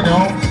shopping, you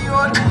know?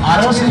 I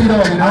don't see it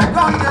all, you know?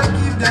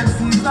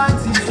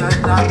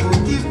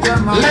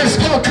 Let's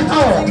go, come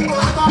on.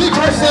 Big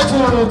respect to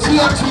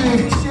TNT.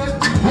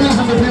 Who's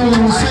in the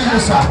building? We'll see you,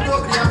 sir.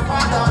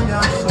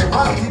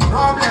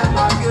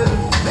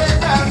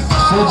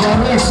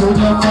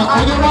 Soldier,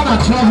 anyone that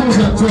travels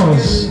and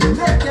tours,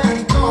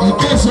 in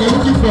case you're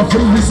looking for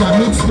free visa,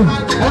 needs to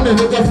on the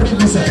local free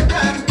visa.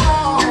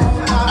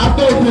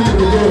 After opening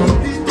the door,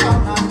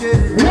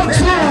 1,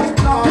 2,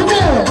 come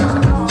on!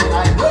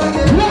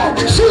 1,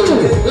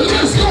 2,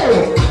 let's go!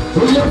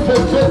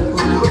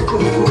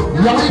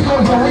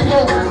 Here we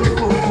go.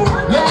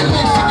 Let me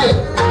mix it.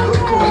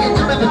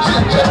 Give me the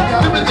ginger,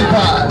 give me the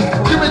vibe,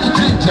 give me the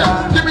ginger,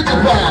 give me the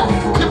vibe,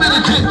 give me the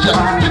ginger,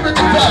 give me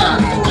the vibe,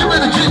 give me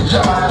the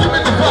ginger, give me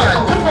the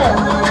vibe, come on!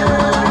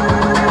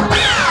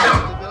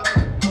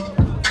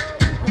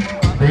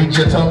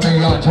 Ginger, turn me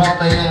on.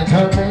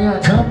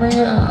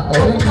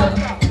 Oh,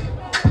 yeah.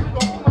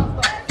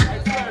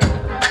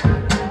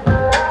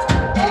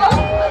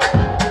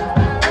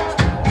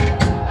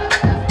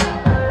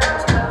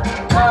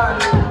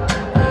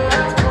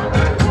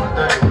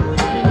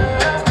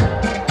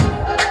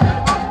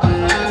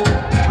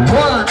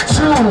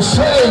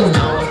 Say, you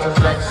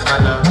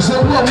say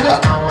what?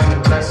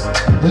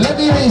 Let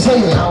me hear you say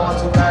it.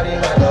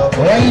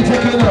 Where are you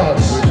taking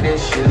us?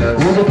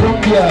 We will come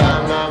here.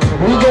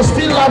 We will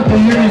still have the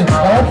units. I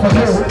for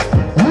you.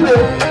 You know.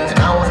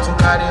 I want to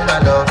carry my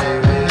love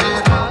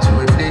to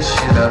a place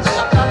she loves.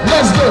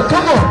 Let's go.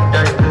 Come on.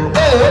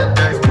 Hey,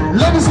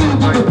 let me see you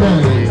do the thing.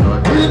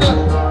 Read it.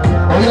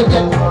 Oh, yeah,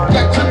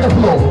 get to the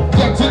floor.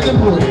 Get to the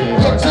mood.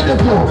 Get to the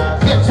floor.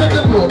 Get to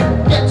the mood.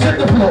 Get to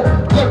the floor.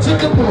 Get to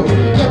the mood.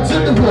 Get to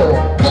the floor.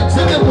 Get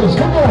to the mood.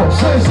 Come on.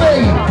 Say.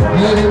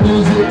 Let the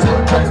music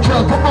take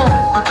control. Come on.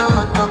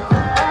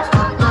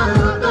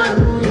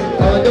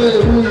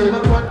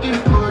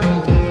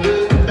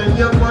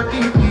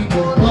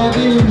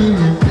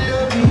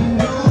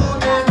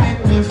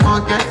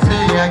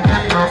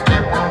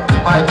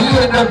 At the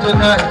end of the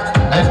night,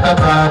 at the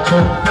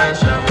bathroom,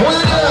 oh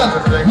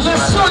yeah,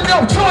 let's turn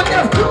up,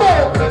 come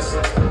on,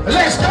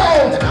 let's go.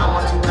 I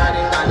want to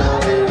carry my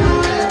love,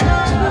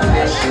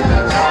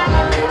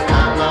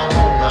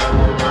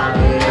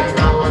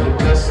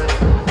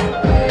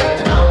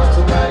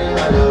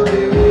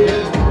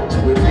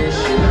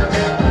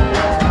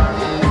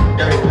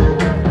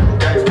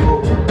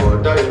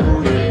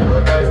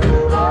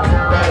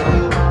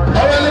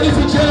 alright, ladies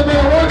and gentlemen, I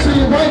want to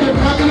invite the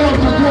family of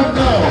the group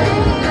now.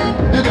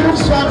 The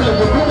group's family.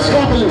 The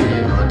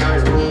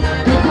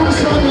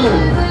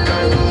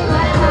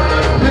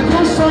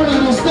group's family,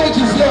 the stage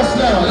is yours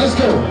now. Let's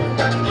go.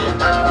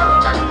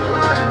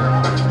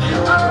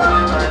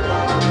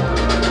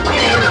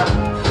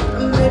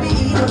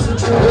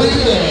 Oh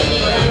yeah.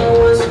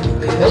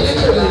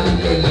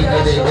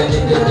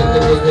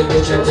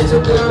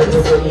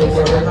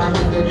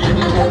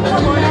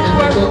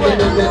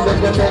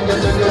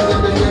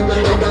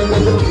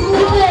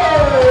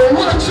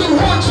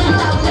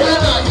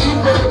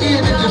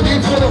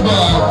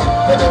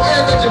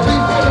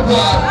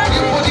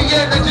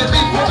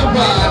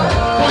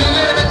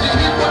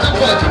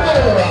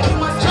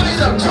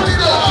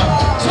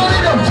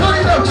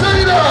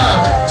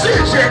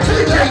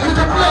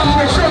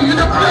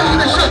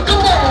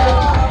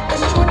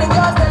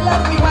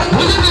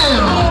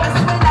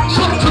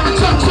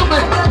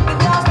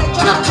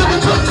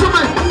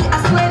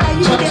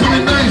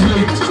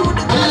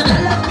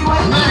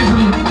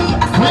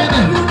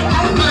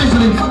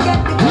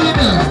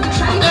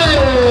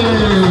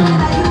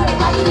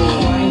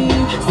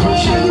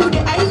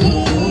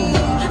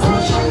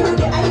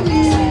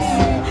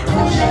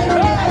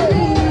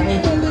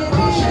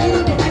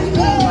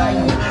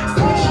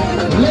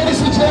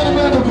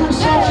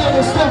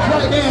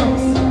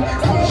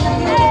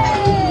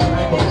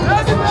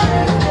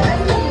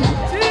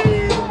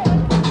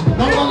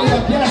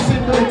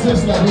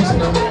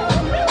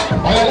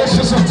 Let's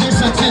show some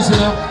decent things, you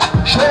know.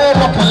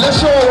 Let's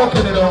show her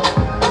walking, you know.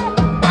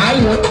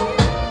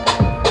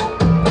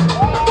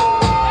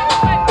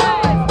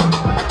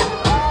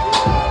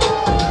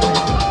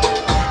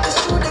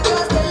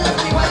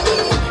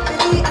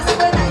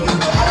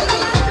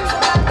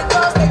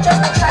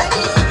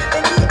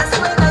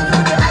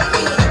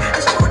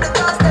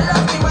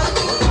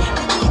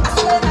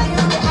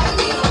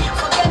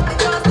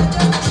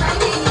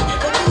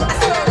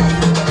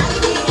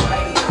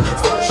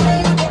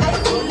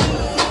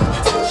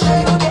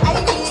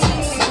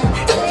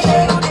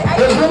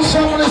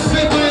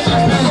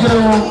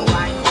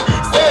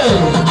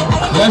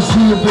 Let's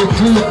do it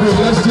big,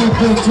 let's do it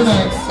big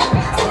tonight.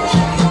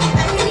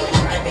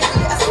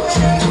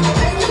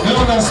 You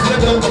know that's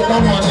split up to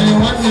come on, and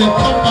when they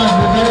come back,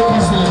 we're very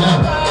costly now.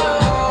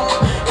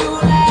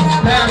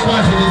 That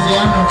part is the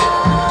honor.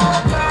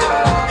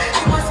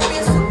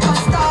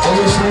 Oh,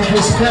 you should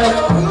be scared.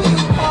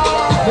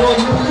 No,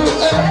 you,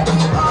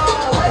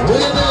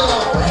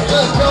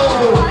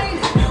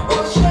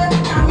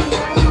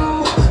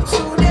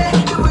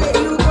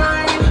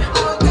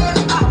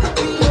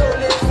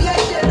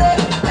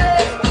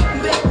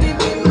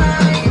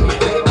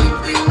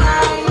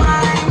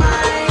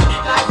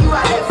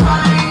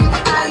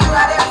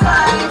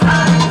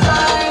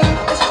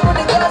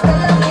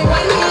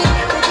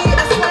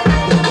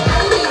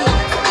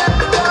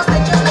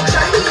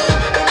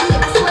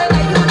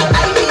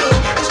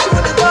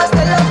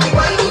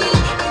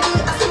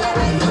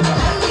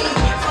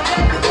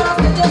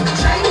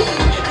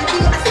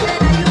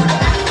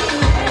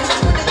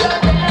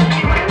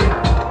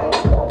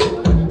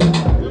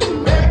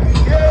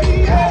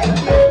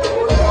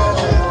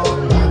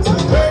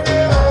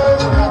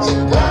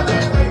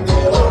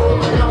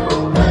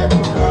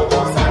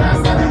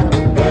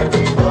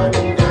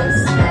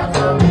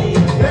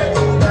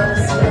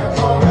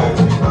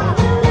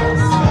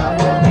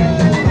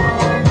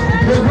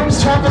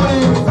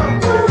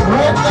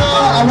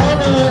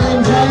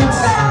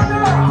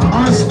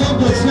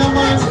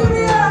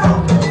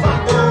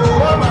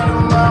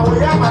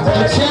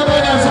 The chairman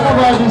and some of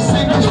our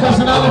distinguished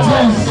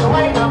personalities.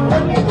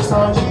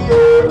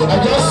 I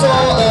just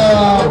saw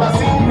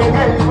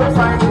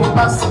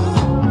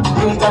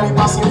anytime you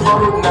passing for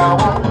road now,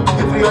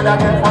 every other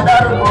girl for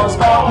that road was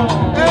down.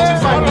 Did you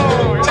find it?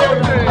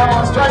 I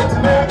was trying to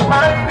make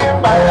my name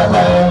by a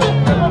liar.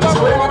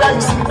 So anywhere you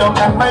see them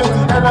and mighty,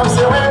 and I'm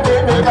saying when they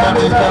make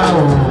a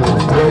down.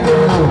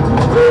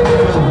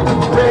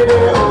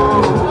 Radio.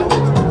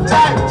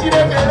 Time,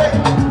 Chidekele.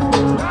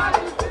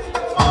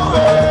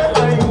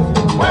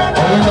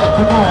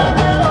 Come on.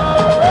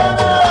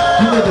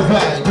 Give me the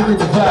vibe, give me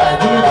the vibe,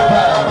 give me the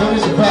vibe, give me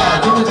the vibe,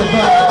 give me the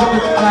vibe, give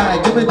me the vibe,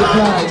 give me the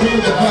vibe, give me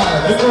the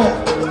vibe. Come on.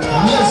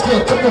 Let's go,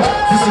 come on.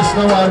 This is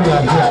not why we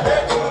are here.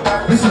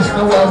 This is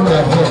not why we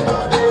are here.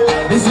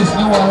 This is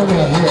not why we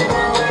are here.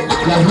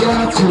 We are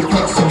here to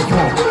take some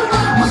fun.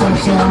 Some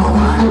fun.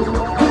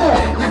 Come on.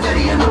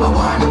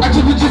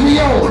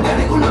 Ajibijibio.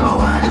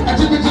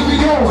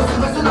 Ajibijibio.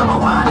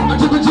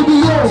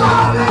 Ajibijibio.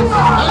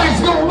 Let's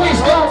go,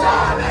 let's go.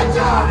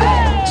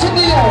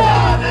 Chibio.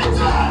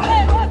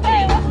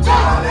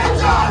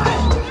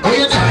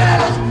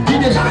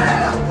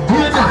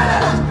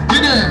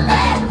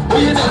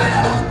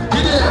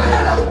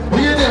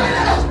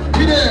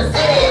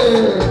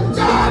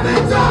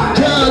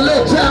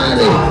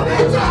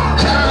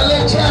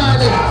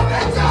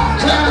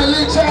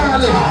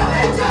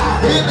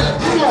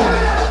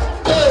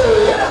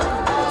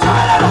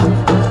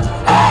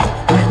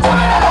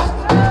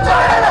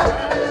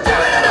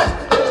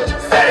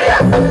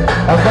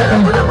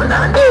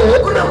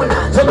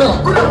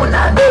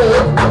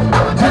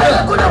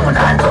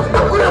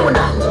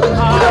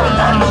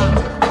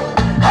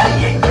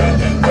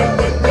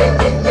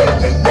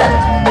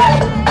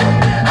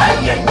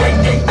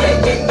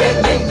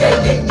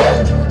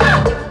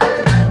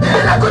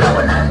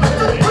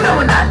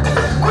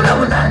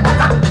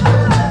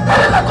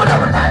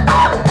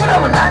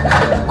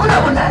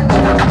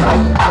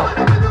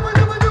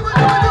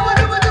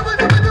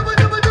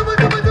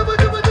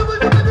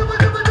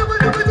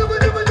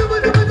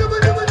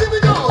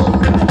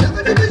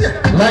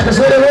 Like I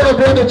said, I want to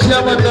bring the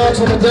chairman now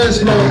to the dance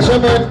floor.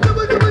 Chairman,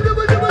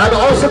 and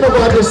also some of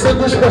our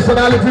distinguished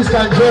personalities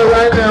can join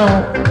right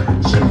now.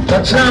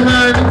 The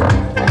chairman,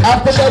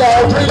 after that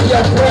I'll bring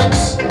your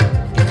friends.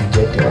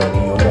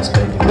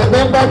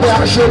 Remember the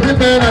Ashobi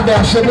men and the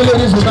Ashobi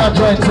ladies will not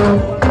join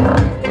too.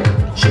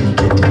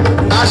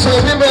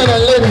 Ashobi men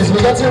and ladies,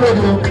 we got it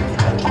ready.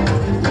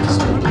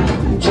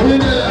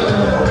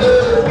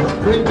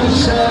 Bring the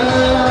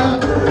shower.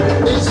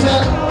 It's a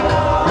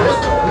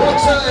what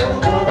time?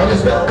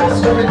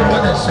 So many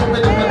money, so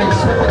many money,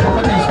 so many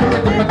money, so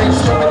many money,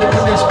 so many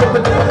money, so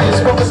many money,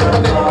 so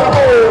many money.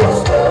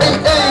 Hey,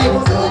 hey.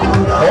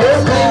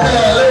 Okay,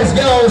 now let's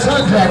go.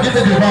 Sandra, give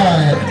me the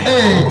vibe.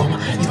 Hey.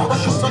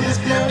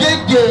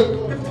 Get.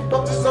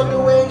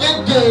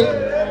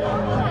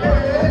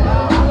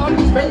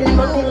 Spending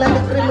money like a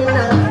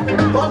criminal.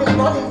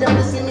 Money,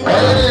 never see me.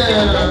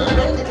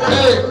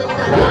 Hey.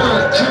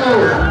 1, 2,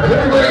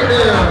 everybody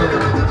there.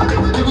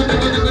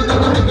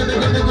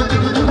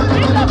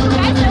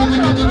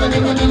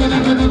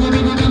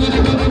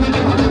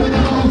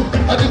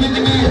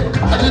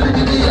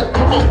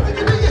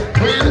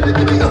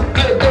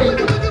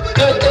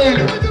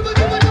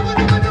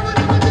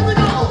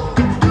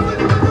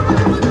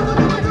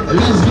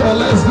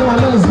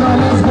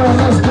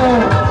 Let's go.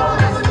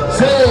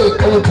 Say,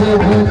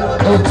 Otebu.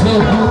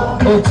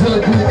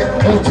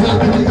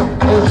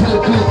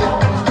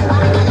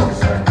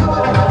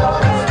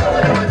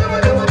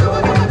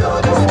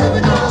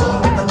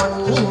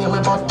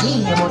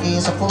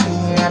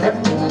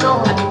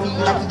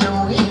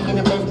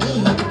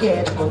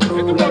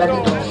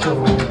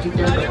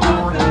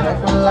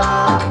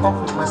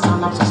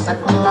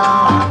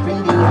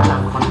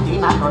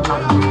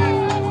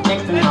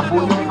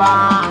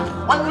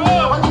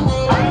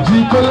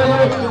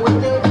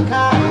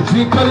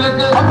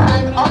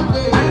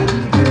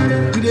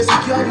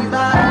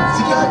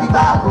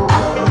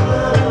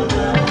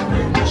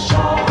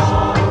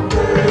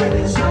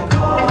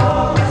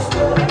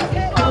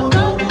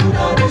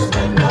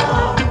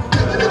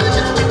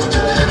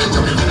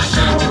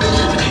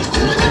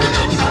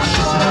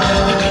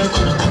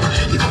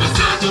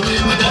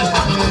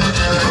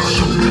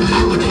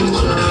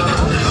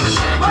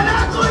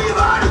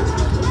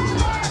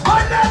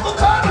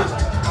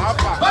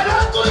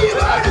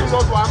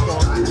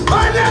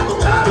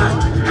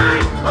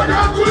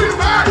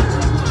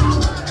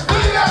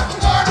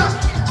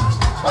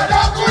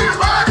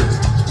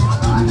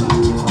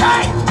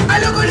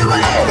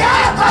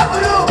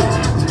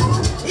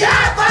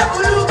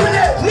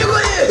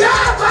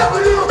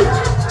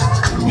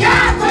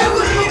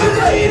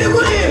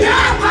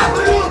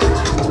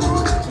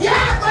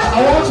 I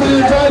want to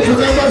invite the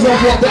members of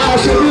the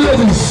Ashobi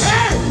ladies.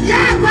 The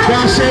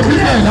Ashobi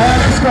men.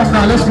 Let's come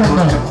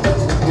now.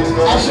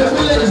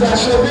 Ashobi ladies,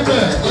 Ashobi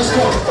men. Let's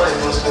go.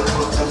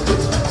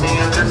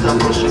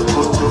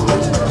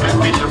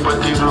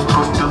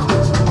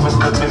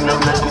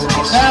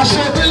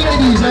 Ashobi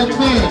ladies and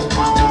men.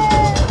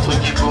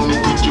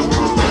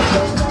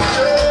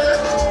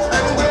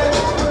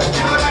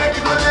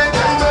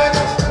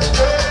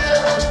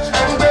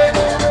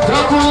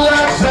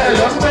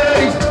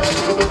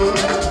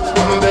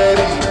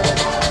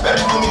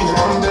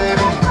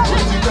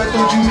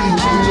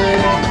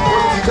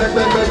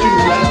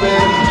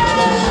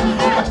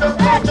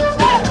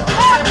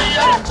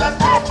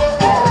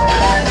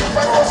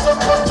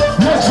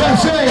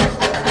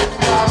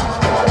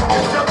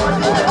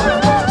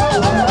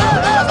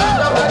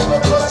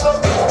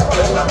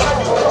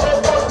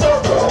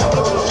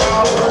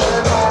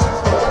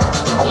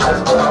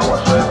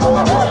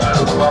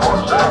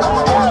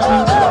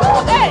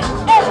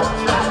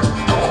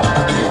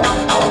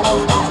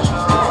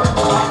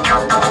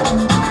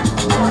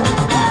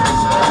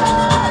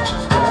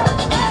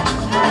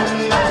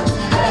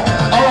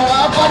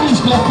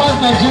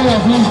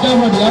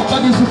 everybody,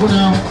 after these people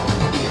now,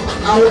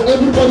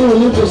 everybody will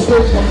leave the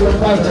stage from your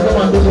fight to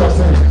come and do your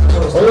thing.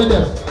 Are you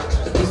there?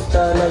 This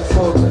style like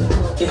focus,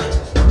 yeah.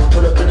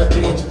 Pull up in the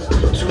beat,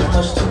 too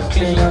much to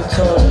clean and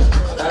tall.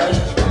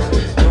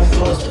 Don't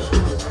foster,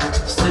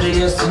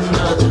 serious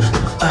another.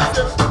 A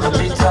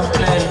big time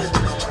player,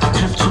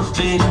 trip too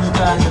big and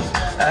bad.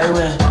 I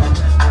went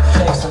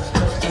flexer,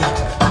 yeah.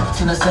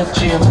 Tina said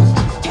gym,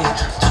 yeah.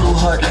 Too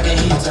hot like a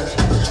heater.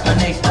 My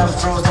neck down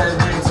froze like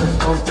winter.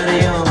 Don't put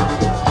it on,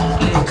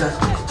 liquor,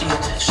 yeah.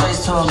 Shy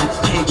song,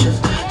 picture.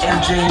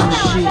 MJ in the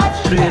sheet,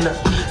 thriller.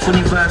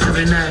 Funny vibes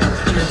every night,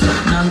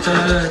 yeah. Now I'm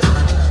tired.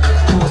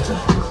 Poster,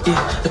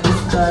 yeah. A big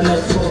style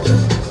like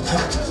focus.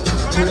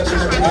 Pull up in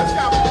the beat,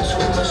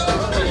 too much to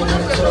clean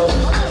and tall.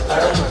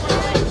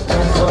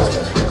 Don't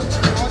foster,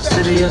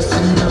 serious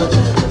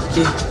another,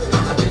 yeah. A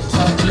big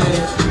time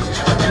player,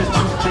 a big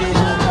too big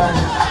and bad.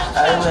 I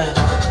went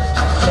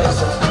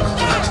flexer,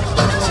 yeah.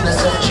 Tina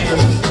said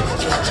gym,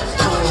 yeah.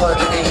 Too hot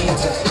like a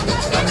heater.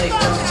 My neck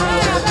down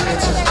froze like a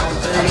glitter. I'm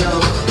very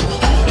young,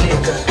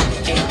 liquor,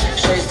 yeah.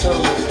 Shy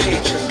song,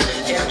 picture.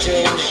 MJ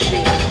in the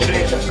sheet,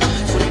 thriller.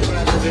 Fully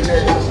grind every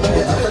night.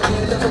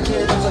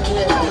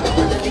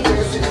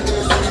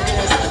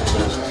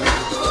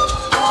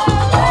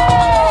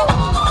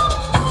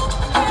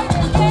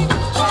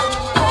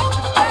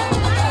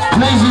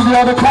 Please, if you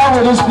have a car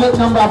with this plate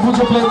number, put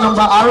your plate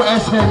number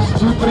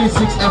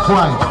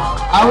RSH236FY.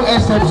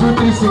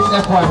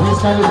 RSH236FY.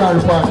 Please kindly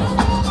verify.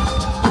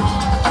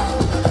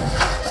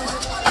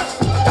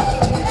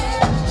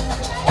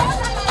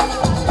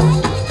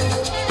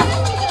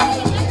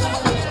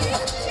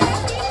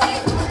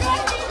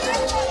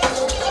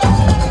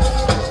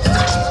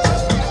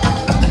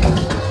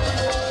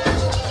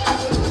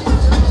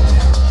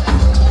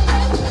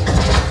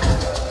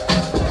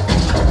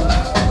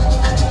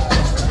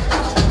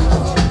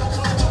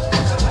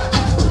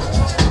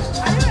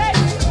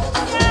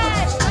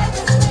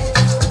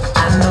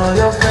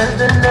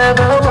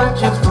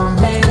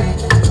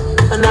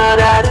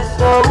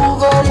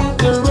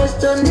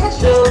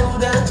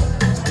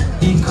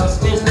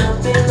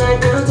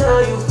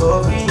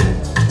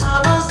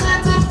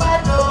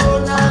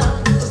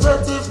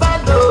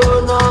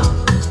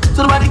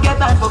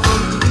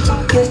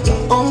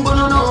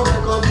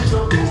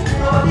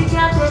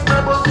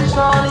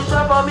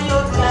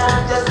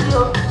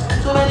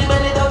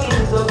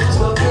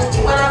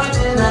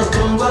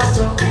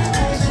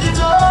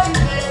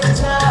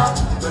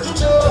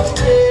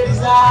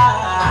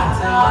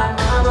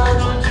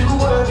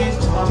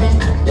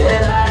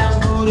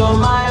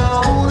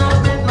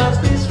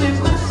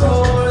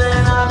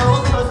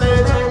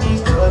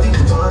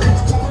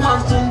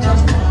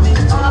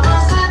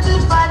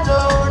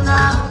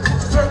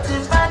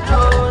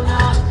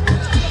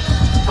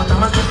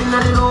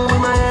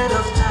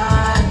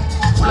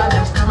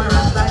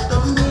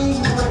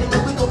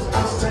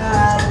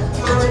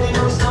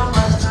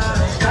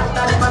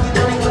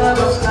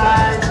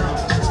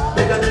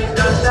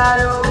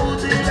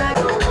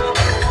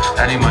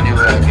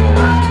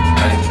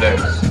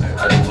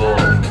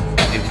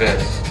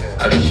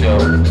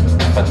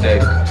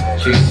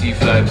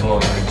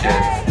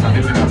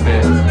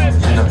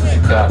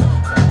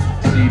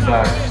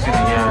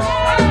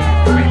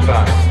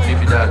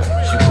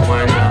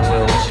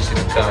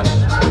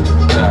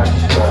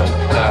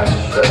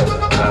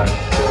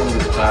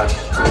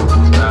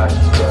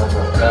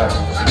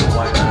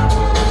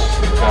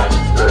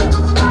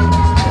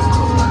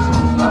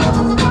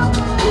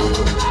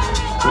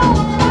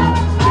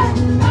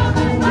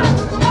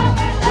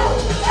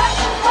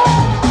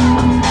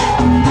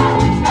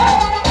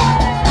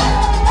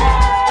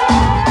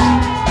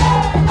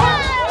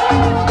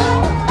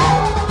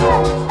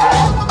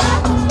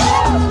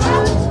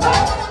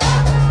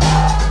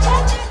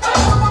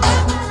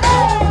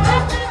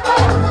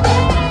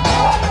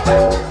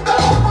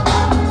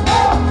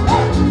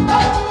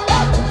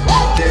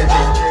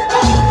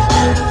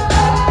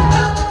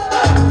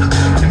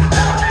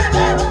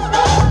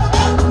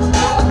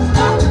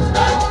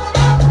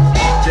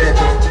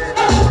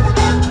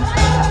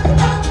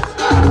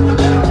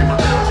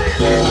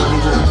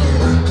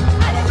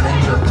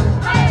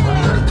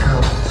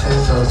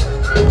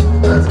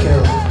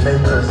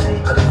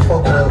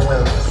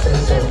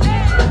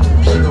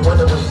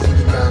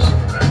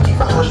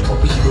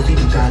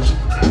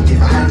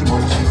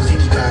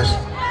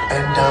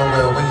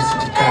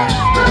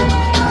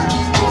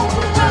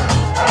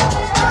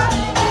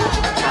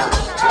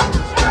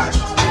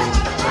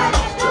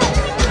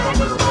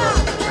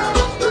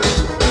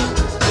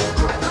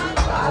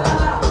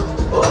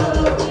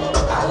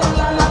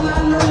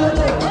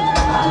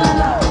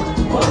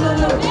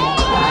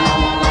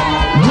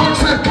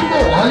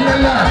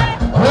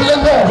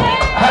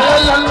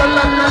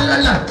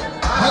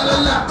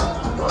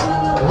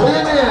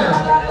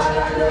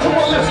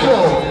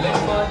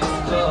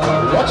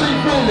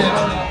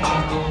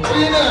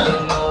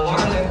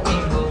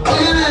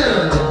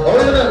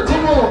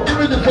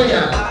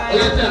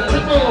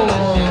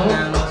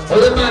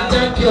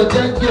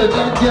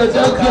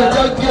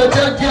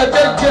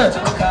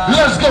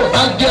 Let's go.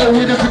 And get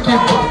with the picky.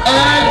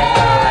 And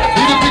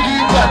with the picky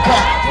back.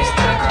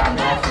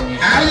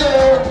 Ayo,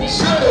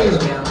 say,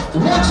 1,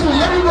 2,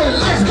 everybody,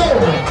 let's go.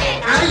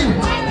 Ayo,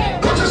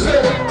 what you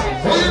say?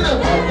 What you know?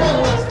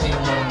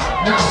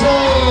 Now so,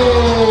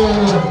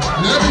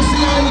 let me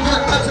see how you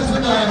got touches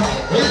tonight.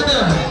 What you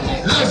know?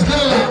 Let's go.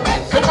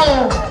 Come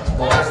on.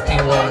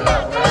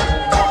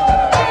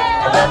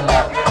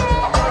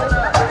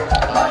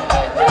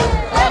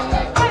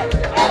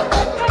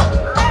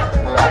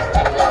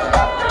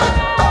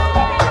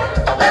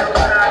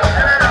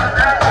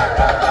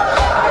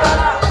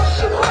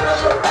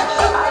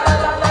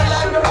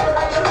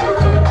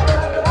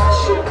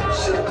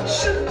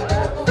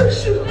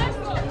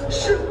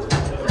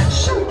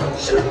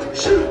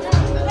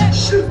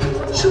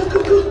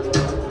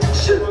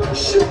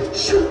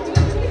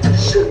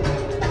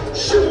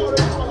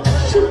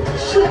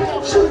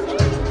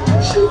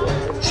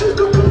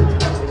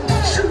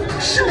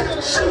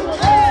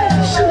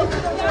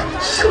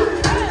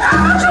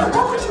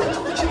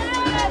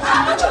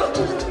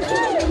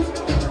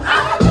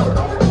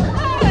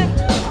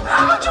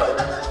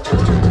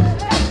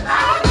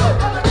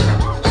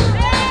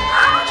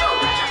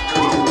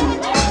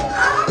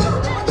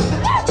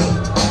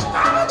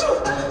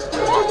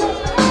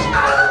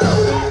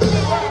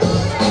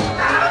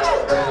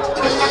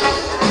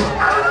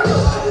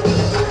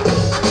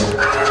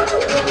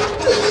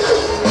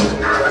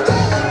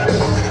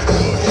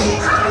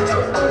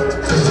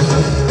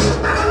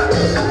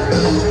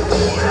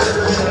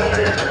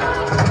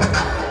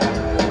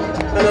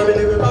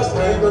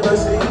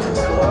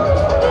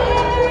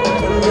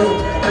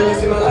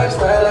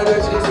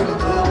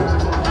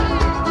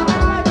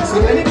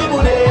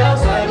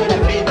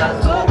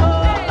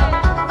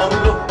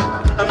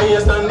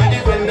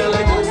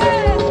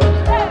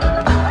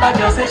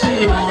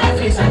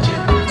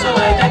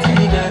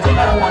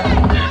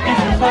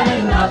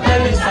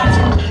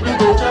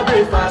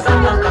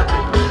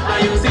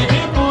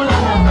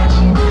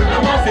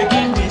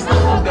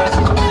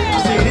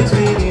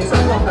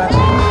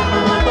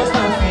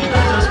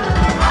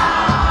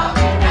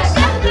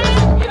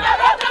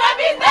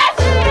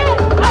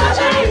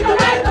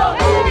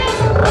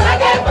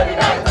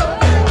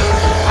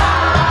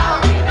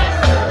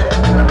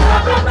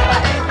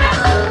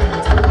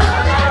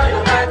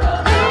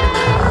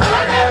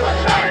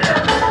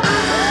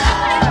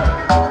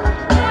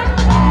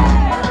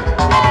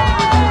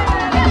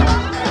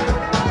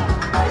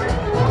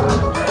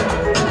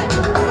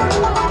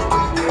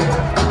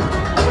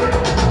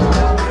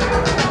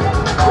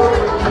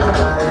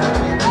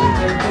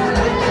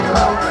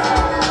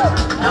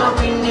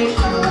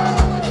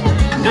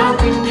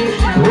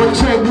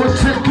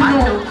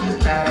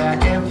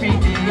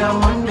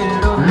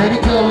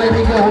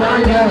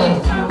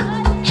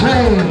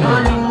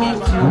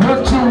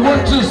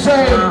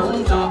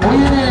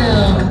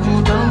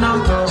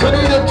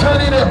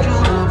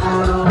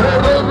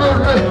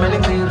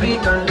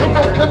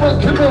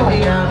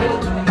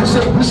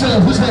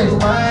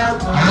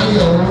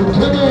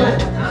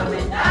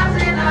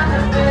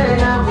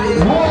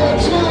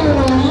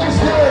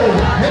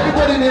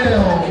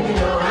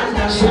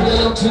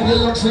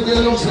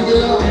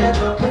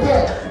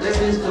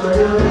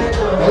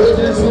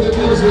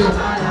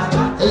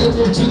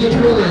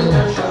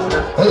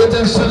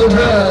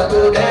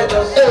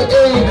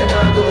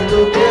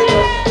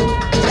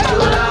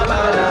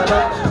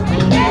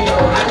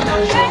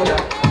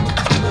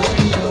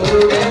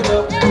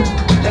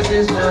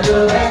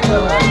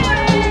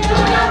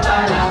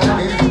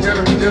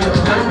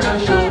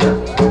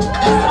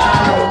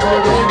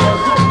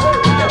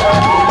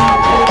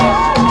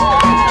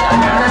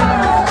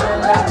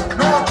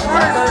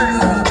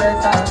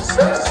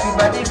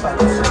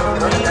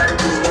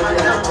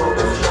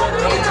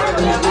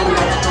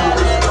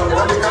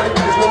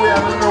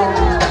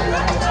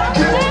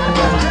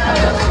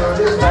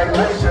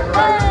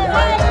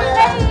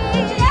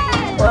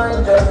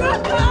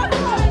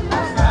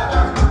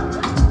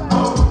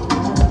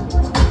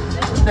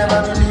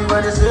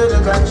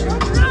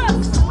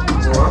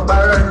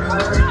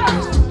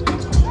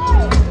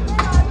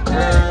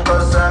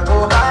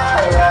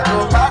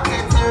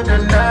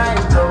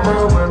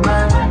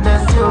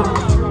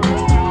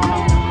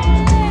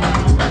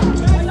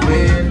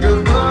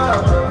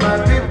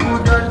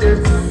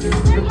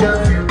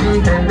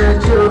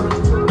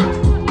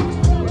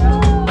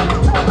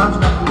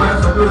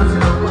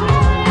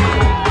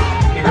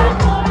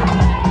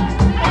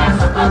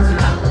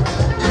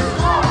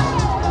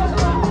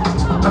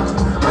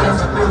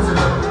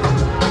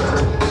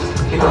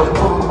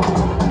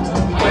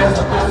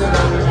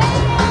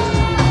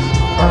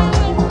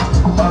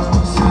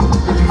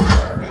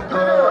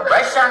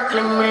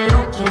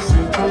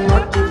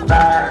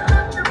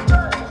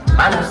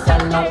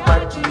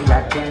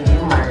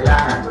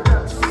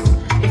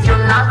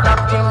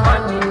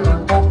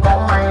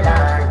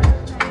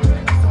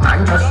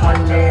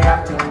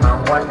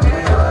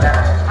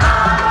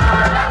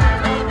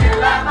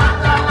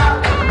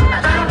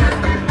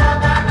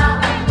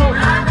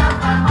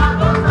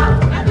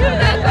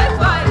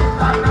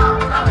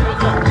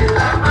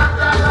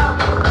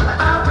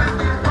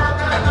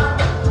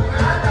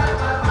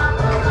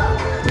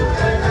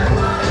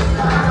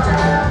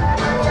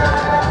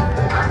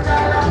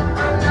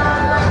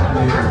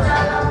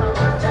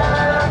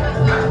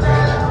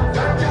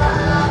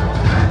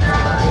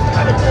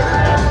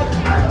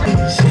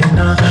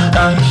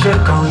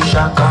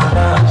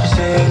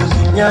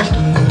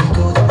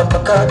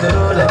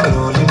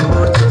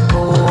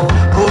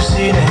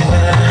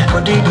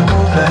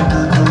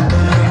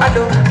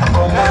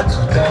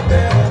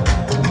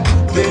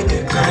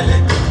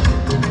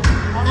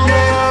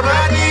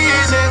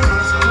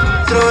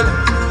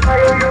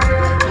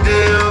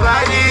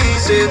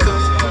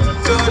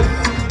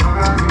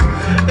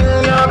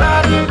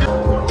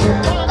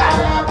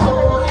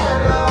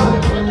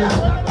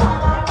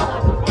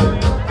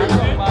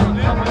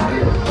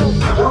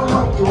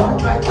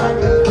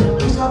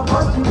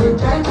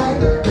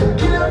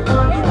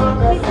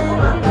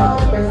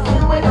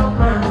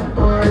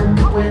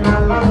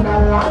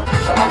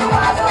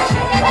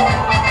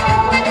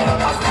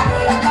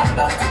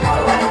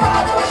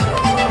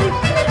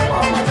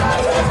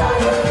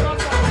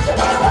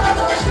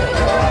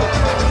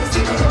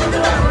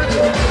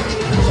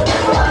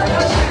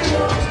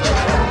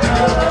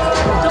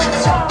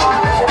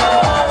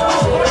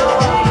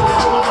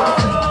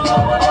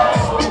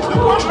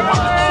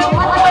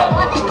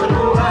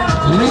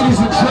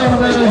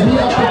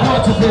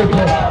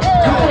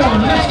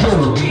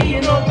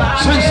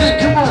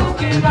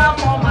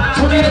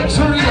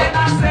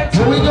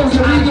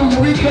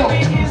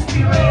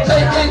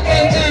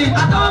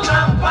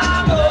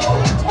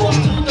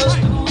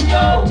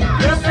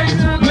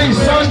 Please,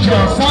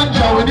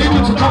 Sandra, we need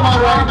you to come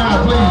out right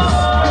now,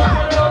 please.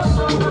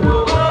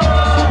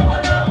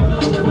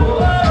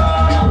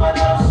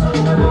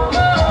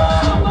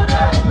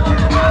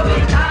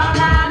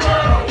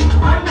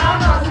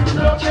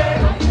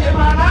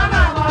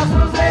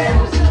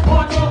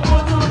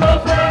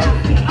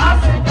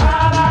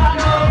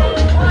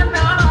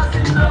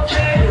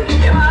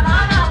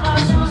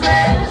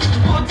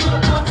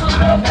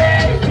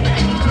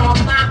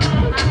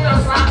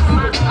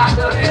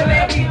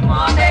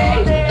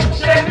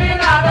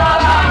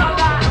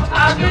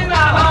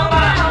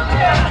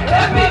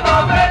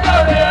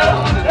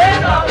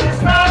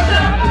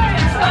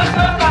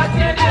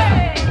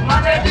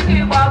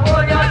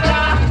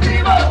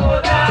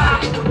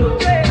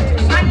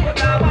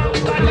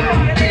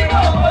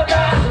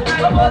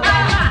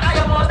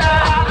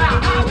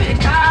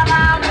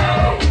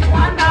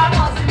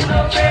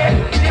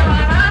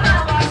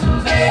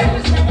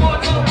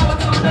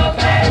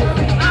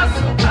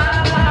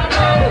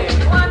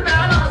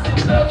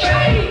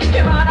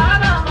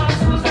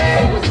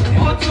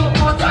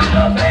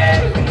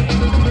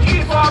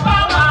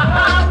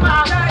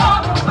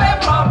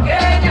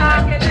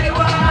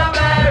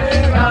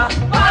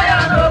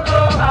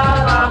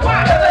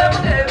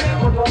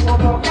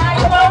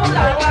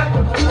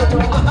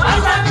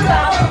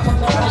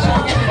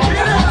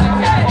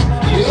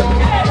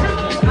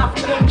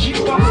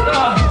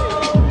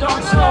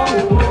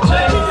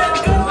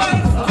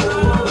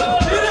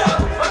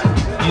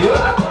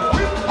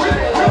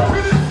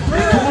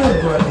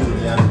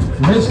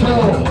 Let's go.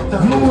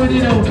 You already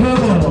know,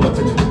 come on.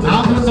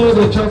 I'm gonna know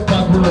the chop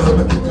back road.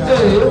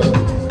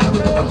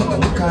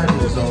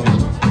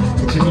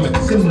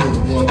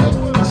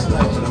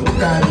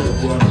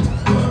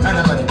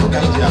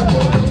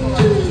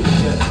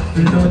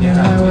 You know the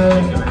highway.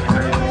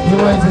 You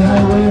ride the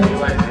highway.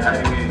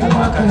 I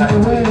walk the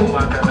highway. You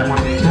walk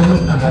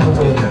the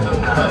highway.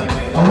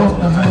 I walk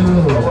the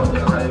highway.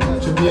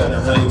 To be on the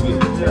highway.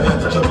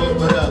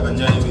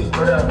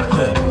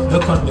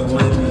 Look on the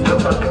way.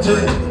 Look on the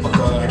way.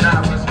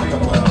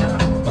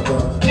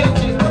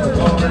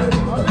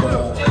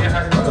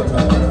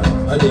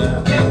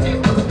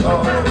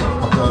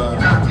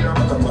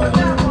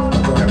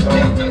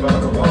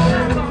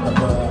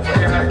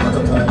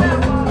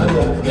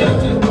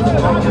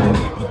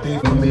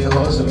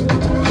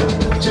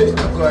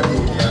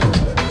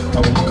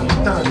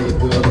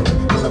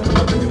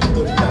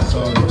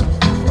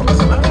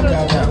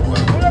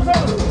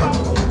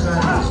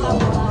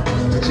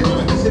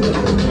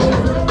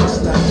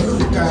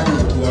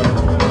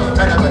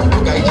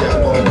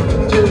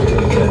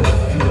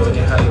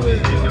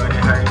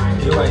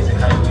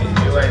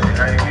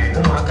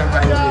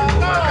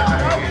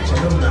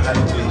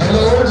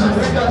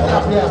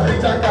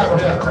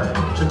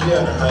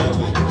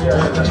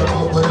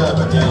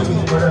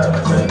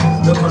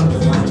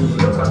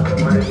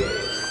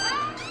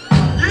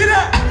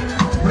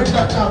 Bring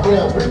that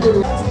camera, bring it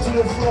to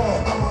the floor.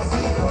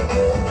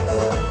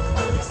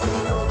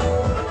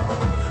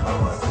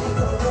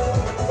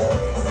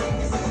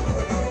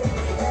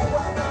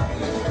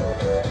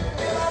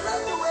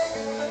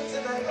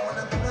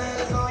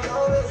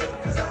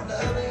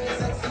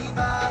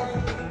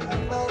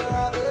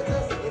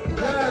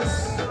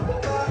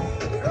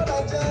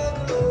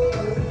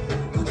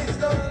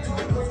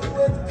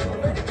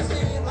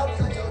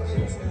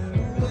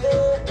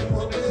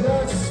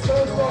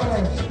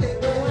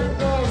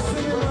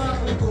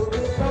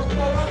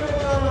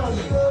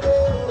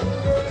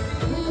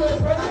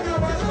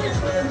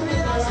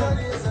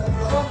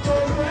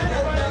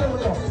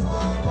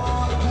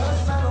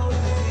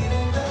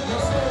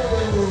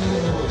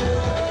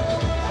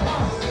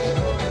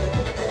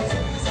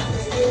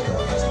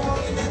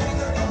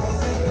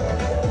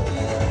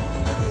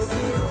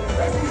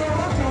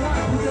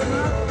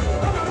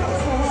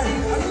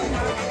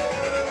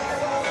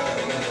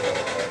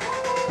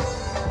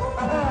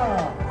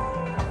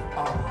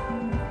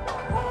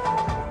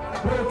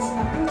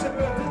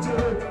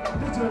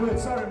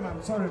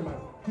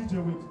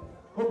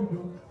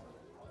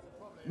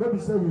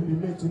 say we be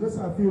late, you know,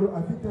 so I feel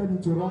tell you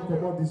to run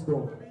come out this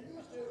door.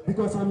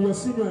 Because I'm your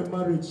senior in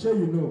marriage, sure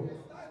you know.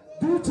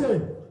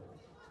 Duty,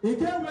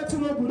 again, where to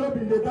know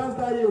good in the dance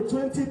that year,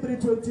 23,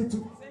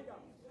 22.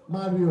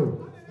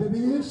 Mario, baby,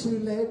 you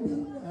should let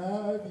me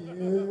have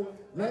you.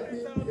 Let me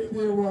be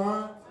the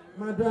one.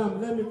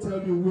 Madam, let me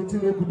tell you, what you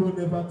know good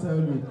never tell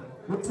you.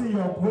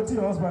 What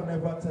your husband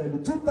never tell you.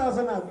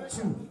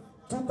 2002,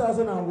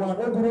 2001,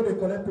 Ogudo they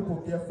collect people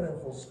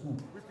girlfriend for school.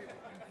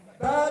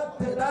 That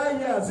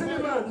year,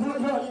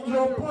 Ziniman,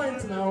 your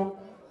point now.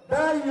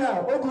 That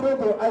year, Ogudo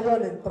go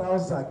iron and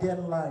trouser, get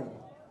line.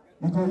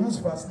 You go use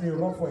Vaseline,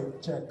 run for a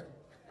check.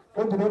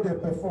 Ogudo they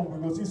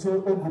perform because he say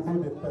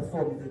Ogudo they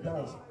perform, they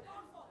dance.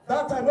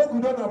 That time,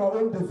 Ogudo never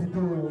own the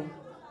video.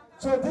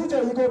 So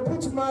DJ, you go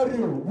put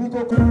Mario, we go.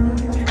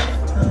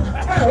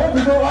 Hey,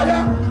 Ogudo,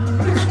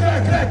 please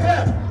clear.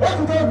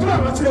 Ogudo, do a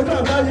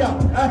material that year.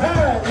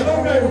 You know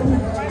me.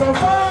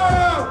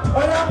 Confirm.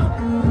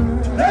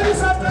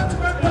 Ladies and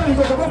gentlemen, now you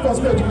go come up for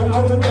stage. I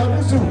will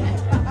introduce you.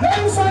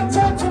 Ladies and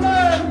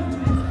gentlemen,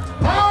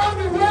 all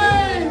the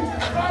way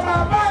from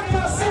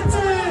Abania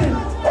City,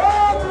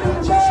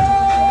 Ogudo,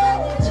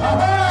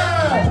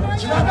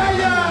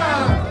 Chinagaya,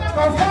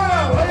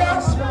 confirm.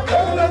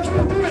 Ogudo,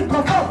 do it,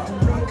 confirm.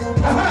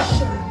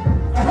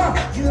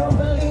 You don't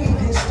believe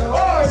his stories. Oh,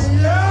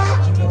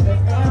 yeah. You know that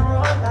there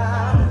are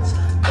lies.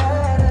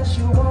 Bad as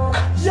you want.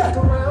 Stick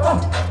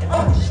around.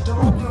 Just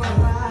don't go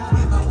alive.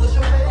 If I was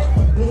your man,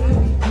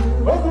 baby, you.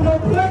 Ogudo,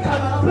 break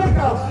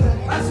out.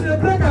 I see the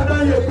break out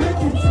now, you break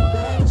it.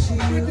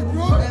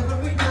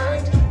 Every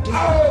night. Oh,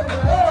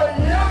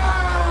 yeah.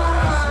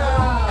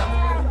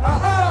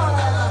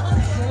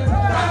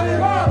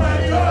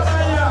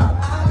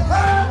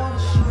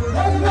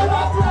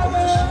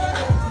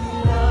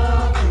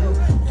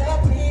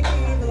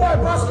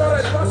 Pass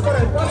correct.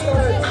 Pass your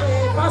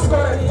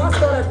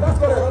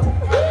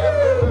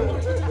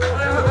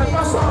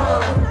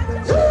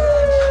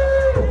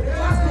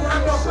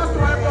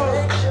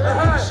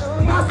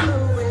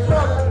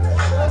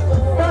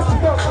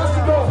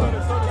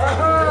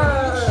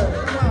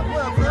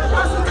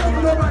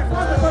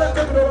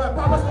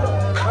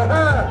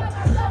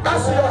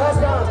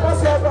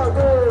husband,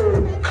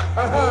 good.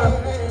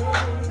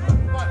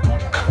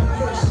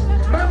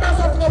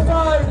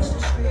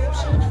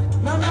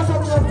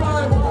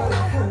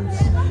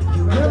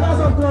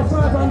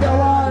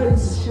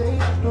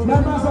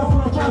 Members of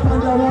the fight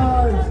and their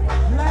wives.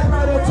 Led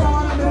by the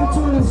tournament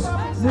tools,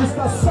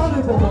 Mr.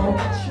 Sonny Bobo.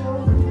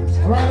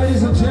 Right,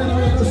 ladies and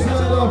gentlemen, let's set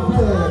it up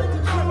here.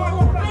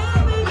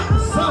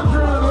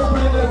 Sandra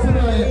Obinna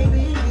tonight.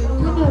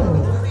 Come on.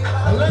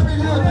 Let me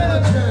hear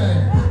that jam.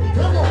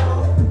 Come on.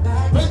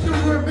 Make it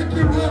work.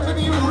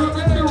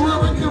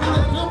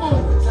 Come on.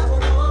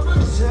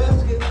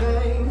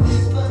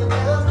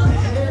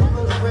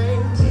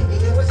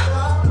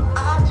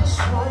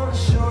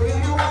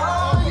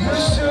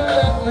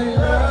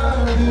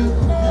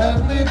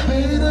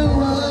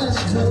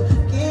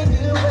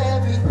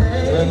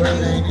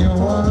 Everything you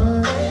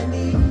want.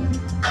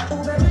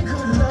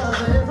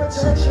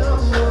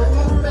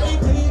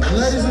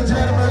 Ladies and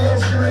gentlemen,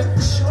 let's drink.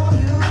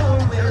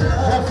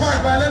 Well, fine,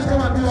 but let's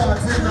come and do our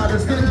thing now. The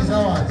stage is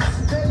ours.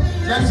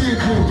 Let's see it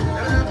through.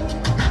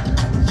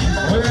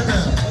 Wait a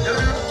minute.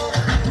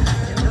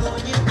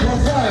 Well,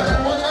 fine.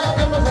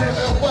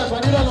 I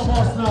need all of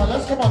us now.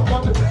 Let's come and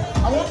talk.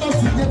 I want us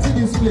to get to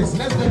this place.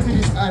 Let's get to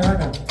this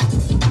arena.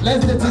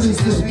 Let's get to this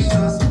place.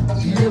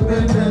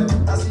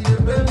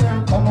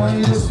 Come on,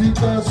 you the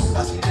sweet us. I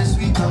see the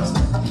sweet us.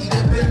 Eat the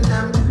bend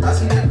them. I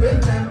see the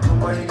bend them.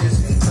 Come on, you the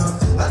sweet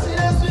us. I see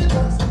the sweet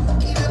us.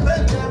 Eat the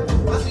bend them.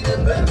 I see the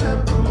bend them.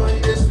 Come on,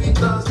 you the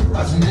sweet us.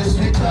 I see the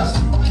sweet us.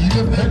 Eat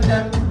the bend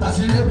them. I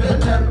see the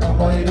bend them.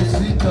 Come on, you the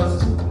sweet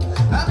us.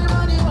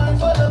 Everybody mind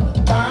for them.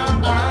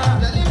 Bam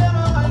bam. Daddy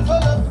never mind for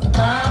them.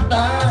 Bam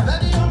bam.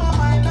 Daddy on my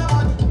mind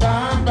now.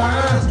 Bam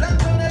bam.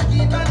 Strength on the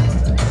key, daddy.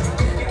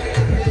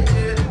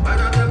 I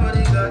got the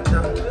money got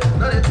them.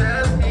 Not a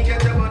test.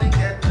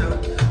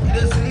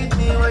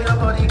 Your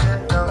body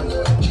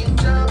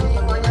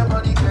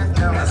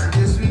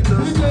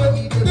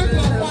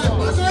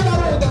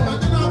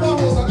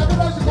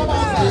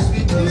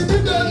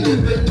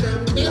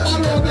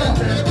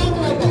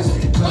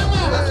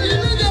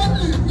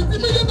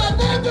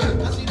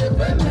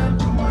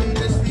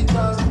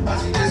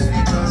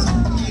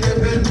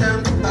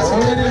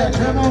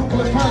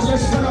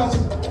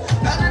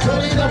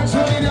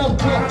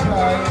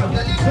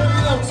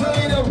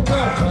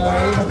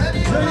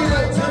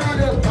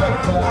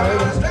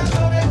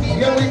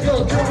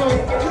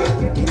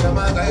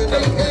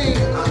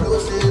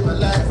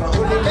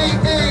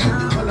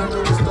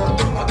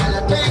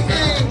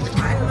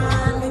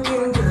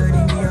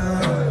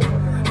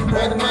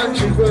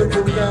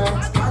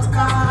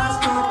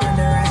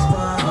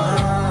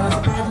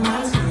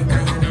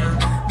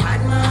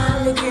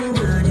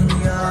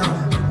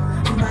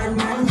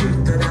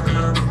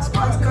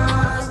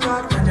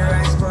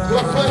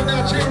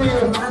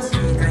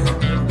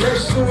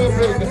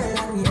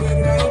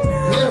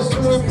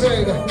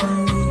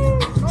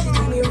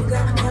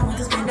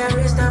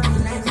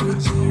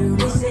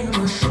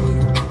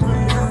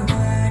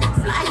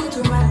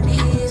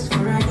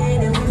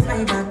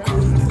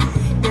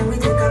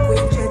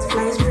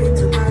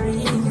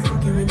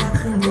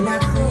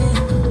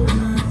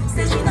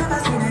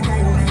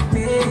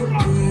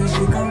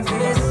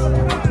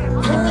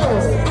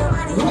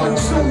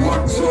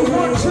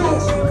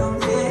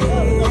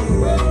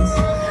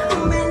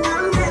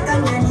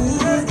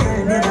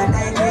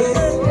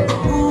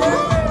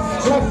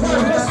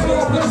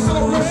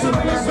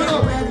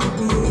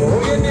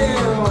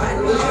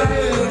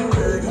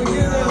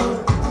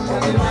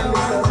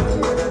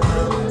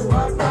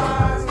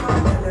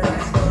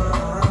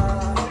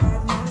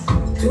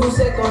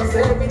bust,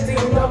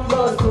 everything done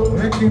bust.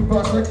 Make it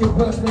bust, make it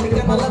bust, make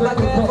it bust, make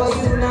it for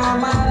you now,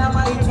 man, I'm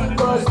too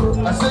bust.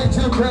 I say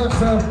two girls,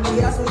 sir.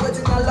 He asked me what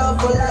you can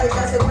love for life,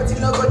 I said what you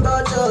no go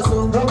touch us.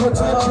 No go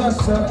touch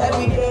us, sir.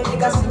 Every day,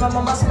 nigga see my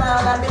mama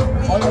smile, I make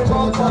me all the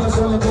gola,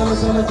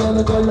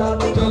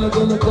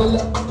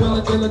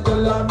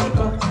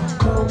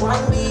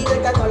 one me, they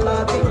got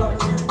color, big up.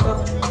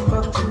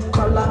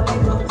 Color,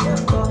 big up.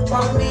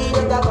 One me,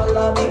 they got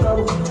color, big up.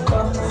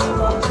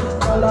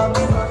 Color,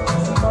 big up.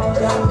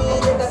 One me,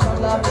 they got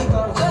color, big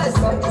up.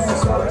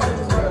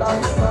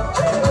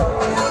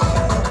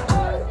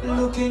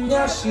 Looking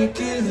at she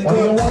killing. Oh,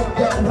 you want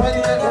that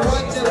money and you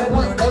want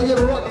it, oh, you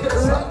rock it, oh,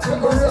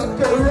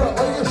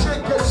 you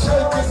shake it,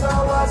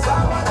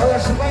 oh, yeah,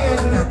 she might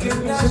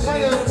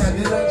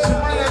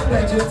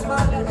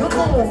come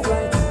on.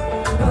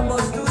 I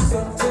must do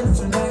something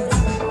tonight.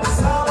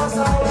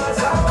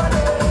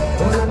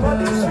 Oh, your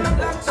body sweet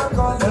like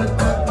chocolate.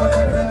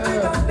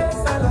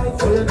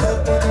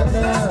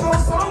 Let's go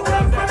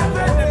somewhere,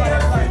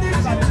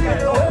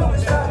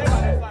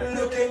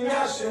 looking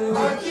at you, I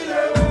kill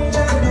it.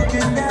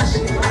 Looking at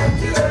you, I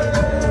kill it.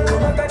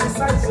 Come on, get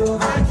inside, so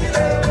I kill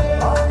it.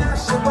 Oh, now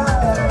she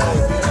bad.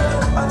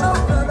 I know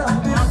that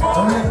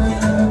before.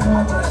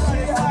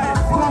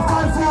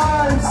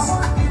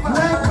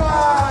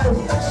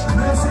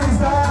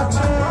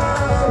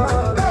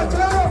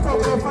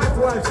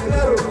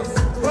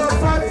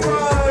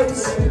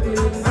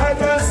 I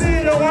can see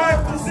the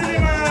wife to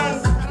Siliman,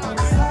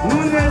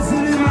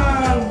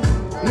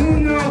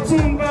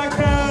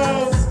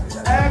 Tumbakers,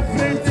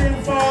 everything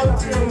for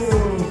you,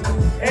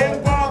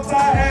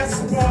 importer,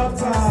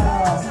 exporter.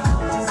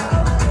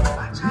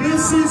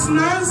 Mrs.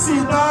 Nancy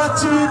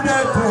Dachi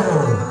Deco,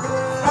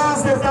 as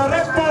the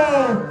director,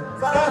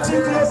 Dachi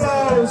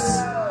Globals,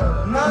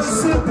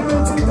 Nancy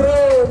Beauty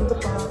Trade,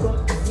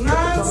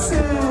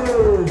 Nancy.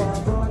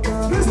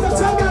 Mr.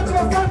 Chairman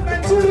of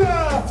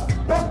Nigeria,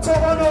 Dr.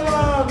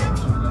 101,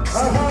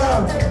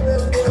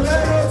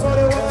 Clear for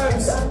the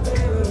wives,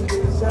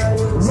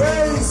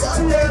 raise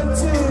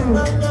TNT,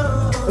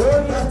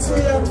 only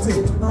TNT,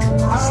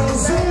 I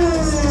see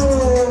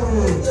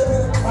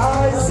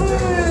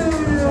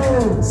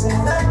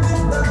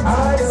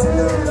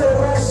the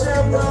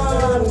Russian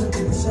man,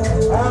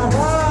 I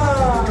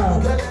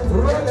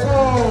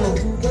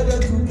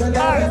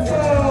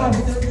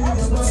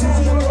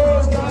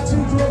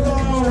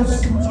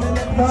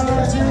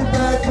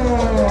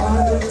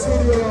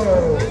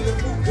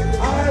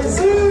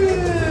see.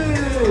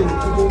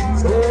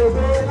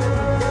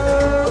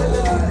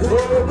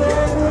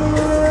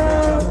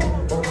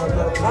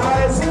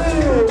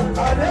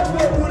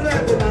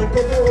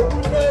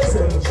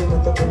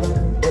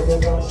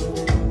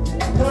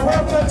 The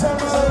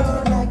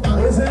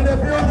is in the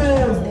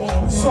building.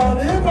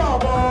 Sonny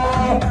Baba,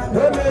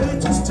 the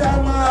Emeritus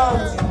Chairman,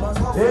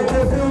 in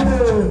the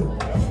building.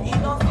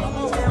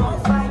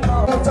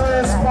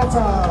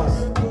 Exporters,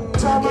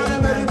 Chairman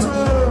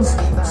Emeritus,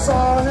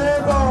 Sonny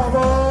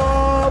Baba.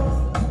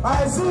 I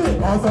see.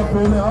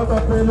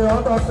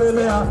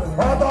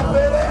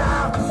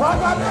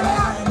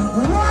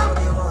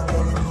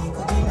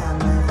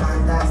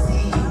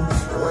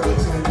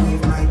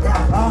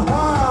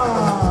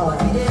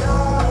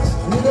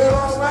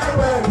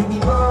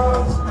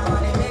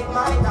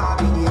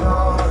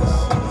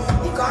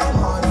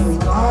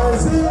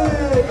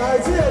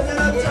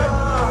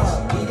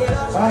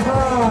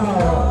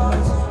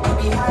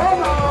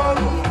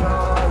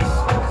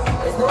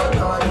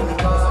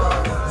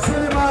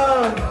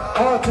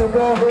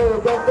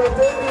 Dr.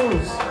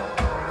 Davis.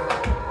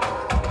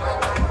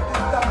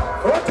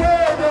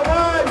 Okay, the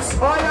wives.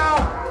 Oh yeah.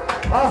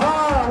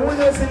 Who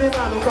is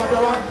Siliman?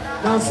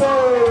 Now so.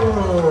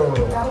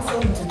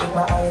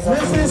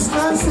 Mrs.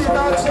 Nancy,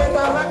 that's your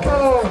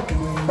director.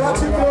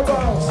 That's your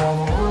global.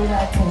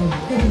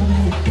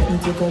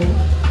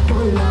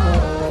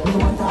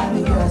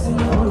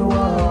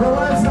 The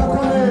wives are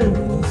coming.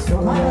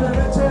 I'm going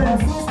to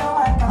change.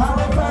 I'm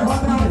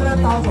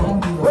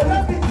 500,000. Well,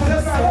 let me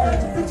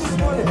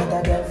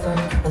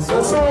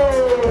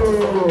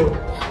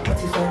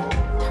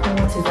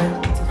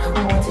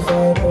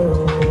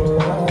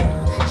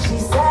she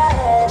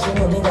said she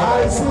know me. I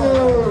see.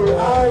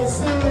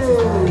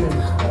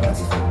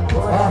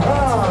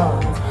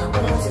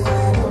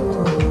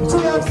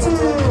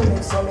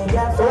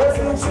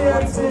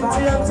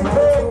 TNT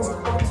cake.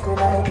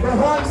 The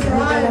hand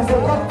behind the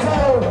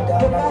cocktail,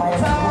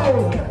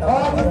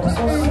 all the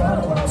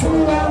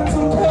TNT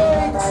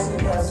cakes.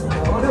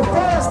 The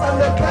first and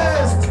the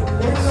best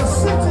in the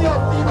city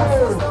of Imo.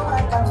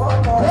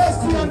 Best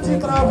TNT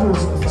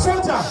travels.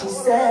 Soldier,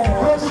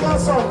 prodigal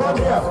son, come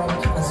here.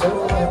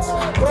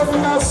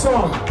 Prodigal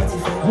son,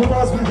 you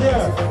must be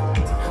here.